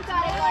 Back you up.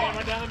 got it, Right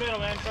bud. down the middle,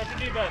 man. Trust your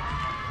defense.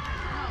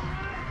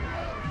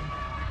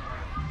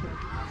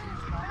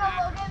 Come on,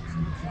 Logan.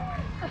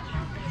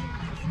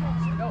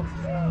 Go.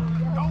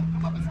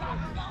 Come up and stop.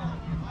 Go.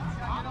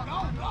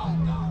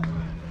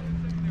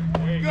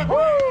 There you go.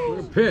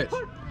 Good pitch.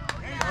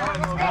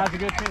 That's a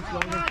good pitch,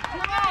 Logan. Close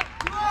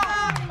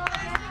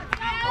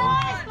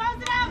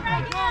it out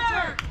right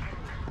here.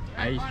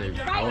 I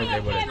was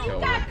able to tell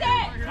what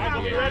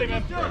Michael, be ready,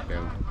 man.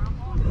 strikeout.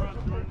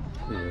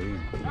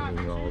 Yeah,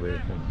 he's all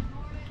there.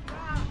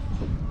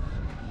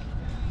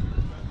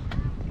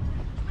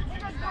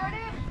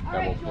 All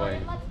right, Double play.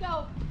 Jordan, let's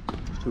go.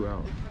 It's 2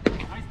 out.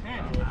 Nice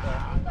pitch.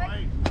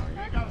 Hey, you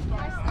ain't got to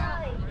start.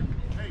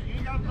 Hey, you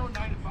ain't got to throw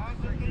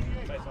 95. Take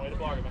 88. Nice way to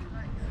block it, man.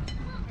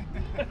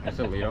 That's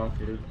a leadoff,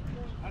 dude.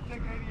 I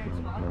take 88. So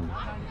I don't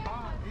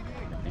 95. 88.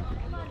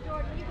 Come on,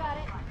 Jordan, you got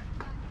it.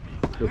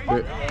 Good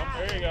pitch.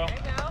 There you go.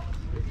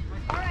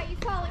 All right, you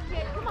call it,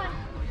 kid. Come on.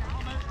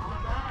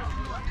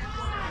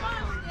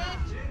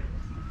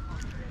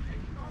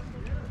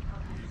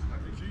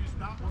 Make sure you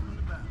stop working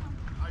the back.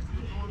 Tyson,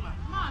 you're throwing back.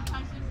 Come on,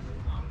 Tyson.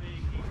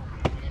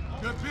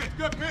 Good pitch.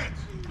 Good pitch.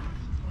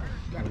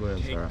 Good win,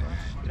 sir.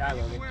 Good eye,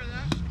 Logan.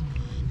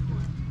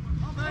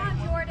 Come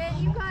on, Jordan.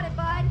 You got it,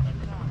 bud.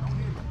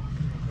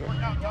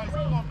 Work out, Tyson.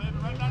 Come on, baby.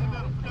 Right down the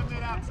middle. Put that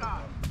mid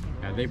outside.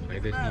 Have they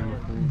played this game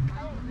before?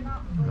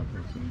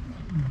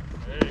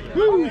 There you go.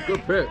 Woo!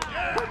 Good pitch.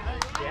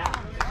 Yeah.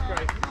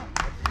 Strike.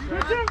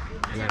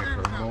 And then a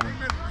curveball. All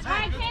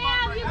right,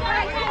 Cam, you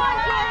got it. Come on,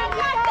 Jordan. You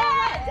got that.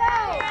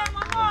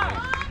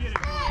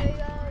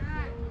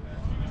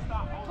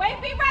 Wait,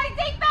 be ready,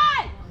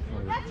 defense.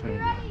 Let's be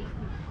ready.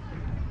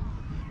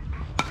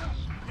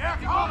 Yeah,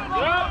 come on.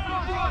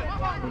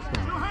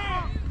 Two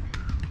hands.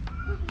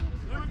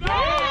 Here we go.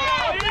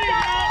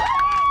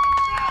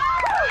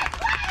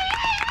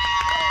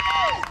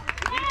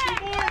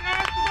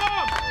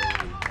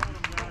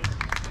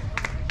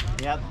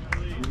 Yep.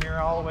 From here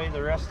all the way to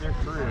the rest of their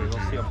career,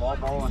 they'll see a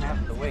ball and half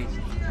at the waist.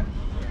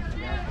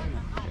 Yeah.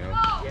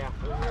 Yeah,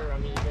 over here, I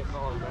mean, you get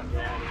calls, but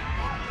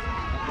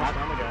yeah. Not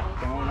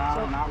going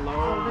out, not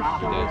low,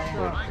 not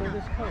high. So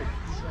this coach.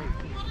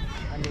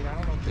 I mean, I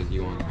don't know. Because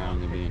you want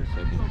Pound to be in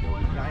second field. Come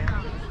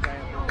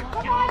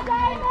on,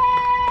 Diamond.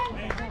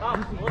 I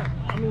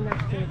mean,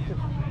 that's the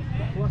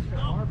plus for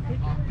our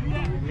pitcher. I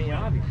mean,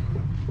 obviously. I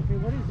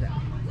mean, what is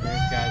that?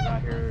 There's guys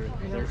out here,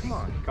 there's come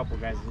on. a couple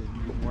guys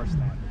that do worse than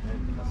that.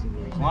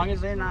 As long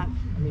as they're not,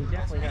 I mean,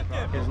 definitely have to.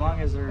 as long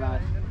as they're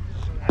not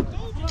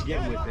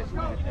getting with it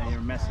and you're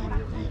messing with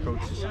it, and the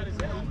coach is, I mean,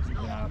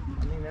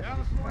 that's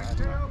just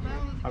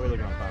how are we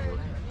looking on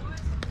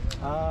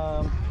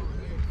 5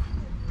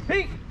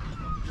 Pete,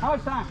 how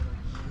much time?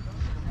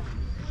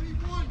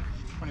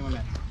 21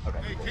 minutes. Okay.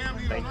 Hey, Cam,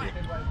 you Thank you.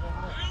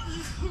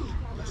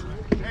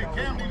 Hey,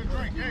 Cam need a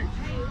drink. Hey.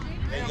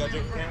 Hey, you got a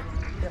drink, Cam?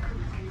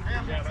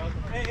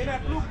 Hey, in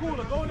that blue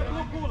cooler. Go in the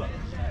blue cooler.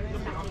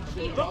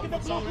 Look in the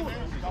blue cooler.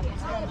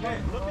 Hey,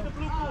 look in the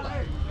blue cooler.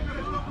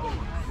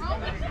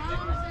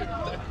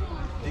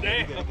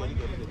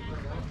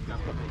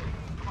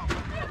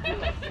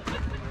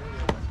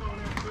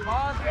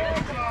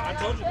 I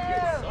told you.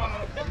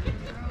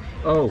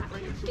 Oh,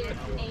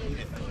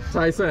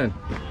 Tyson,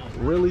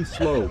 really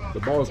slow. The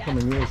ball's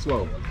coming real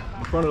slow.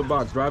 In front of the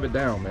box, drive it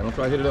down, man. Don't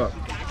try to hit it up.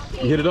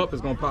 You hit it up,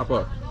 it's gonna pop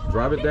up.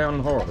 Drive it down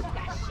and hard.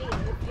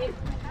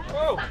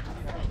 Oh.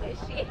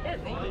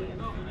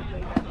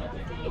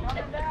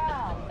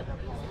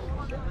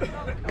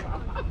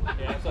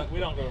 Yeah, it's like we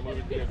don't go to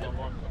movie theaters no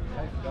more.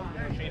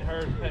 Between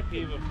her pet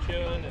peeve of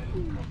chilling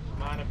and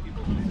mine of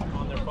people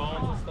on their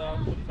phones and stuff,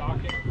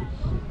 talking.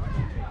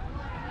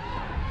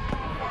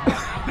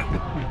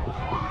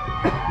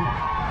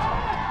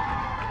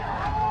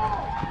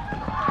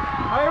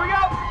 Oh, here we go.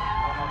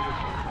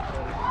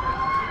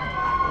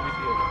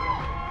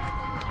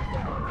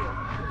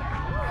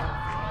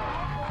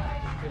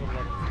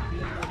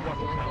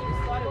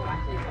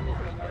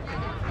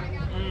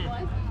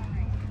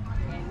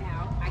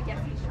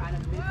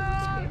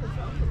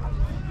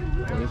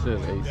 And it says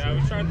AC. Yeah, we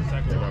tried the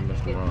second one. I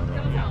messed around.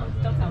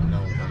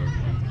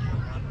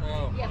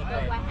 Yeah,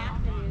 but what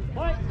happened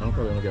is... I'm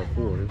probably only got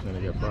 4. They're saying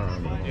they got 5.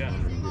 But I'm Yeah.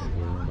 gonna get it for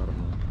them. I don't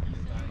know.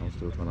 I'm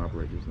still trying to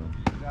operate this thing.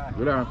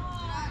 Good eye.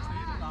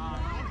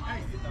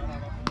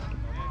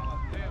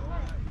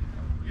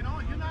 You know,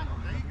 you're not.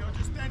 There you go.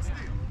 Just stand still.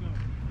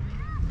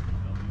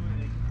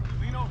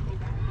 Lean over.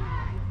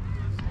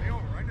 Stay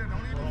over right there.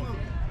 Don't even move.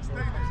 Just stay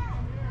there.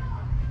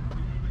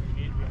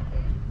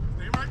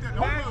 Stay right there.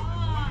 Don't move.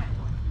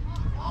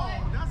 Oh,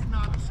 that's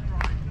not a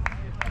strike.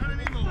 That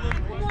ain't even a little.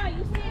 Come on,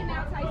 you see it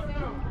now,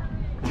 Tyson.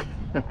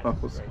 I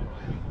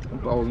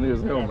was near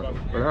his helmet.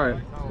 But all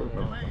right. Let's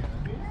go.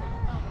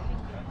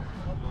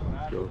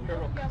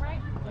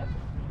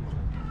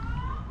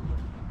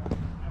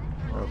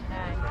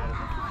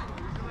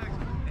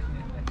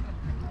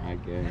 I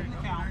get it.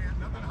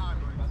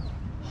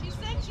 She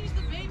said she's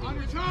the baby. On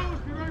your toes.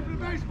 Be ready for the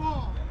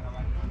baseball.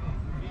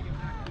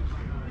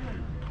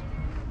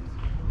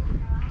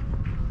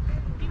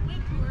 He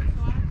went to her,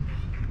 so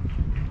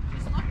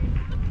she's lucky.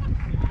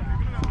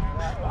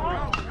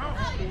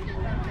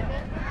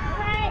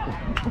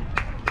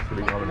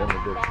 Pretty common in the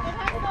ditch.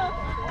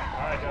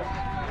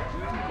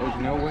 There's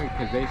no way,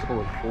 because they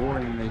scored 4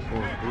 and then they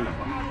scored 3.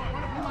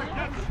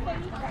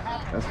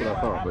 That's what I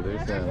thought, but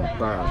they're saying 5.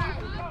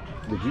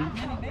 Did you?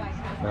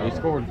 No. They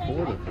scored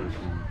 4 the first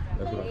time.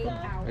 That's what I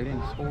thought. They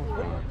didn't score 5.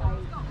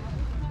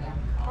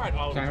 Alright, I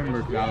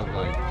remember because I was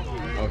like,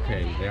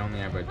 okay, they only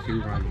have a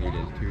 2-run lead,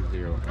 it's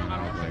 2-0. And I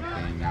was like,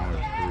 dang, now it's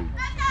 3.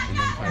 And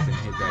then Tyson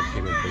hit that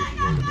kid with bases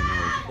loaded, and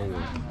now it's 4.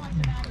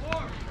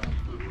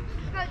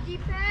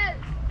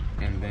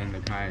 And then the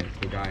guy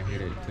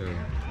hit it to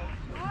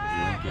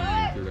Lincoln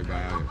and threw the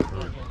guy out at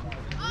first.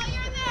 Oh,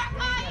 you're there!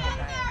 Oh, you're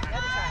there!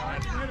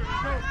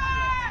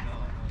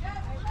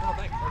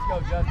 Let's go,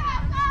 Justin.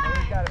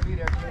 Always got to be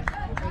there, kid.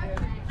 If it is,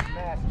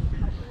 smash it.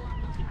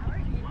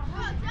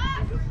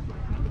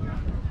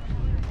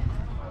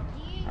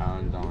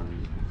 Allen's on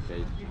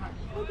base.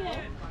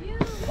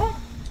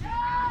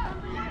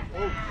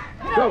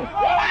 Go!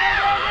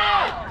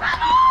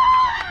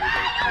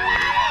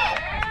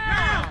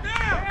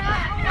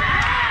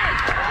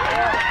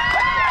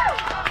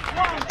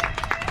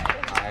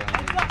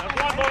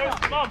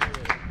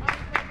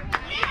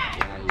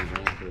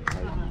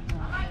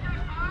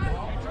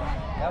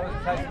 That was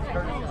Tyson's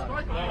courtesy.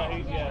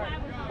 Yeah,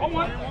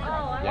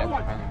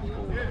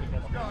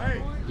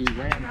 he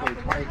ran for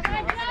twice.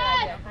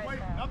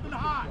 Nothing to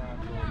hide.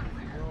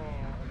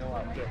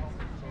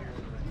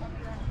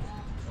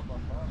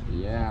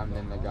 Yeah, and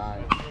then the guy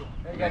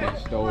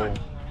stole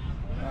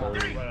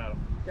 3rd.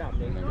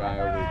 And the guy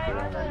overthrew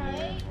him.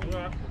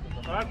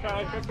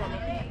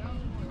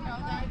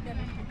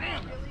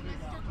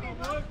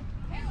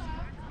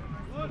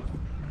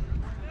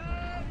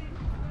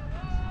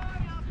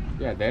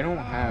 Yeah, they don't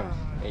have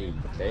 8.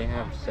 They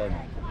have 7.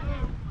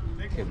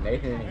 Because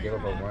Nathan didn't give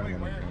up a run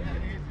when he came in.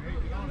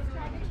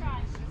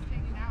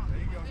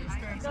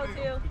 Go to.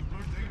 Take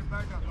it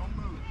back up. Don't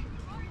move.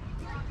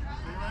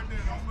 Stay right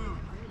there. Don't move.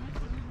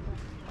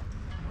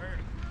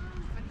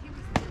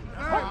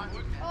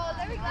 Oh,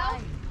 there we go.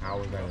 How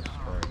was that a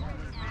strike?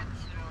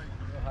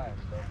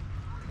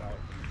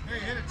 Hey,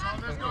 hit it,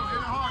 Charlie. Let's go. Hit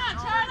it hard,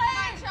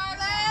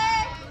 Charlie.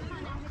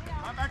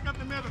 Right back up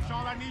the middle,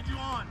 Charlie. I need you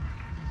on.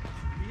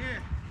 Be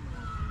here.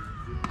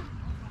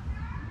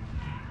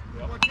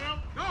 Go.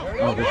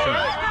 Oh, good shot.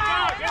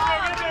 Yeah.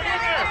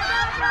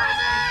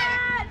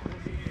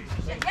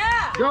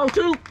 Go,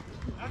 2!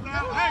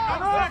 Hey,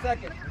 go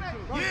Second.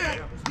 Yeah.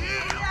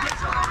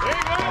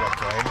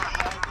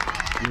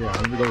 Yeah,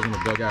 he goes in the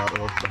dugout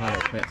or behind the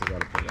fence. I got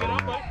to play. I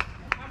don't know. All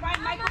right,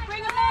 Michael,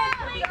 bring him in.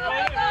 Please,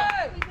 Michael.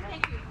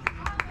 Thank you.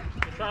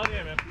 Charlie,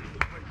 man.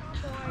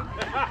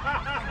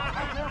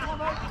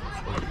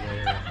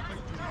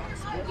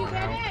 Did you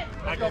get it?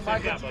 go,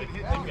 Michael. Yeah, buddy.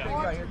 Hit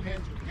Yeah. right here,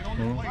 pinch. Get on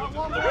the plate. Up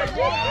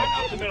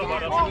the middle,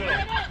 bud. Up the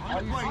middle. On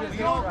the plate.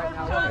 Lean over.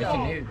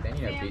 They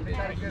need to beat this.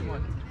 Get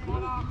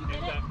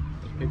that.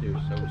 This pitcher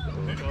is so There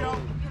you slow. go.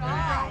 There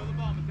you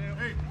go.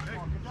 Hey,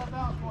 get that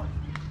balance point.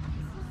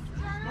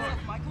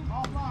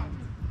 All line.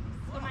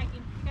 Go, Mikey.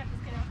 You got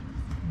this, kiddo.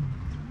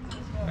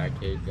 That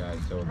kid got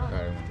so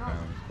excited when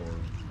Kyle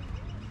scored.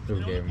 Who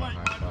gave him a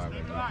high five as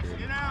a Relax. kid.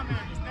 Get down there.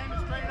 Just standing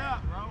straight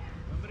up, bro.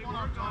 Somebody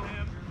worked on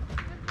him.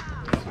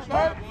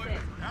 That's it.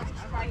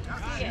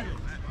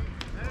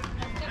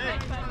 Hey,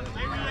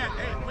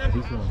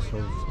 He's going so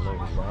slow.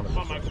 Ronald is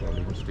so slow.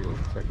 He was still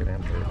second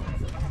and third.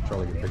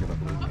 Charlie get picking up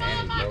the lead.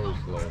 And he goes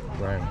slow.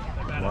 Right.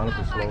 Ronald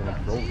is slow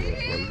and goes real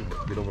slow. You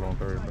can get over on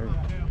third and third.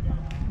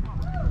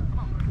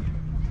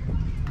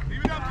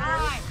 leave it up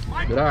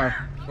there. Good eye.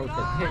 Supposed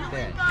to hit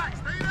that. Back.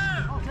 Stay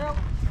there.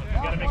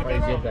 Gotta make it Try to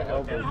big. get the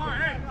elbow. All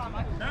right, hey,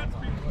 that's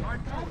me. Right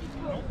through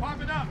it. Don't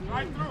pop it up.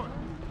 Right through it.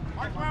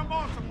 Right ground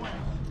ball somewhere.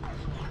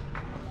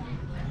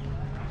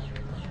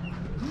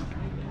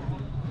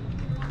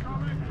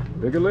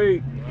 Bigger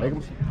lead. Make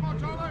him. Come on,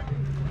 Charlie.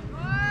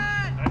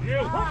 That's you.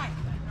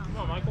 Come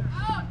on, Michael.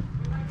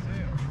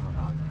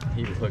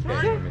 He looked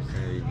at him as soon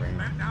as he ran.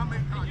 Back down,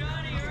 make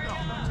contact.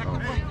 Let's go. Oh.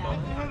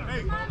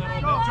 Hey,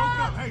 choke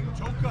up. Hey,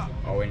 choke up.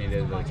 All we need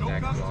is a Choke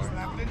snack up. bar. Just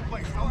snap it in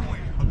place somewhere.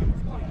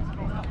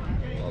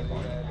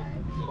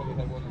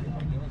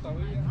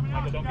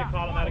 Michael, don't get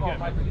caught on that again.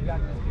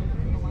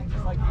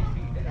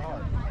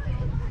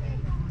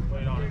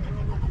 Wait on it.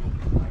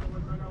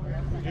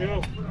 You.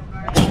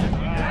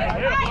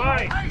 Hit it,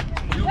 Mike.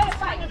 You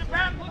in the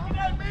back looking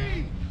at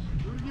me.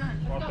 Do it again.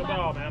 Watch the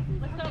ball, man.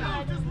 Let's go,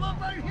 bud. Just look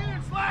right here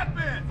and slap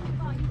it.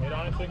 Wait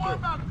on it, Don't think worry through.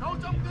 about it,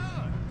 coach. I'm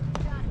good.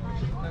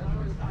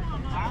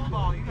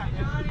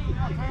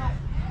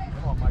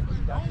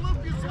 Don't look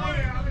your sway.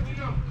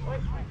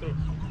 Through.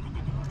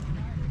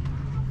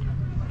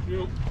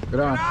 Shoot. Good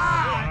eye.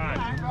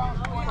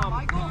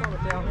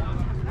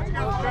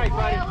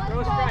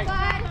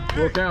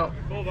 Full count.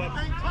 Full, bud.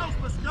 Stay close.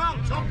 Let's go.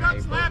 Choke up.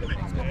 Slap it.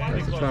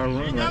 That's a try run You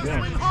right gotta there.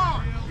 swing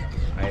hard.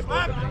 I hit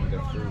both of them to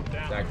fruit.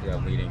 It's actually a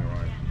leading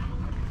run.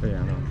 Yeah,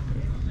 I know.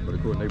 But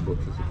according to their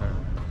books, it's a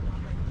time.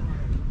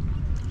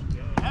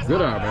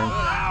 Good eye, man. I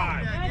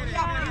hit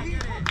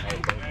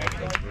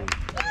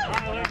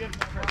both of them to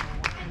fruit.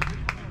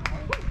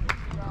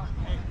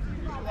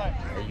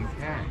 Hey, you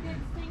can.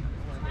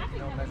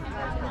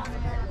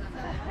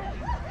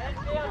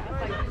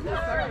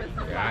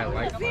 Yeah, I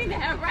like See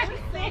that, right?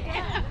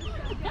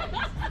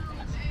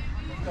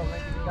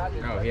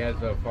 No, he has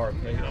the far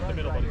plate. Up the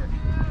middle, buddy.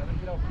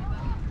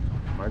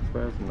 Mike's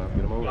fast enough.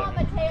 Get him over. Come on,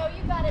 Mateo,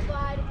 you got it,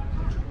 bud.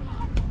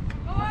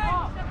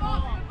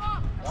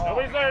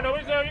 Nobody's there.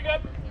 Nobody's there. You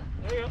got.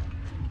 There you go.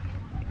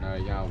 No,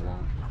 he got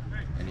one.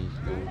 And he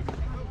scored.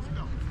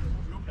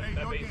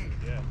 That base.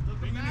 Yeah.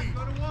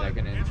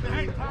 Second and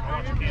three.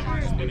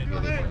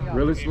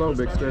 Really slow,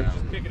 big stretch.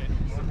 Kicking it.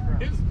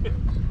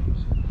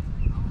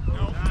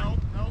 No.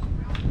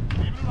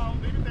 Leave it alone.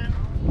 Leave it there.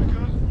 We're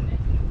good.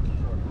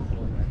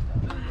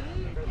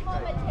 Come on,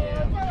 Mateo,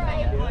 it's all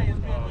right.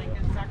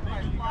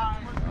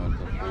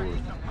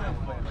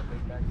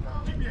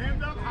 Keep your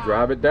hands up high.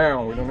 Drive it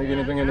down. We don't need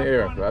anything in the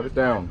air. Drive it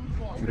down.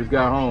 Get this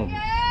guy home.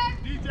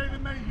 DJ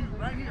LeMahieu,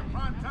 right here,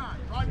 prime time.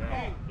 Right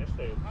ball. Yes,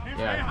 they do. Hands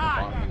Yeah, stay it's the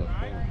high. bottom of the field.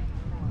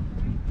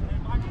 Hey,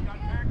 Michael, got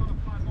tag on the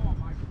fly ball,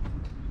 Michael.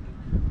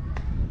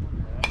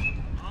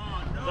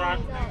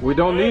 Oh, no. We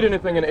don't need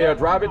anything in the air.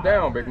 Drive it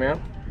down, big man.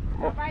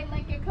 Come All on. right,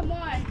 Lincoln, come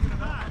on.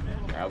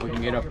 Yeah, we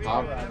can get a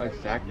pop, a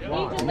sack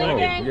block. No,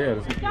 yeah,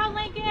 it's Go,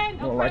 Lincoln.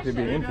 don't like to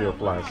be infield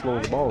fly. It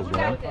slows the balls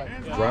down.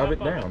 Drive it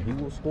down. He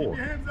will score.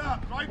 Hands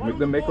up. Right Make through them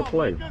the make a ball,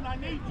 play. Lincoln, I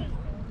need you.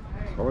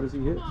 As hard as he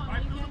hits.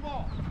 Right through the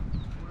ball.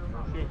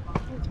 It's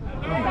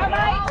all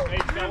right. Hey,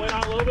 you gotta wait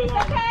on a little bit It's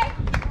longer. okay.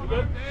 You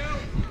good?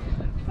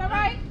 It's all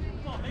right.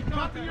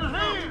 Cup in your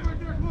hand.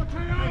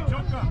 Hey,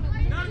 choke up.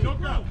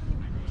 Choke up.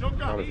 Choke up.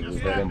 Probably Just just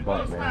slap let him it.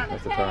 bump, Just man. slap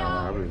That's it. the time.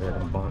 I really let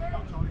him bump.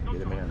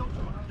 Get him in.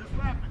 Just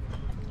slap it.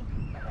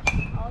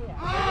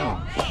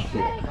 Oh,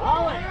 shit.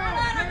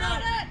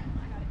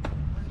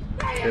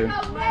 There you go,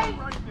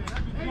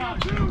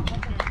 Nate.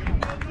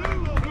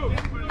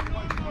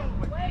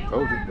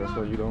 Told you, that's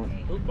why you don't.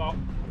 Hoop ball.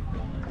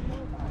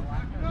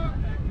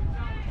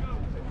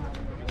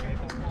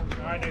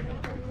 All right, Nathan.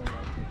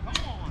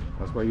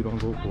 That's why you don't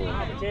go for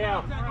it.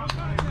 Yeah.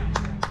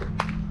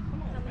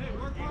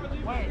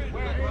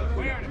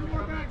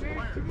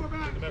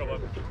 In the middle,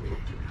 bud.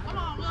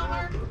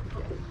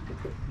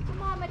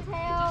 Come on,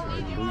 Mateo.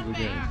 Lose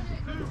again.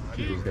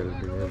 He just got his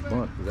big ass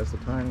bunt, 'cause that's a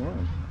tying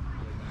run.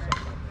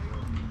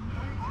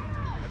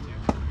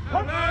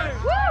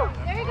 Woo!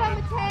 There you go,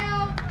 Mateo.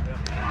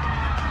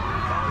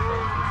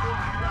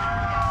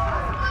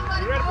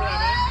 You ready for that,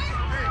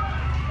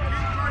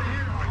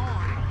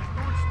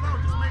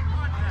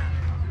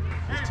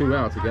 man? It's 2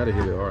 outs. You got to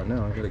hit it hard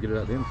now. You got to get it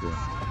out the infield.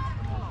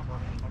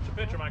 Watch the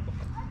pitcher, Michael.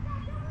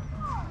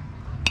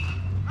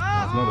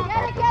 That's another Get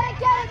pop it, up.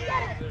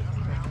 get it.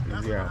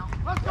 Easy out.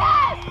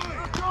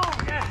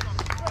 Yes!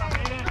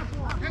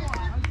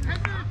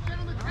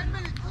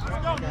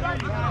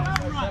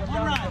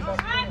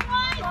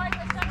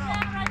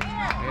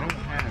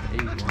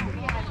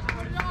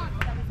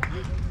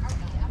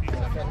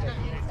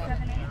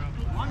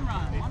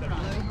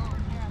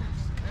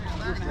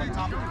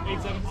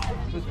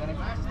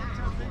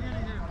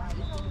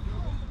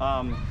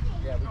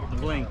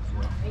 Blink.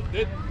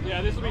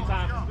 Yeah, this will be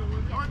time.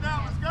 Going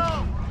down, let's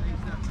go.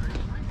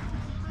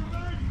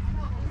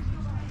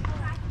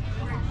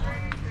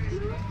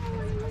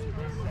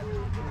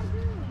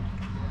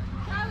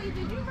 Charlie,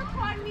 did you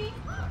record me?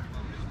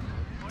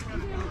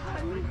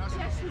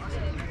 Yes, you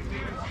did.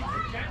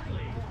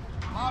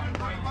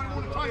 Everybody want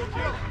to try to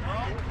kill.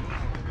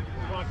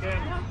 Come on, Cam.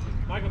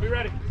 Michael, be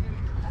ready.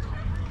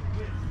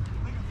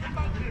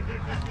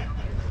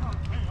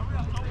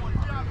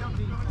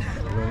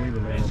 Don't leave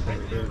the man on play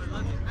third.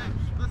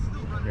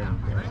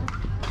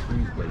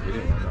 Please play. Get it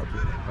right out.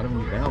 I don't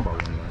even down by one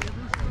line.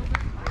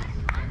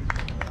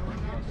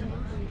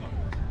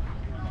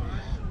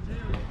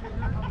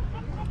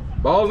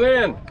 Ball's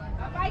in. All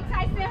right,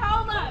 Tyson,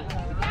 hold up.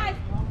 You guys,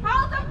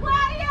 hold the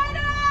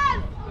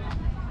Gladiators!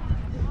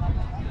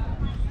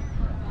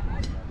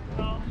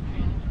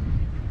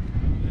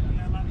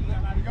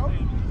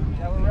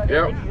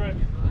 Yep.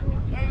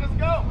 Hey, let's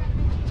go.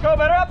 Let's go,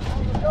 better up. As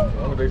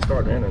long as they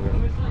start in and then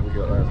we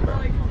get last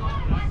back.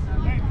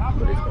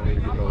 But it's going to need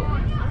to get lower.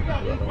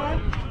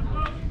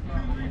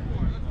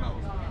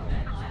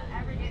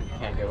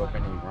 Can't give up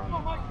any run.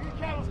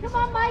 Come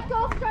on,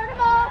 Michael, start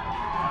him up.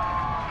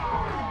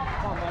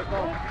 Come on,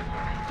 Michael.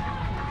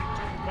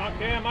 Come on,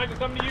 Cam. Michael,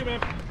 coming to you, man.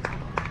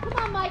 Come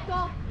on,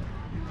 Michael.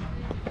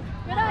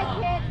 Good eye,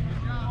 kid.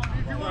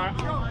 All right.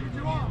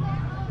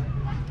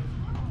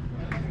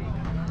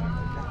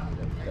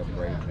 That's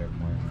great,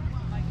 everyone.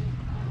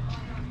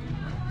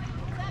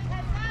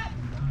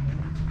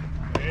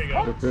 There you go.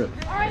 That's it.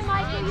 All right,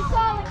 Michael, you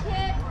solid,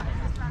 kid.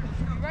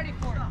 You ready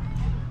for it?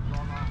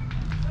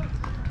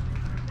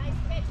 Nice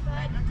pitch,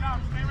 bud. Good job.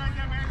 Stay right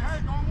there, man. Hey,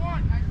 going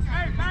one.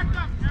 Hey, back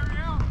up. Carry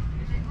out.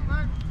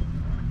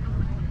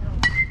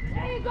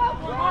 There you go,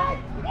 Fred.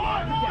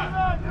 One.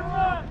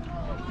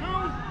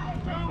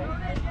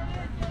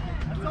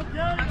 That's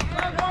okay.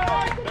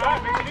 All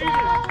right, make it easy.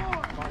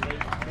 Come on,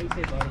 Nate. Face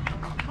it, buddy.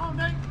 Come on,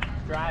 Nate.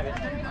 Drive it.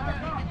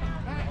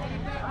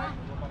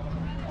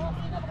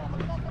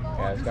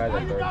 Yeah, this guy's a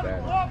third You got a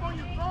batter. glove on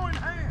your throwing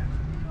hand.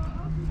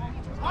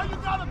 Why you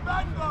got a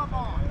bat glove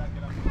on?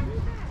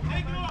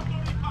 Take it off, throw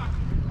it in your pocket.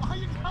 Why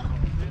you got it?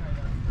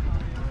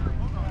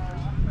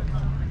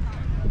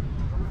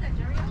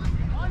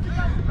 Why you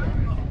got a bat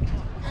glove?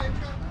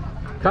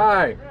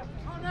 Kai.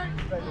 Come on, Nate.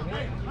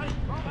 Hey.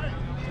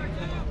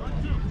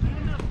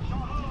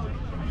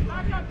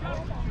 Back up,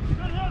 Kevin.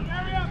 Good hit.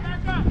 Hurry up,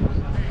 back up.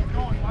 Hey, he's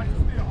going. Watch the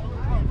steal. Hold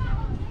it close.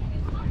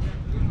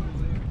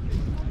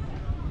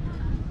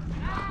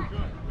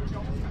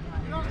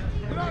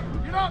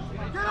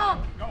 Get up!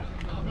 Go.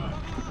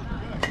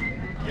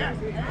 Yes.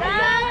 Hey,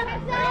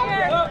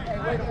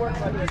 way to work,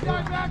 buddy. This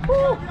guy back. Get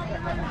up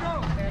and ready to go.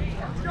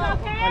 Let's go.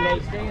 Come on,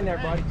 Nate. Stay in there,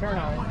 buddy. Turn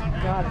on it. You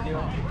know how to do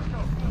it.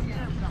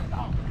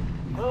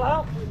 Little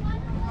help.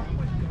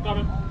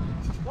 Coming.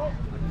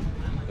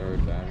 Third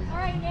batter. All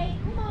right, Nate,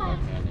 come on.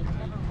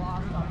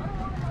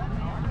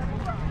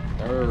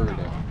 Third.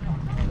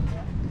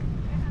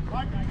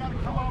 Mike, you gotta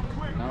come out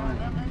quick. No.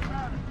 That makes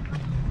matter.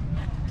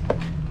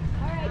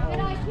 All right, good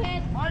eye,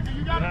 kid. Michael,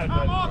 you gotta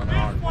come off this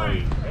way.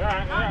 All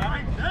right.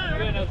 Right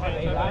there. Come on,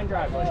 Nate. Line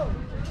drive, buddy.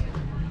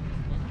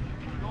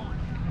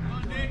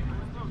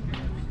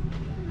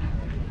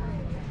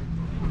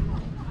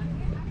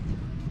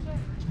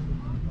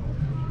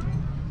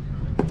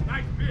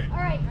 Nice pitch. All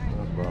right.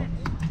 Bro.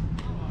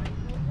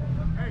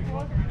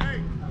 Hey,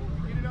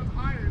 get it up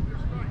higher if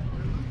there's strike.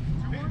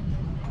 2-1.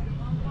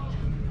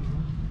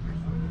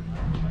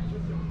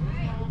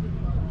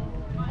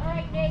 All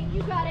right, Nate,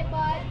 you got it,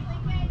 bud.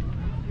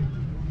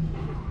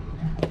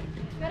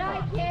 Good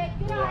eye, kid.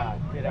 Good eye.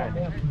 Good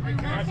idea. Hey,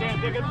 All right,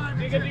 Sam,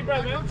 take a deep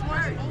breath, man. Which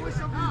way? Always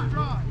something to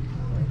drive.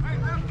 Hey,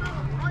 left field,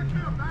 right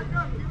field, back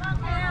up. Keep that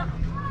there.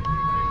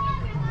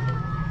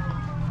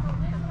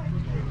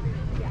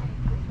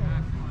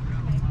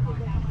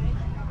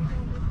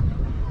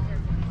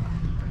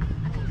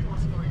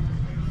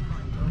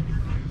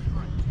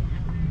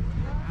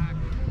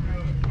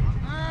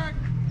 Back.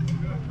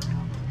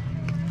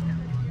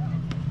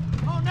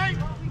 Come on, Nate.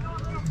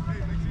 Hey,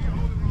 make sure you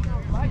hold it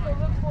wrong. Michael,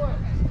 look for it.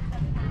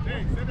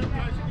 Hey, send them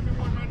guys. Give me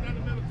one right down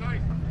the middle,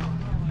 tight.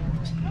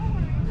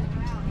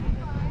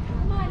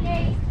 Come on,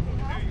 Nate.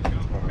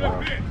 Good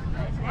pitch.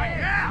 Right,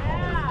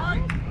 yeah.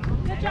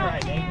 Good job,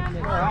 Cam.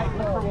 All right,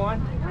 look for one.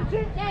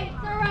 Nate,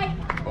 it's all right.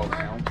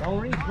 Don't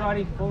reach,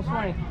 buddy. Full swing.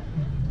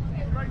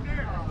 Right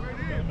there. Where it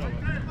is. Right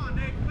there. Come on,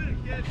 Nate. Clear it,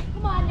 kid.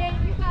 Come on, Nate,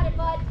 you got it,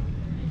 bud.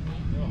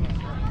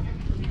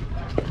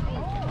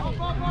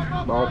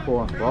 Up. Ball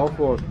four. Ball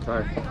four.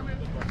 Ty. Get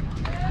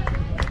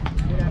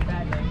that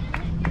bad, Nate.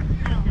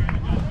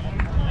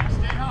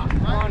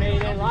 Come on,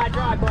 Aiden. Line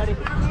drive, buddy.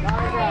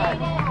 Line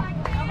drive. All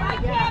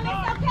right, Cam,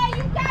 it's okay.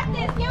 You got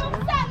this. Give him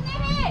something to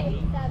hit.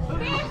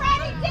 Be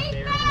ready,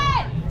 defense.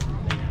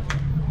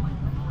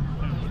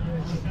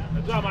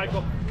 job,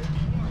 Michael.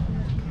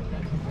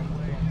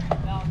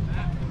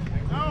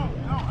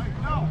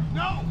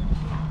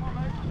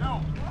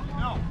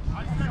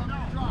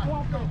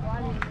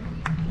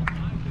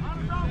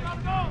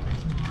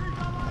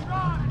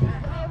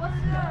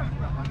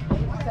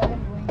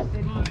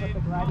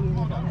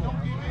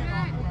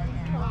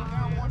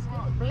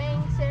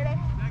 Bling City.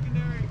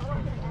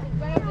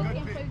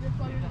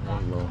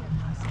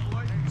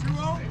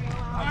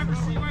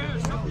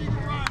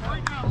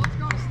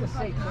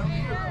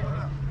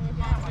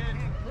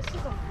 This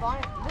is a fun.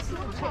 This is a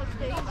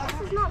state. This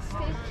is not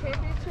state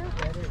championship.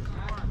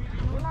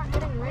 We're not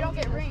getting rings. We don't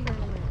get rings.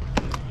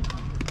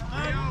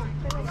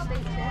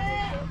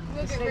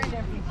 State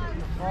championship.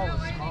 We'll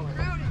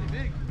get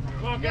rings.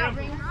 Come on, Cam.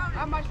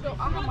 I'm a still.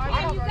 I'm a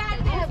You got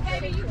this,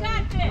 baby. You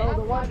got this. No,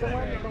 the one that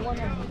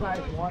you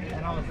guys won,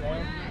 and I was there,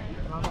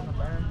 and I was on the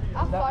berm.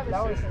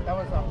 That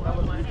was.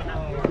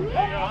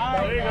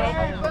 There you go.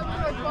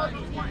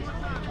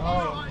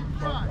 Oh.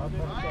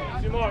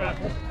 Two more, man.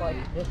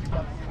 This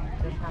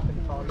happened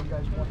to all you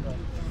guys won the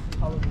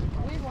Halloween.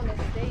 We won the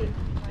state.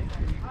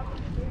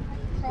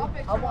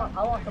 Tropics. I want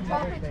some Mother's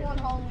Tropics Day. won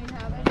Halloween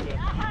Havoc.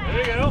 There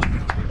you go.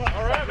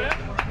 All right, man.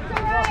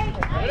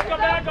 Let's come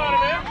back on it,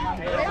 man.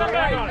 Let's come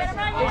back on it.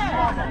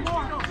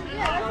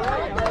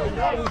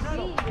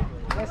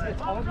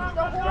 It's all The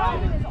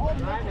Halloween is all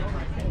different.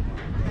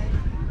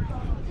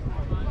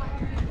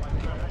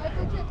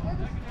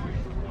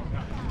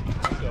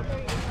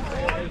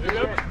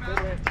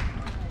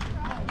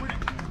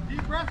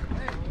 Deep breath.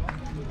 Hey.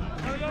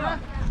 Deep breath.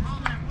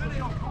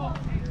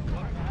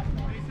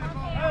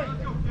 Hey,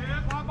 let's go,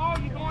 Dad. My ball,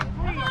 you're going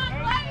free,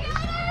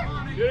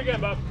 okay? Do it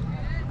again, Bob.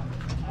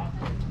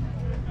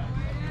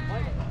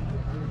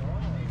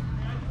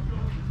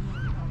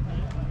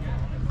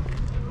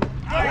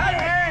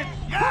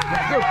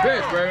 Good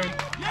pitch, man.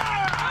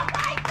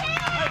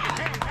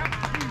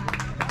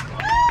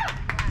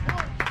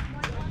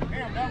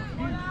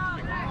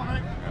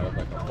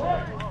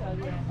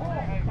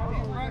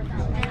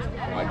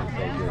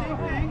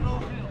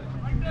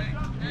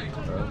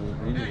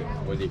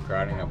 Was he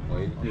crowding up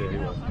plate? Yeah, he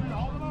was.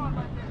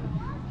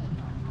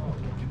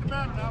 Get the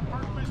batter now.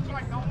 First pitch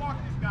strike. Don't walk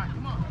this guy.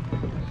 Come on.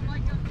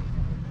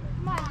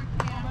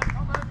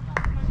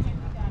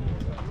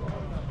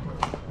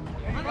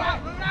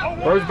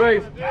 First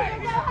base.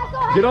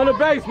 Get on the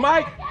base,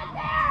 Mike.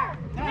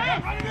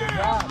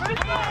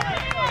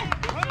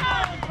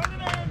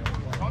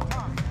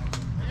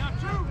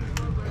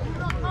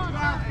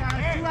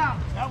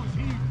 That was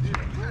huge.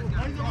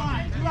 Raise the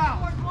line. 2 out.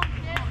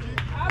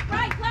 All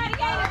right,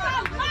 Gladiators, go.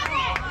 Love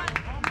it.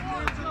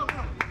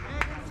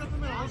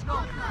 Let's go.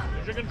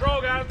 Use your control,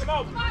 guys. Come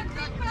on. Come on,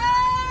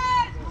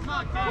 defense. Come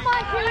on,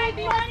 Keith.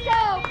 Let's go.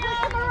 Push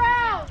him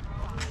around.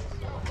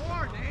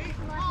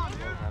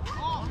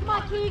 Come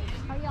on, Keith.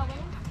 Are y'all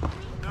winning?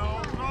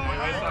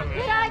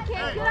 Good eye, kid.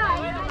 Good eye.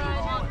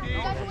 You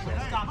guys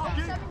winning? Stop that.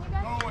 7, you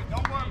guys?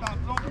 Don't worry about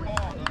throwing the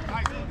ball.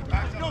 Nice.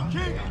 Let's go,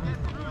 Keith.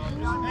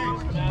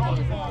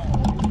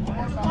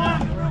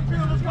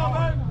 Let's go,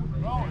 man.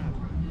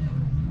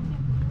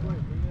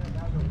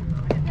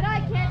 Good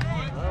eye, kid.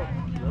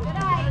 Good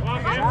eye.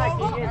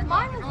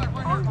 Mine was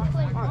on the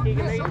plate. Come on,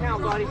 Keegan, lay it down,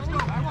 buddy.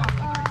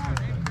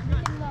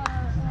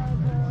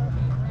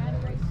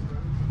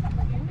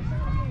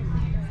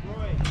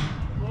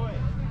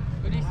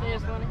 What did he say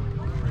is funny?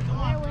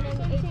 They're winning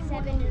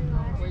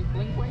 8-7. Wait,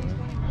 blink, blink. Good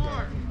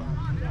eye.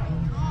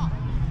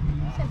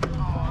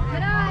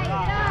 Good eye.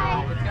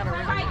 All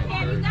right,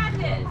 Cam, you got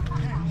this.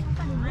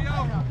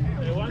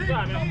 Hey, one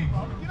time, man.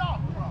 Get off.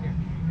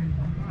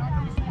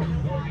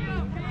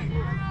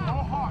 Go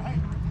hard. Hey,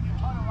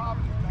 try to rob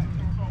this back.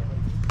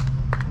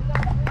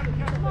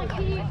 Come on,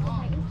 Keith.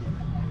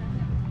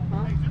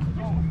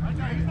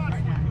 He's not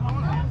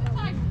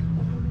swinging.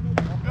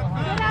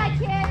 Good eye,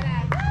 kid.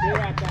 You're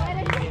at that.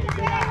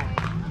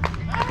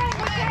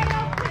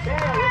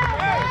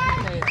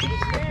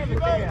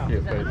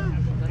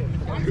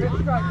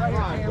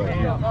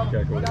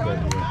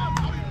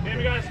 Cam,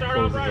 you gotta start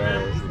off right,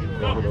 man.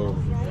 Go. Go,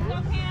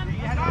 Cam.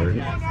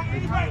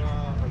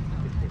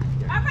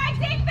 All right,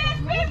 defense,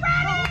 be ready.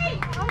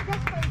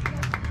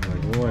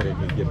 Why did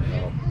he get it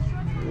off?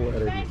 Why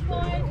did he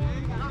strike?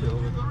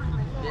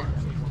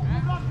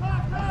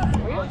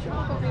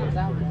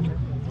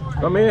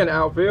 Come in,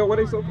 outfield. What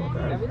are they so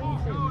fucking at?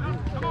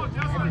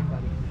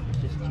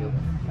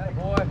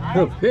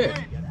 Good pitch.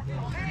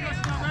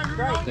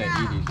 That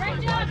Edie's Great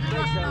job,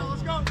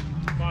 Let's go.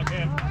 Come on,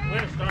 Cam. Way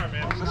to start,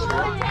 man. Come on,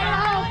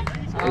 Mateo.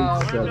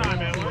 One time,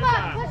 man. One Come on,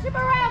 time. push him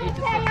around,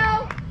 Mateo.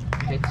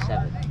 It's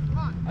 7.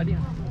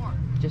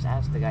 Just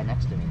ask the guy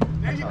next to me.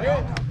 That's all.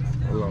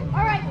 Hold on.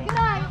 All right, good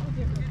night.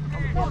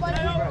 No, but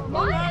it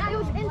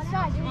was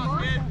inside. It was on.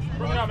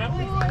 Bring it out, man.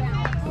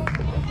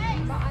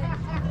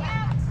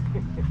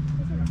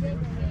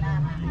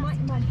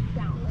 Mine's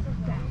down.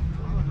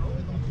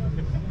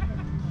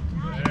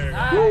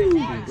 There you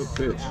go. Good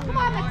pitch. Come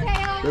on,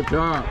 Mateo. Good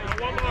job.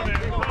 One more, man.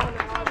 Come on.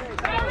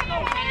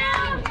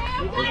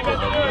 Let's go,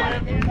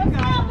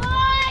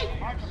 boys.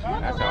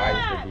 That's how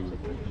I used to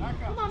be.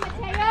 Come on,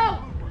 Mateo.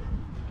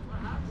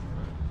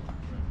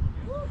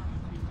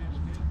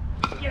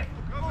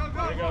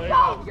 There you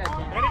go.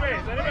 Any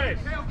base, any base.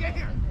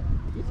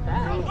 He's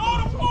fast.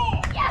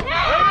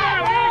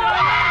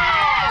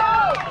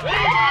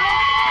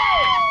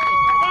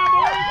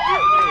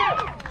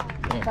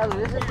 Tyler,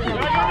 this is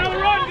Another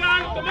run,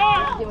 guys. Come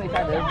on. Remember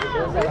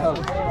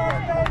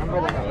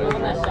the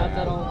one that shot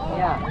that all?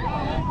 Yeah.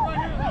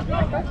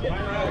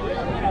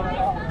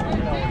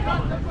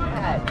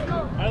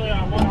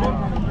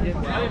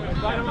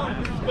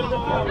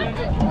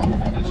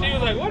 She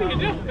was like, what are you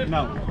doing?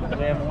 No,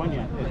 they haven't won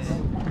yet. This is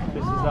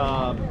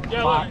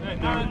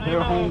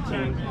their home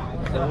team.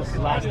 So this is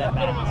last at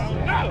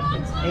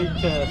bats.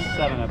 It's 8-7,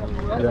 I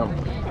believe. Yeah.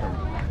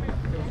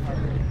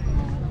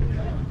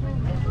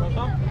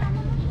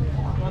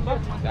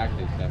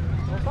 Exactly 7.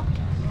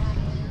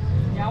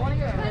 Yeah, I want to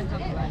get a red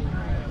something.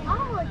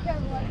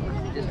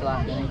 Just the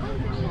last inning.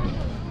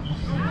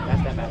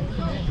 That's that bad.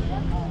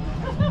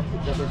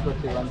 Just they score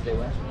 2 runs, they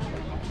win.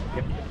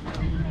 Yep.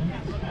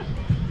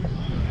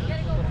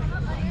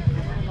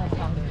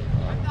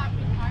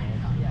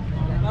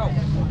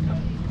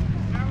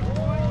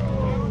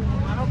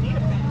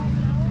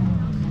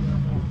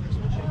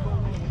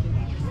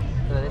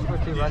 So they score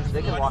 2 runs,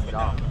 they can walk it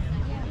off.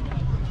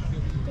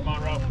 Come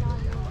on, Rob.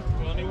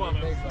 We only one,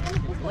 man.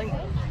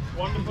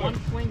 One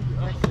swing. A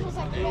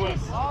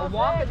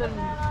walk of them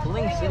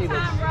Bling City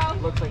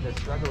looks like they're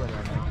struggling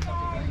right now.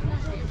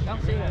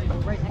 Don't say that,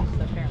 but right next to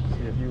the parents.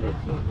 If you were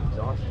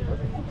Exhausted.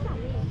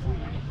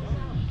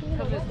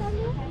 Because it's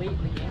late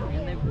in the game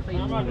and they played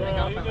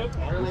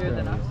earlier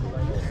than us.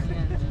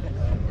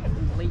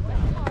 And late.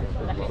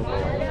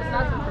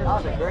 That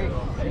was a great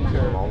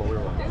them all the way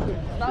around. Dude,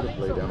 stop Should have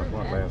played down the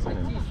front last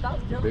inning.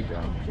 The big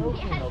guy.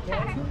 joking,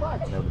 okay? Too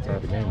much. Never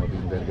tied the game up,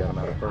 even though they got him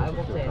out of I first.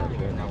 will Still say tied the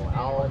game no, up.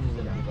 I'll undo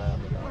them.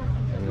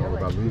 And you know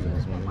about losing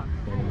this one.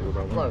 You know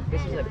about winning. Look,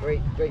 this is a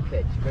great pitch.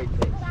 Great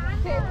pitch.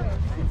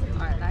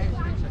 Alright, now you're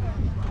speaking.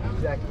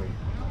 Exactly.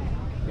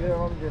 You either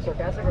want to be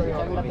sarcastic or you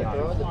want to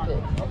throw in the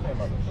pitch.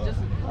 Just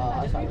be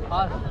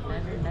positive,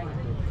 man. You're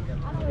negative.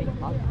 Be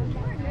positive.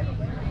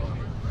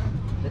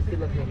 This kid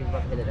looks like he's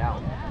about to hit it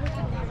out.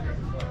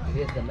 He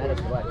has the meta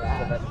select. He's the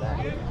best back.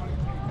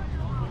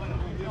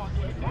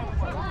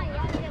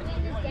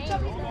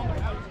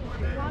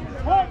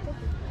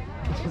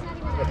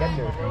 The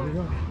catcher.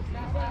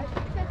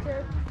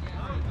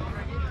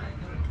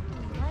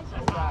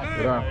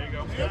 Good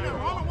eye.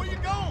 Roman, where you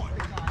going?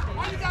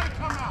 Why you gotta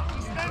come out?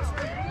 Just stand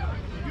still.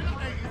 You know,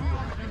 hey, is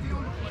he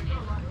on the plate?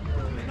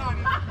 He's not.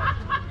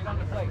 He's on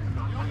the plate.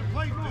 He's on the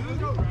plate,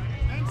 dude.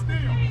 Stand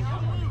still.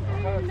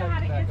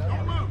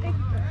 Don't move.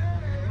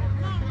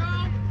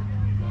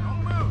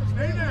 Don't move.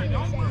 Stay there.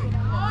 Don't move.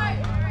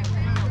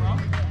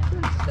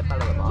 Step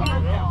out of the box.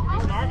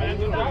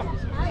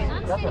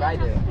 That's what I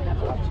do.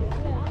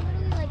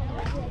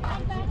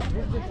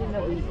 This is the team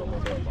that we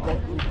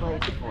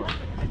played before.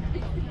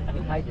 We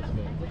played this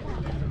game.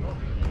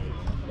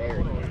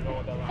 Very good.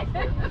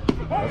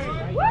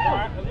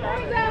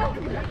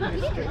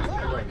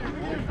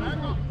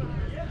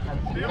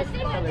 He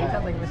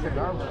sounds like Mr.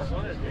 Garber.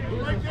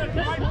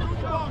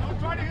 Don't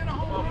try to hit a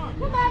home run.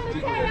 Come on,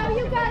 Mateo,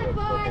 you got it,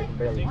 boy.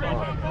 Barely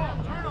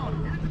Turn on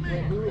him. Give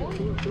it to me.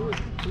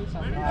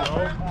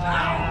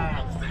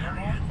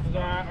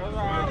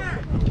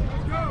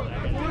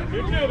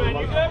 You too, man.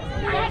 You good?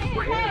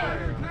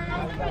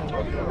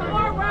 Come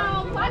on,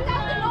 Rome. Lock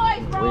out the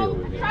noise,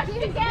 Rome. Trust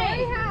the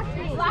game.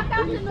 Lock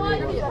out the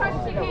noise and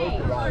trust the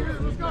game.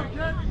 Let's go,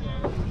 kid.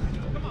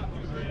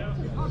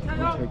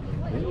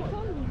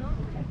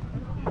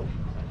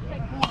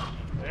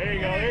 There you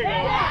go, there you go.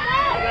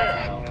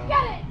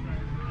 Get it.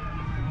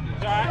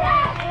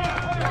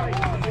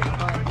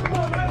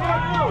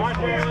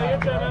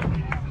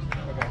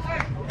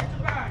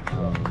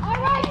 All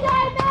right,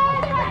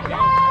 Diamond. Let's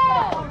go.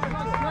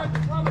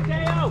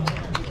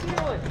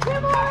 Two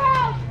more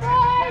outs,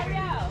 boys.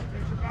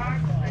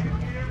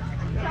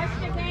 Trust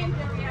the game,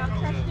 Julian.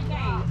 Trust the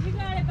game. You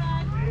got it,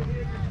 bud.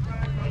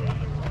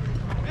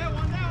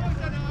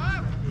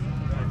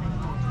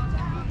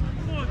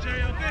 Come on,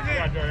 Jerry. Get hit.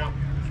 Yeah, Jerry.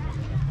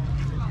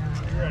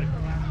 You ready?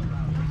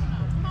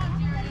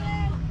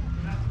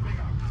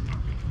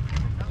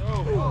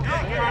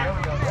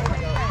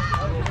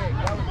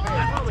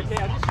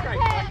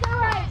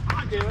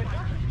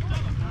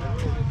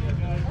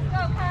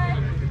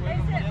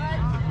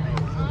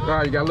 All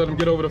right, you gotta let him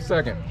get over the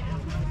second.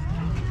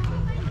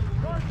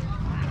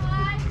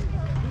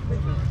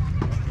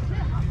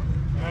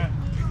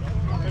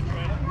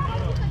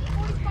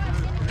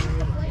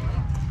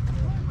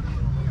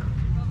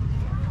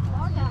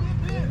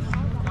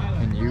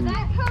 Can you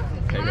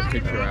take a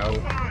picture out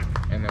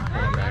and then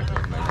put it back in?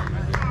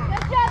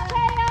 Good job,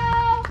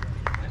 Teo.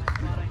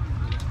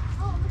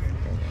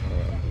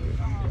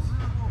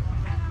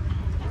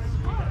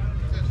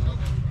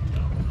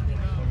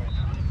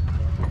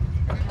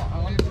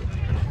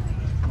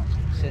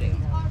 Sitting.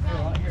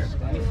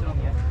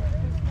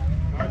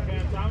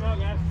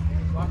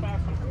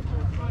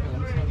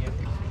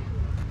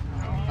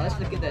 Let's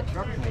look at that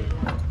truck mate.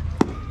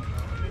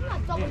 You're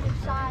not double your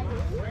size.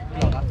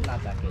 No,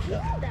 not that kid. The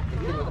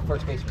kid with the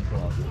first baseman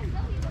glove.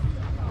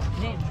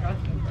 can't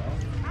trust him, bro.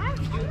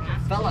 You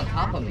fell on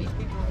top of me.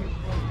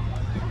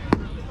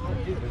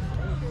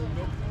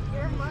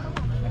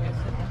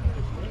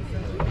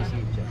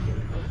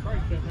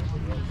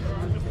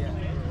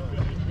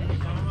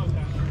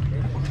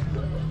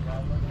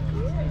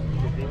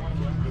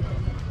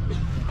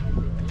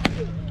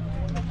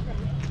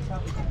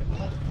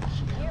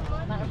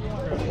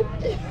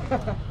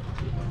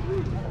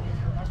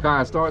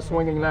 Guys, start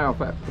swinging now.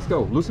 Let's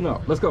go. Loosen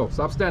up. Let's go.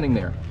 Stop standing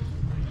there.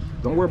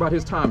 Don't worry about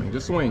his timing.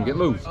 Just swing. Get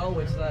loose. Oh,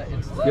 it's the.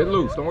 Get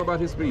loose. Don't worry about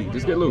his speed.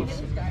 Just get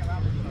loose.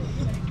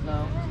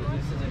 No,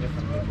 this is a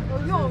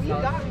different.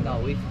 No,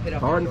 we hit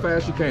up. Hard and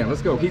fast you can.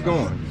 Let's go. Keep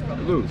going. Get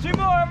loose. Two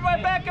more.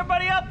 Everybody back.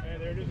 Everybody up. Hey,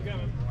 there it is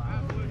coming.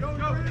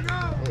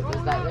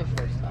 Was that their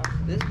first stop?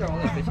 This is their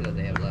only pitcher that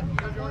they have left.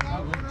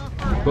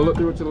 Pull it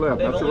through to the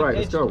left. Not to right.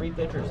 Let's go. 3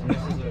 pitchers, and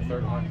this is their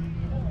 3rd one.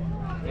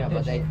 Yeah,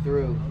 but they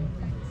threw,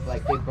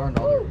 like they burned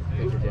all their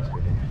pitchers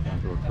yesterday.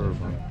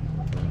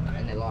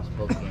 And they lost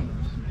both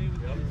games.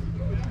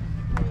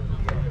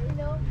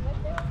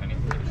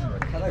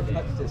 Tyler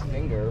touched his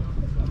finger.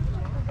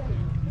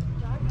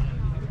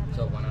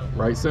 So one out.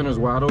 Right center's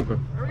wide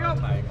open.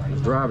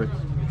 Let's drive it.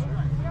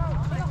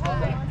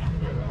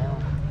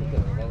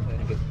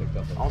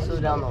 Also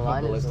down the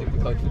line is the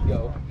coach would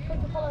go.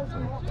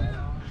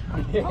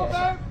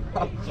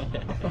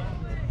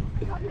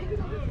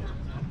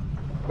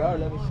 Bro,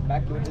 let me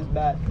smack you with this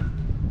bat.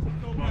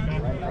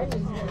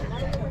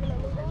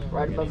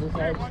 Right above his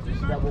head,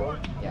 just double.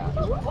 Yeah.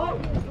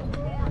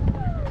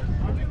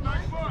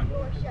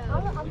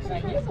 He's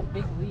like, he has a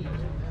big lead.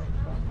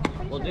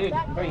 Well, dude,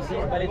 bro, you see,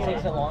 but it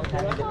takes a long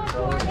time to get the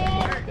throw.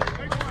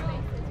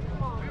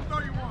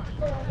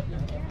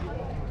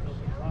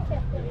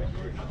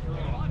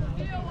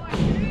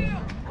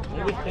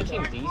 He was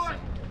pitching decent.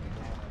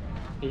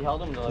 He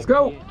held him to like. Let's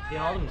go. He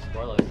held him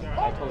scoreless.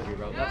 I told you,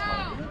 bro.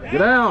 That's money. Get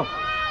down.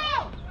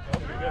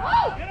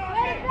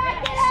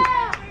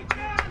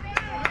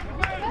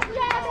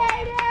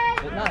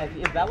 But no,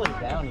 if that was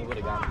down, he would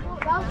have gotten it.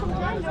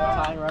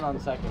 Tying run on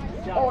second.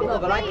 Oh no,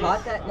 but I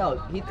caught that. No,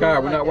 he threw Kai,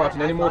 it we're like not that.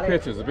 watching any I more caught it.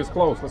 pitches. If it's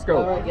close, let's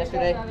go. Remember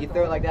yesterday, you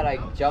threw it like that. I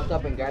jumped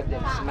up and grabbed it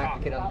and smacked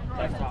the kid on the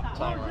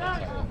Tying run on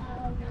second.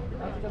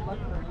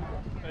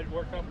 It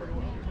worked out pretty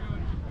well.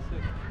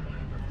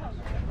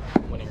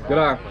 Good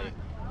eye.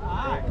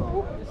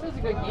 This is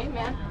a good game,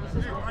 man.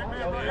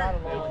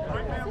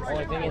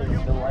 Only thing is,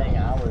 it's delaying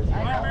hours.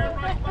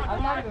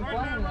 I'm not even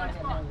playing that.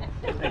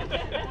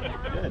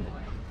 Good.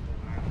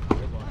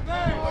 He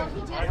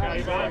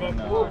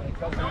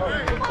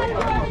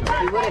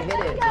would have hit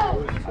it.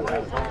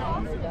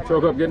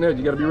 Choke up, getting it.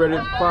 You got to be ready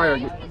to fire.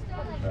 There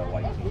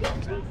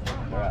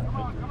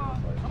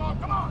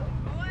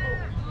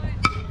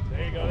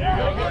you go,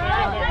 there you go.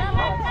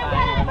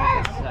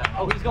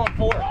 Oh, he's going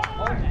for it.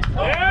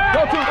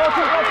 Go two, go.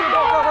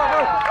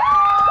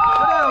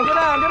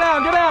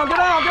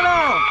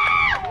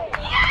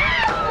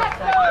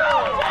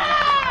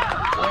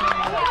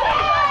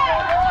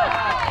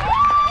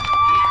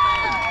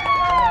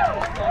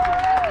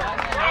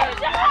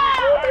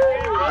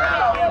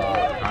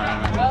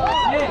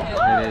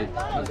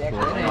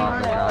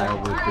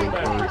 Get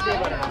down.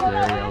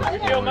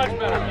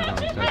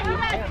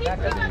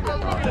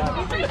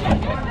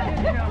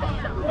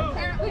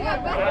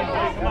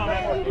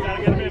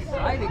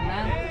 Exciting,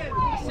 man.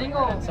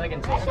 Single.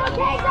 Second. That's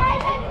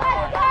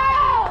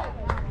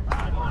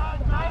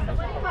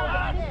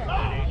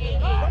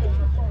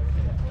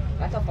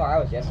how far I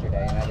was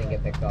yesterday, and I didn't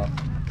get picked off.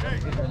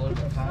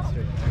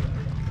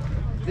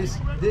 This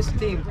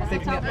team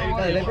picked me up.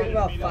 They picked me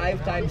up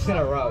 5 times in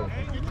a row.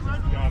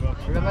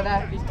 Remember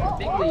that? He's got a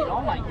big lead.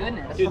 Oh my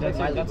goodness. Dude,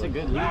 that's a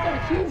good lead.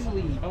 That's a huge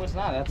lead. No, it's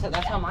not.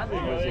 That's how my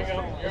lead was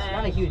yesterday. It's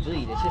not a huge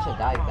lead. It's just a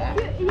dive back.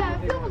 Yeah, I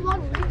feel a lot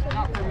of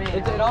Not for me.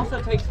 It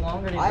also takes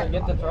longer to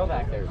get the throw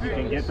back there. You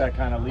can get that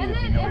kind of lead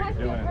if you know what you're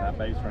doing, and that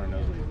base runner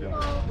knows what he's doing.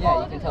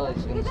 Yeah, you can tell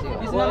it's going to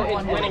steal. Well,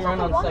 it's winning run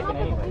on second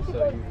anyway,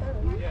 so you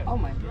Oh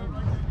my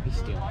goodness. be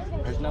stealing.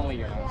 There's no way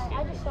you're not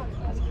stealing.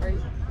 That's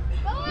crazy.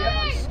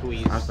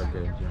 Squeeze. That's a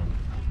good jump.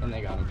 And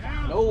they got him.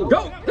 No.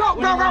 Go.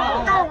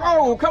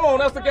 Oh, come on.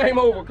 That's the game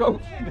over,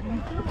 coach.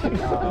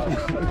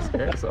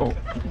 So,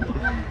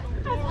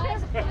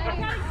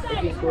 If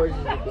he scores, is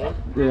it good?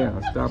 yeah,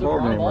 it's our ball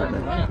game right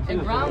now. A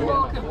ground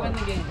ball could win the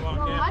game.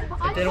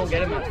 If they don't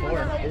get him at 4.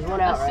 There's one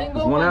out, A right?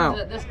 single One one's out.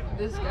 that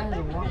this guy has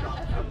a walk-off.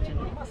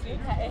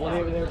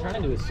 Well, they were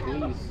trying to do a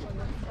squeeze.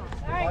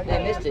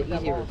 They missed it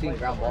easier between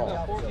ground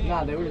balls.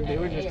 Nah, they were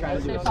just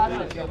trying to do a squeeze.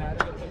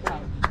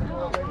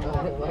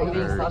 What do you think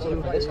it's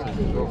possible for this team to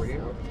go over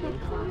here?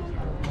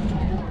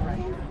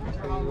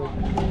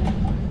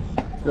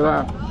 Good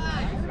eye.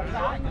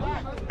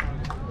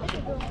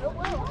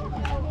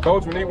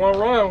 Coach, we need one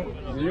run.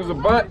 You use a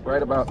butt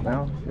right about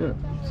now. Yeah.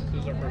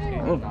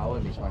 No, I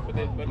wouldn't be smart.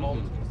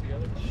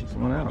 Shoot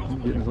someone out. He's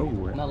getting over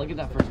with. Now look at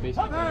that first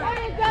baseman.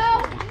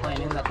 He's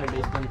playing in that third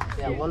baseman.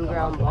 Yeah, one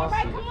ground ball.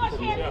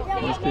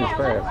 This kid's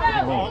fast.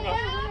 Come on.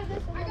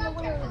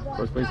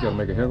 First base got to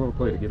make a hell of a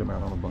play to get him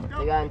out on the bunt.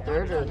 They got in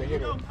third or they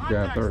hit it?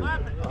 Guy in third.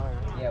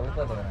 Yeah, we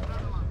played them.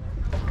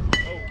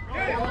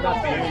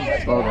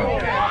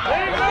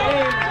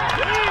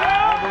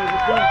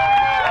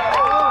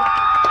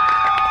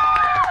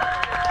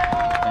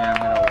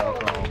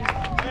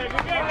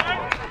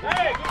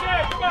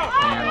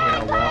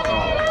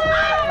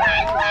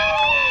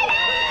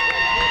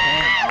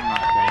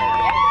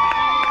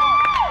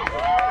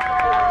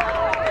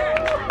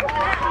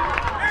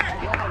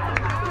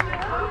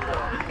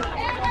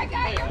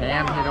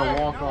 Cam hit a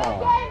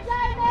walk-off.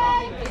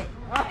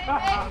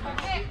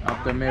 Up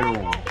the middle.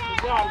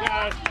 Good job,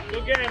 guys.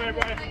 Good game,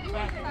 everybody.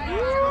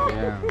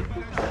 Yeah.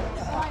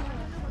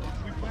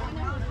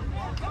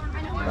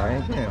 I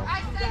ain't Cam.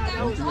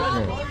 Don't do it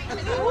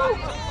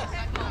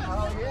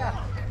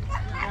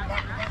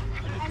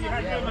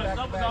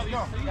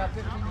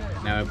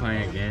Now we're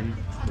playing again.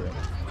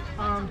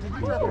 Did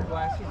you double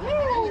blast?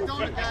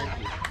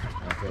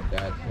 That's what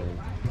Dad said.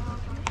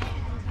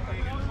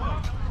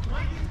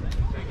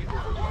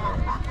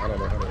 I don't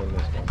know how to win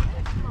this one.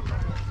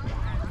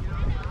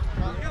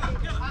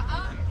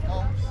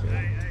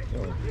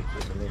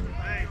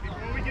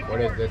 What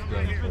is this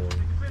game for?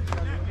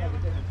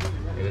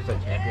 Is this a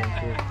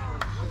championship?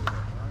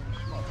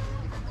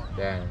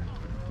 Damn.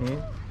 Hmm?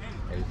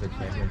 Is this a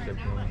championship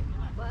game?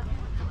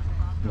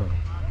 No.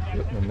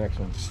 The next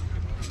one.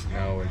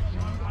 No, it's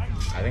not.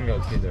 I think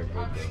those kids are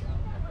good though.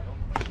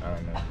 I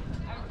don't know.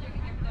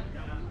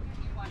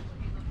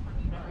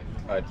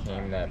 A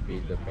team that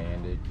beat the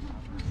Bandits.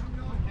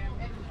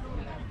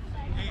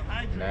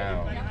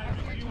 Now.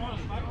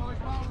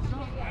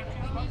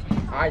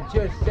 I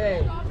just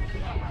said.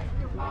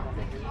 No.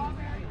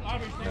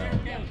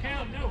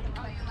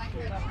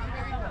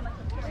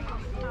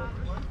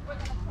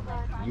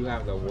 You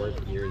have the worst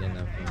ears in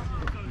the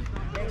film.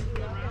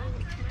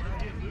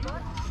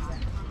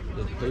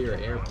 Just put your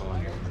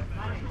AirPods in.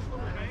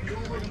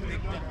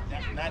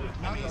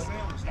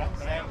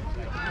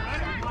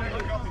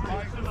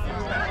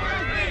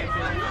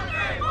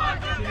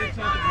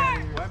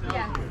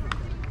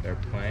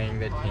 They're playing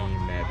the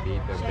team that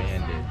beat the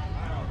Bandits.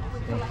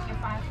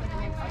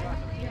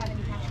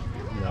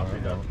 No, I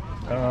don't.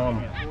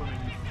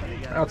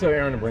 I'll tell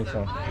Erin to bring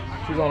some.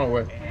 She's on her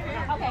way. Okay.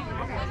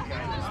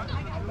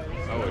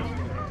 Oh,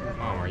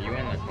 Mom, are you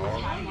in the car?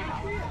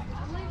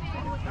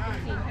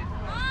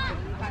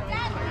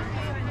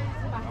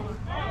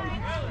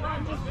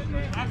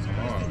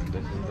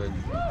 This is the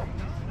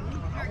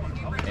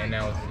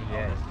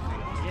NLCS.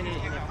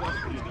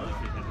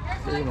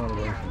 She's on her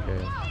way.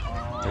 Okay.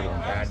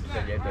 Dad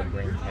said you have to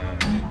bring Cam.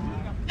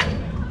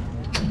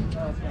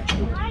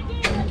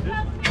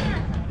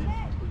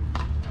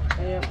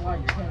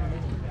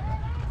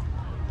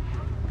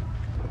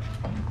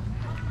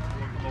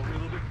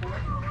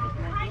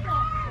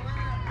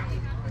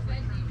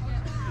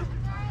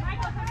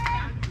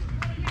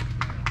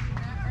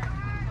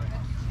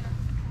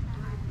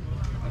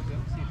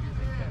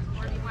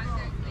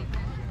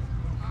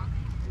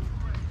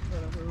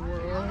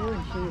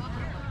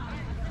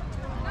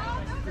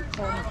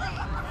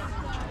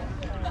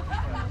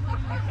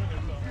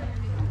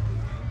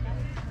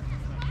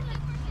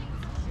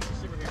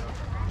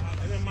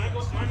 And then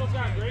Michael's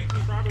got great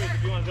strawberries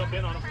if you want to jump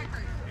in on them.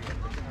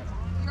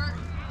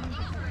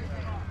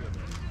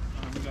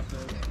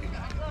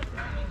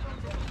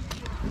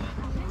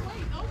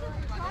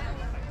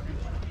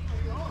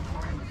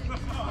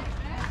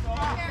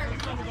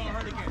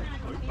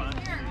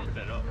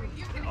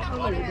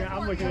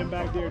 I'm looking at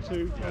back there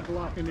too, at the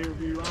lock-in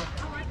interview.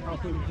 I'll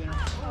put it down.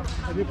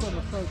 I did put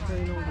my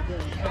sunscreen on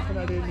today. That's what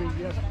I didn't do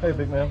yesterday. Hey,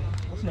 big man.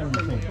 What's the name of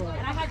your team? And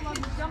I had one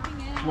jumping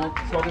in.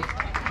 Sluggers?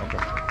 Okay.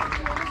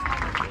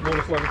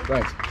 Little Sluggers?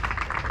 Thanks.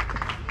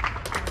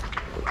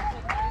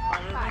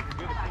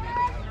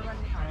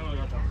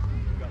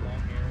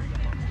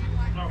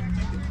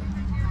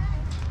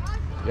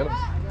 Get him.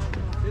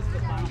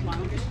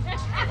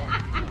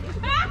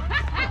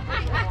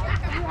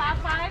 You have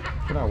 5?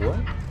 Can I what?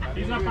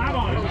 He's got 5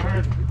 on it, I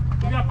heard.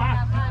 He's got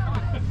 5.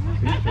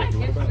 Beef jerky,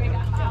 what about that?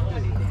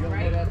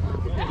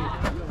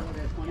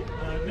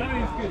 None of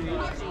these good.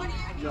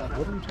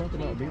 What are you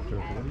talking about beef jerky?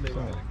 What are you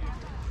saying?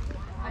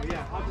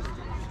 Yeah, I'll just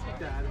keep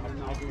that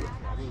and I'll do it.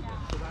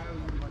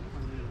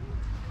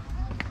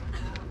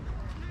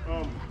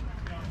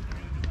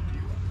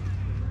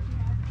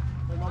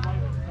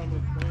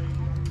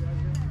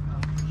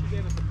 She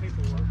gave us the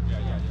paperwork.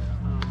 Yeah.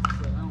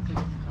 So I don't think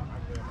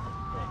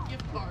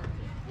gift card.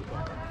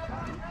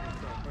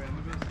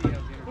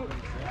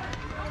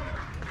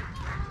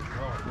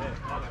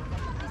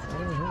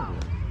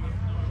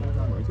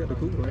 He's got the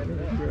cooler right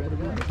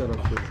there. Set up.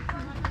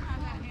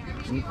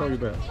 Let me call you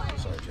back.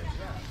 Sorry, Jay.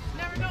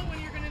 Never know when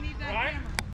you're going to